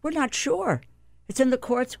them, we're not sure It's in the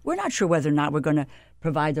courts. We're not sure whether or not we're going to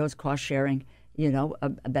provide those cost-sharing,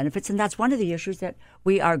 benefits, and that's one of the issues that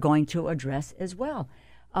we are going to address as well.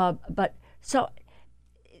 But so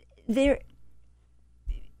there,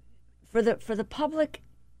 for the public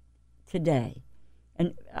today,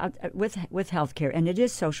 and with health care, and it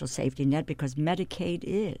is social safety net because Medicaid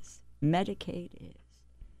is.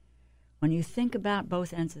 When you think about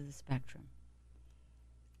both ends of the spectrum,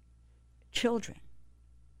 children,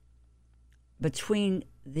 between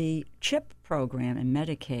the CHIP program and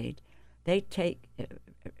Medicaid,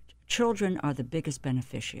 children are the biggest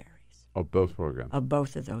beneficiaries. Of both programs. Of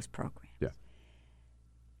both of those programs. Yeah.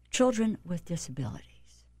 Children with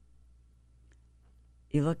disabilities.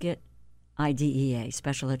 You look at IDEA,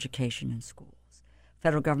 special education in schools.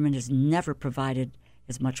 Federal government has never provided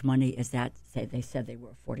as much money as that. They said they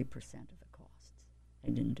were 40% of the costs.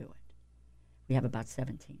 They didn't do it. We have about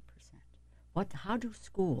 17%. How do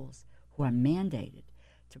schools who are mandated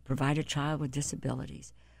to provide a child with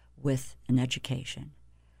disabilities with an education,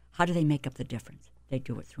 how do they make up the difference? They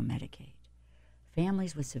do it through Medicaid.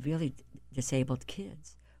 Families with severely disabled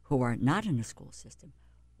kids who are not in the school system,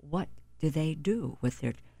 what do they do with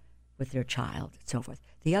their child and so forth?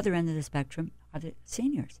 The other end of the spectrum are the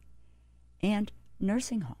seniors and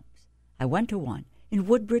nursing homes. I went to one in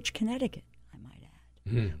Woodbridge, Connecticut, I might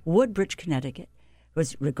add. Woodbridge, Connecticut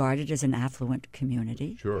was regarded as an affluent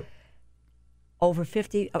community. Sure. Over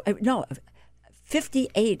 58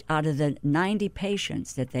 out of the 90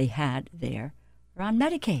 patients that they had there are on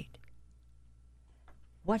Medicaid.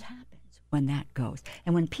 What happens when that goes?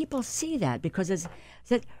 And when people see that, because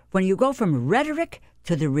when you go from rhetoric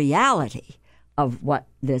to the reality of what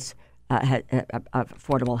this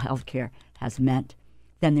affordable health care has meant,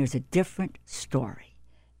 then there's a different story,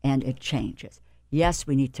 and it changes. Yes,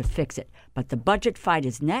 we need to fix it, but the budget fight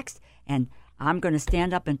is next, and I'm going to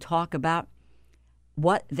stand up and talk about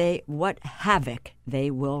what havoc they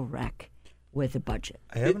will wreak with the budget.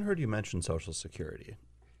 I haven't heard you mention Social Security.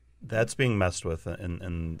 That's being messed with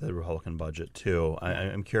in the Republican budget too.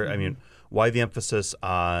 I'm curious. I mean, why the emphasis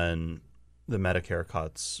on the Medicare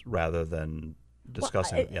cuts rather than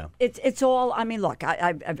discussing? It's all. I mean, look.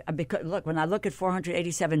 Look, when I look at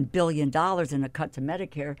 $487 billion in a cut to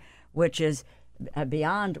Medicare, which is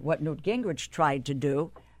beyond what Newt Gingrich tried to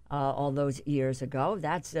do all those years ago,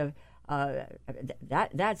 that's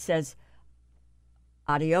that says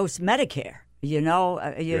adios Medicare.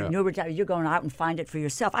 You're going out and find it for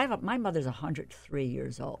yourself. My mother's 103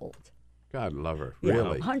 years old. God love her. Yeah,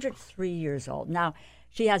 Really? 103 years old. Now,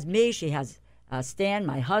 she has me. She has Stan,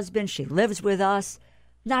 my husband. She lives with us.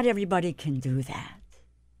 Not everybody can do that.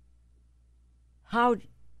 How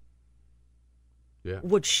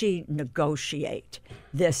would she negotiate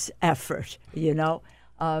this effort,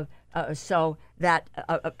 so that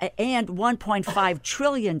and $1.5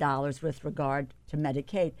 trillion with regard to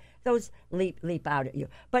Medicaid, those leap out at you.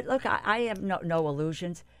 But look, I have no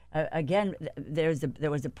illusions. Again, there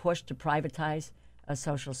was a push to privatize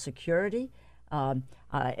Social Security.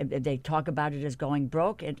 They talk about it as going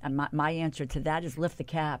broke, and my answer to that is lift the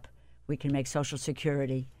cap. We can make Social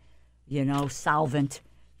Security, solvent,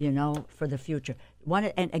 for the future.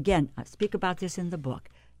 And again, I speak about this in the book.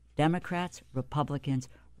 Democrats, Republicans,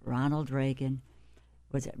 Ronald Reagan,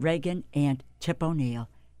 Reagan and Tip O'Neill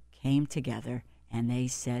came together and they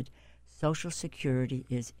said, Social Security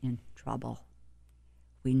is in trouble.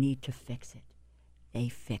 We need to fix it. They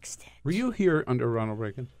fixed it. Were you here under Ronald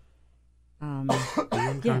Reagan? Were you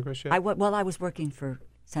in Congress yet? I was working for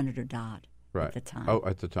Senator Dodd at the time. Oh,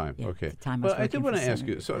 at the time. Yeah, okay. At the time I did want to ask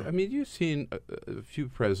Senator you. So, Dodd. I mean, you've seen a few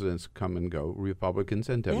presidents come and go, Republicans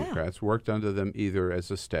and Democrats, worked under them either as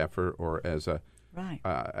a staffer or as a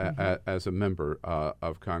as a member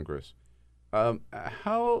of Congress.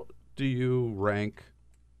 How do you rank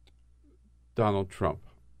Donald Trump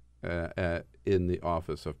in the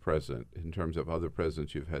office of president in terms of other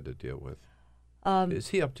presidents you've had to deal with? Is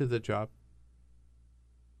he up to the job?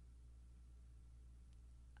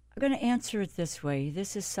 I'm going to answer it this way.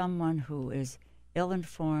 This is someone who is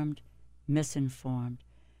ill-informed, misinformed,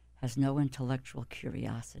 has no intellectual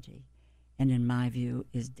curiosity, and in my view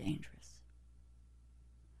is dangerous.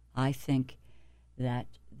 I think that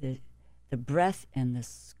the breadth and the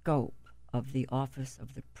scope of the office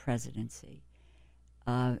of the presidency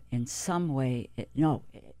in some way, it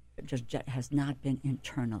just has not been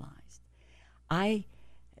internalized.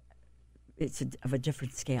 It's of a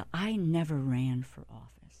different scale. I never ran for office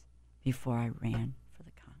before I ran for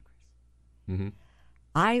the Congress. Mm-hmm.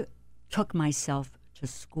 I took myself to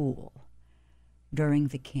school during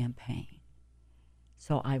the campaign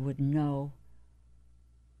so I would know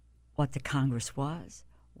what the Congress was,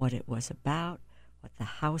 what it was about, what the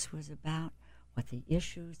House was about, what the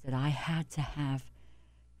issues that I had to have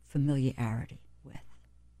familiarity with.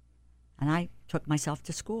 And I took myself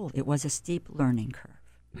to school. It was a steep learning curve.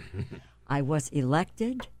 I was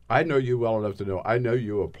elected. I know you well enough to know. I know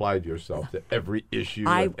you applied yourself to every issue.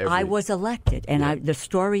 I was elected, and the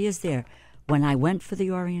story is there. When I went for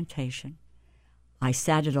the orientation, I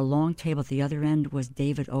sat at a long table. At the other end was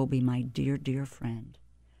David Obey, my dear, dear friend.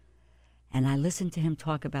 And I listened to him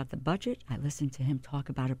talk about the budget. I listened to him talk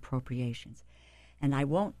about appropriations. And I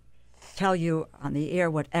won't tell you on the air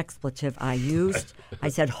what expletive I used. I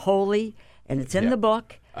said holy, and it's in the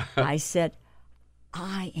book. I said,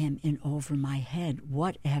 I am in over my head.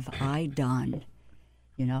 What have I done?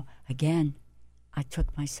 You know, again, I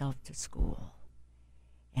took myself to school,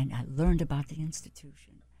 and I learned about the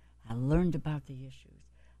institution. I learned about the issues.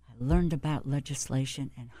 I learned about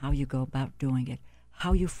legislation and how you go about doing it,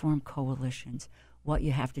 how you form coalitions, what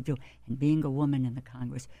you have to do. And being a woman in the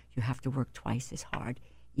Congress, you have to work twice as hard,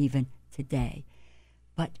 even today.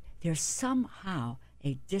 But there's somehow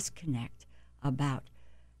a disconnect about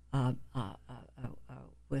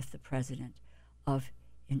with the president of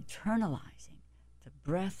internalizing the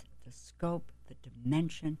breadth, the scope, the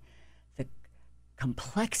dimension, the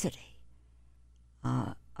complexity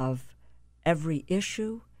of every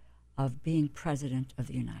issue of being president of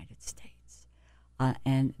the United States.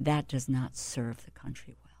 And that does not serve the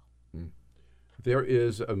country well. There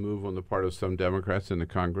is a move on the part of some Democrats in the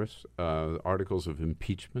Congress. Articles of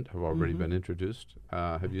impeachment have already been introduced.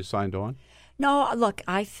 Have you signed on? No, look,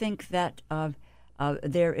 I think that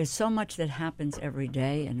there is so much that happens every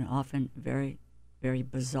day, and often very, very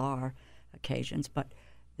bizarre occasions, but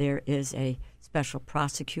there is a special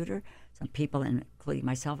prosecutor. Some people, including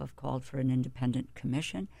myself, have called for an independent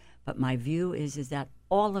commission. But my view is that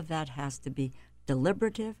all of that has to be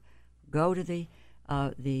deliberative, go to the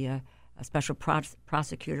special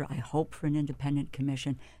prosecutor. I hope for an independent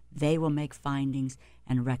commission. They will make findings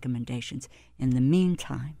and recommendations. In the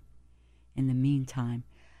meantime,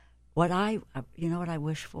 what I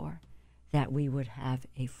wish for, that we would have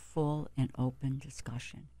a full and open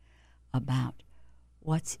discussion about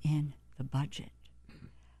what's in the budget,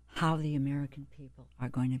 how the American people are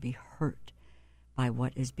going to be hurt by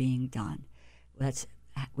what is being done.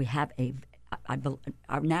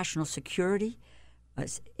 Our national security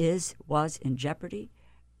was in jeopardy.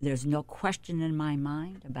 There's no question in my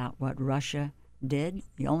mind about what Russia did.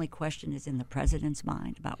 The only question is in the president's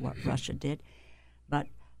mind about what Russia did. But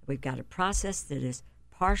we've got a process that is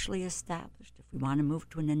partially established. If we want to move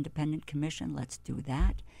to an independent commission, let's do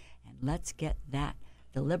that, and let's get that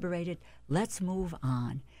deliberated. Let's move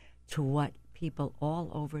on to what people all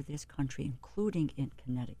over this country, including in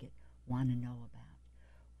Connecticut, want to know about.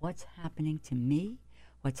 What's happening to me?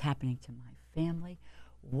 What's happening to my family?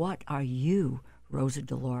 What are you, Rosa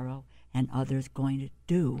DeLauro, and others going to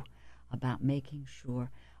do about making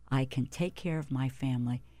sure I can take care of my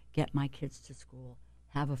family, get my kids to school,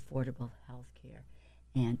 have affordable health care,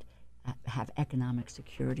 and have economic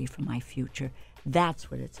security for my future?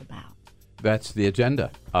 That's what it's about. That's the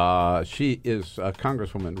agenda. She is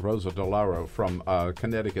Congresswoman Rosa DeLauro from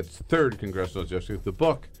Connecticut's 3rd Congressional District. The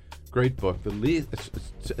book, great book,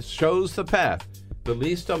 shows the path. The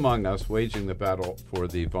least among us waging the battle for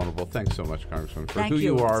the vulnerable. Thanks so much, Congresswoman, for who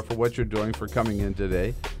you are, for what you're doing, for coming in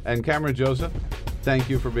today. And Cameron Joseph, thank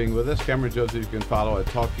you for being with us. Cameron Joseph, you can follow at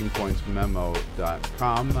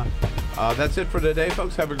talkingpointsmemo.com. That's it for today,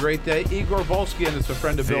 folks. Have a great day. Igor Volsky, It's a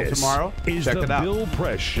Friend of Bill tomorrow. Is Check the it out. Bill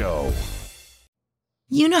Press Show.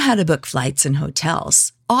 You know how to book flights and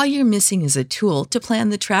hotels. All you're missing is a tool to plan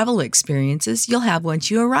the travel experiences you'll have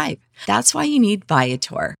once you arrive. That's why you need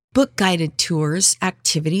Viator. Book guided tours,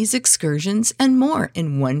 activities, excursions, and more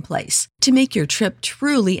in one place to make your trip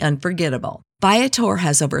truly unforgettable. Viator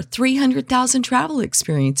has over 300,000 travel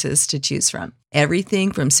experiences to choose from.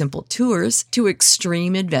 Everything from simple tours to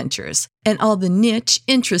extreme adventures and all the niche,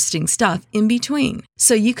 interesting stuff in between.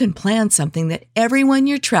 So you can plan something that everyone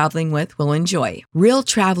you're traveling with will enjoy. Real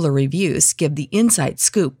traveler reviews give the inside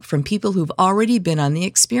scoop from people who've already been on the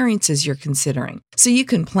experiences you're considering. So you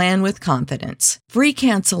can plan with confidence. Free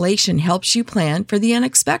cancellation helps you plan for the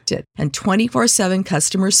unexpected. And 24/7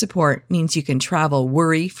 customer support means you can travel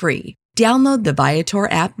worry-free. Download the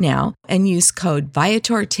Viator app now and use code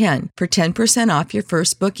Viator10 for 10% off your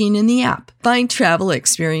first booking in the app. Find travel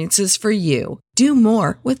experiences for you. Do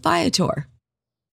more with Viator.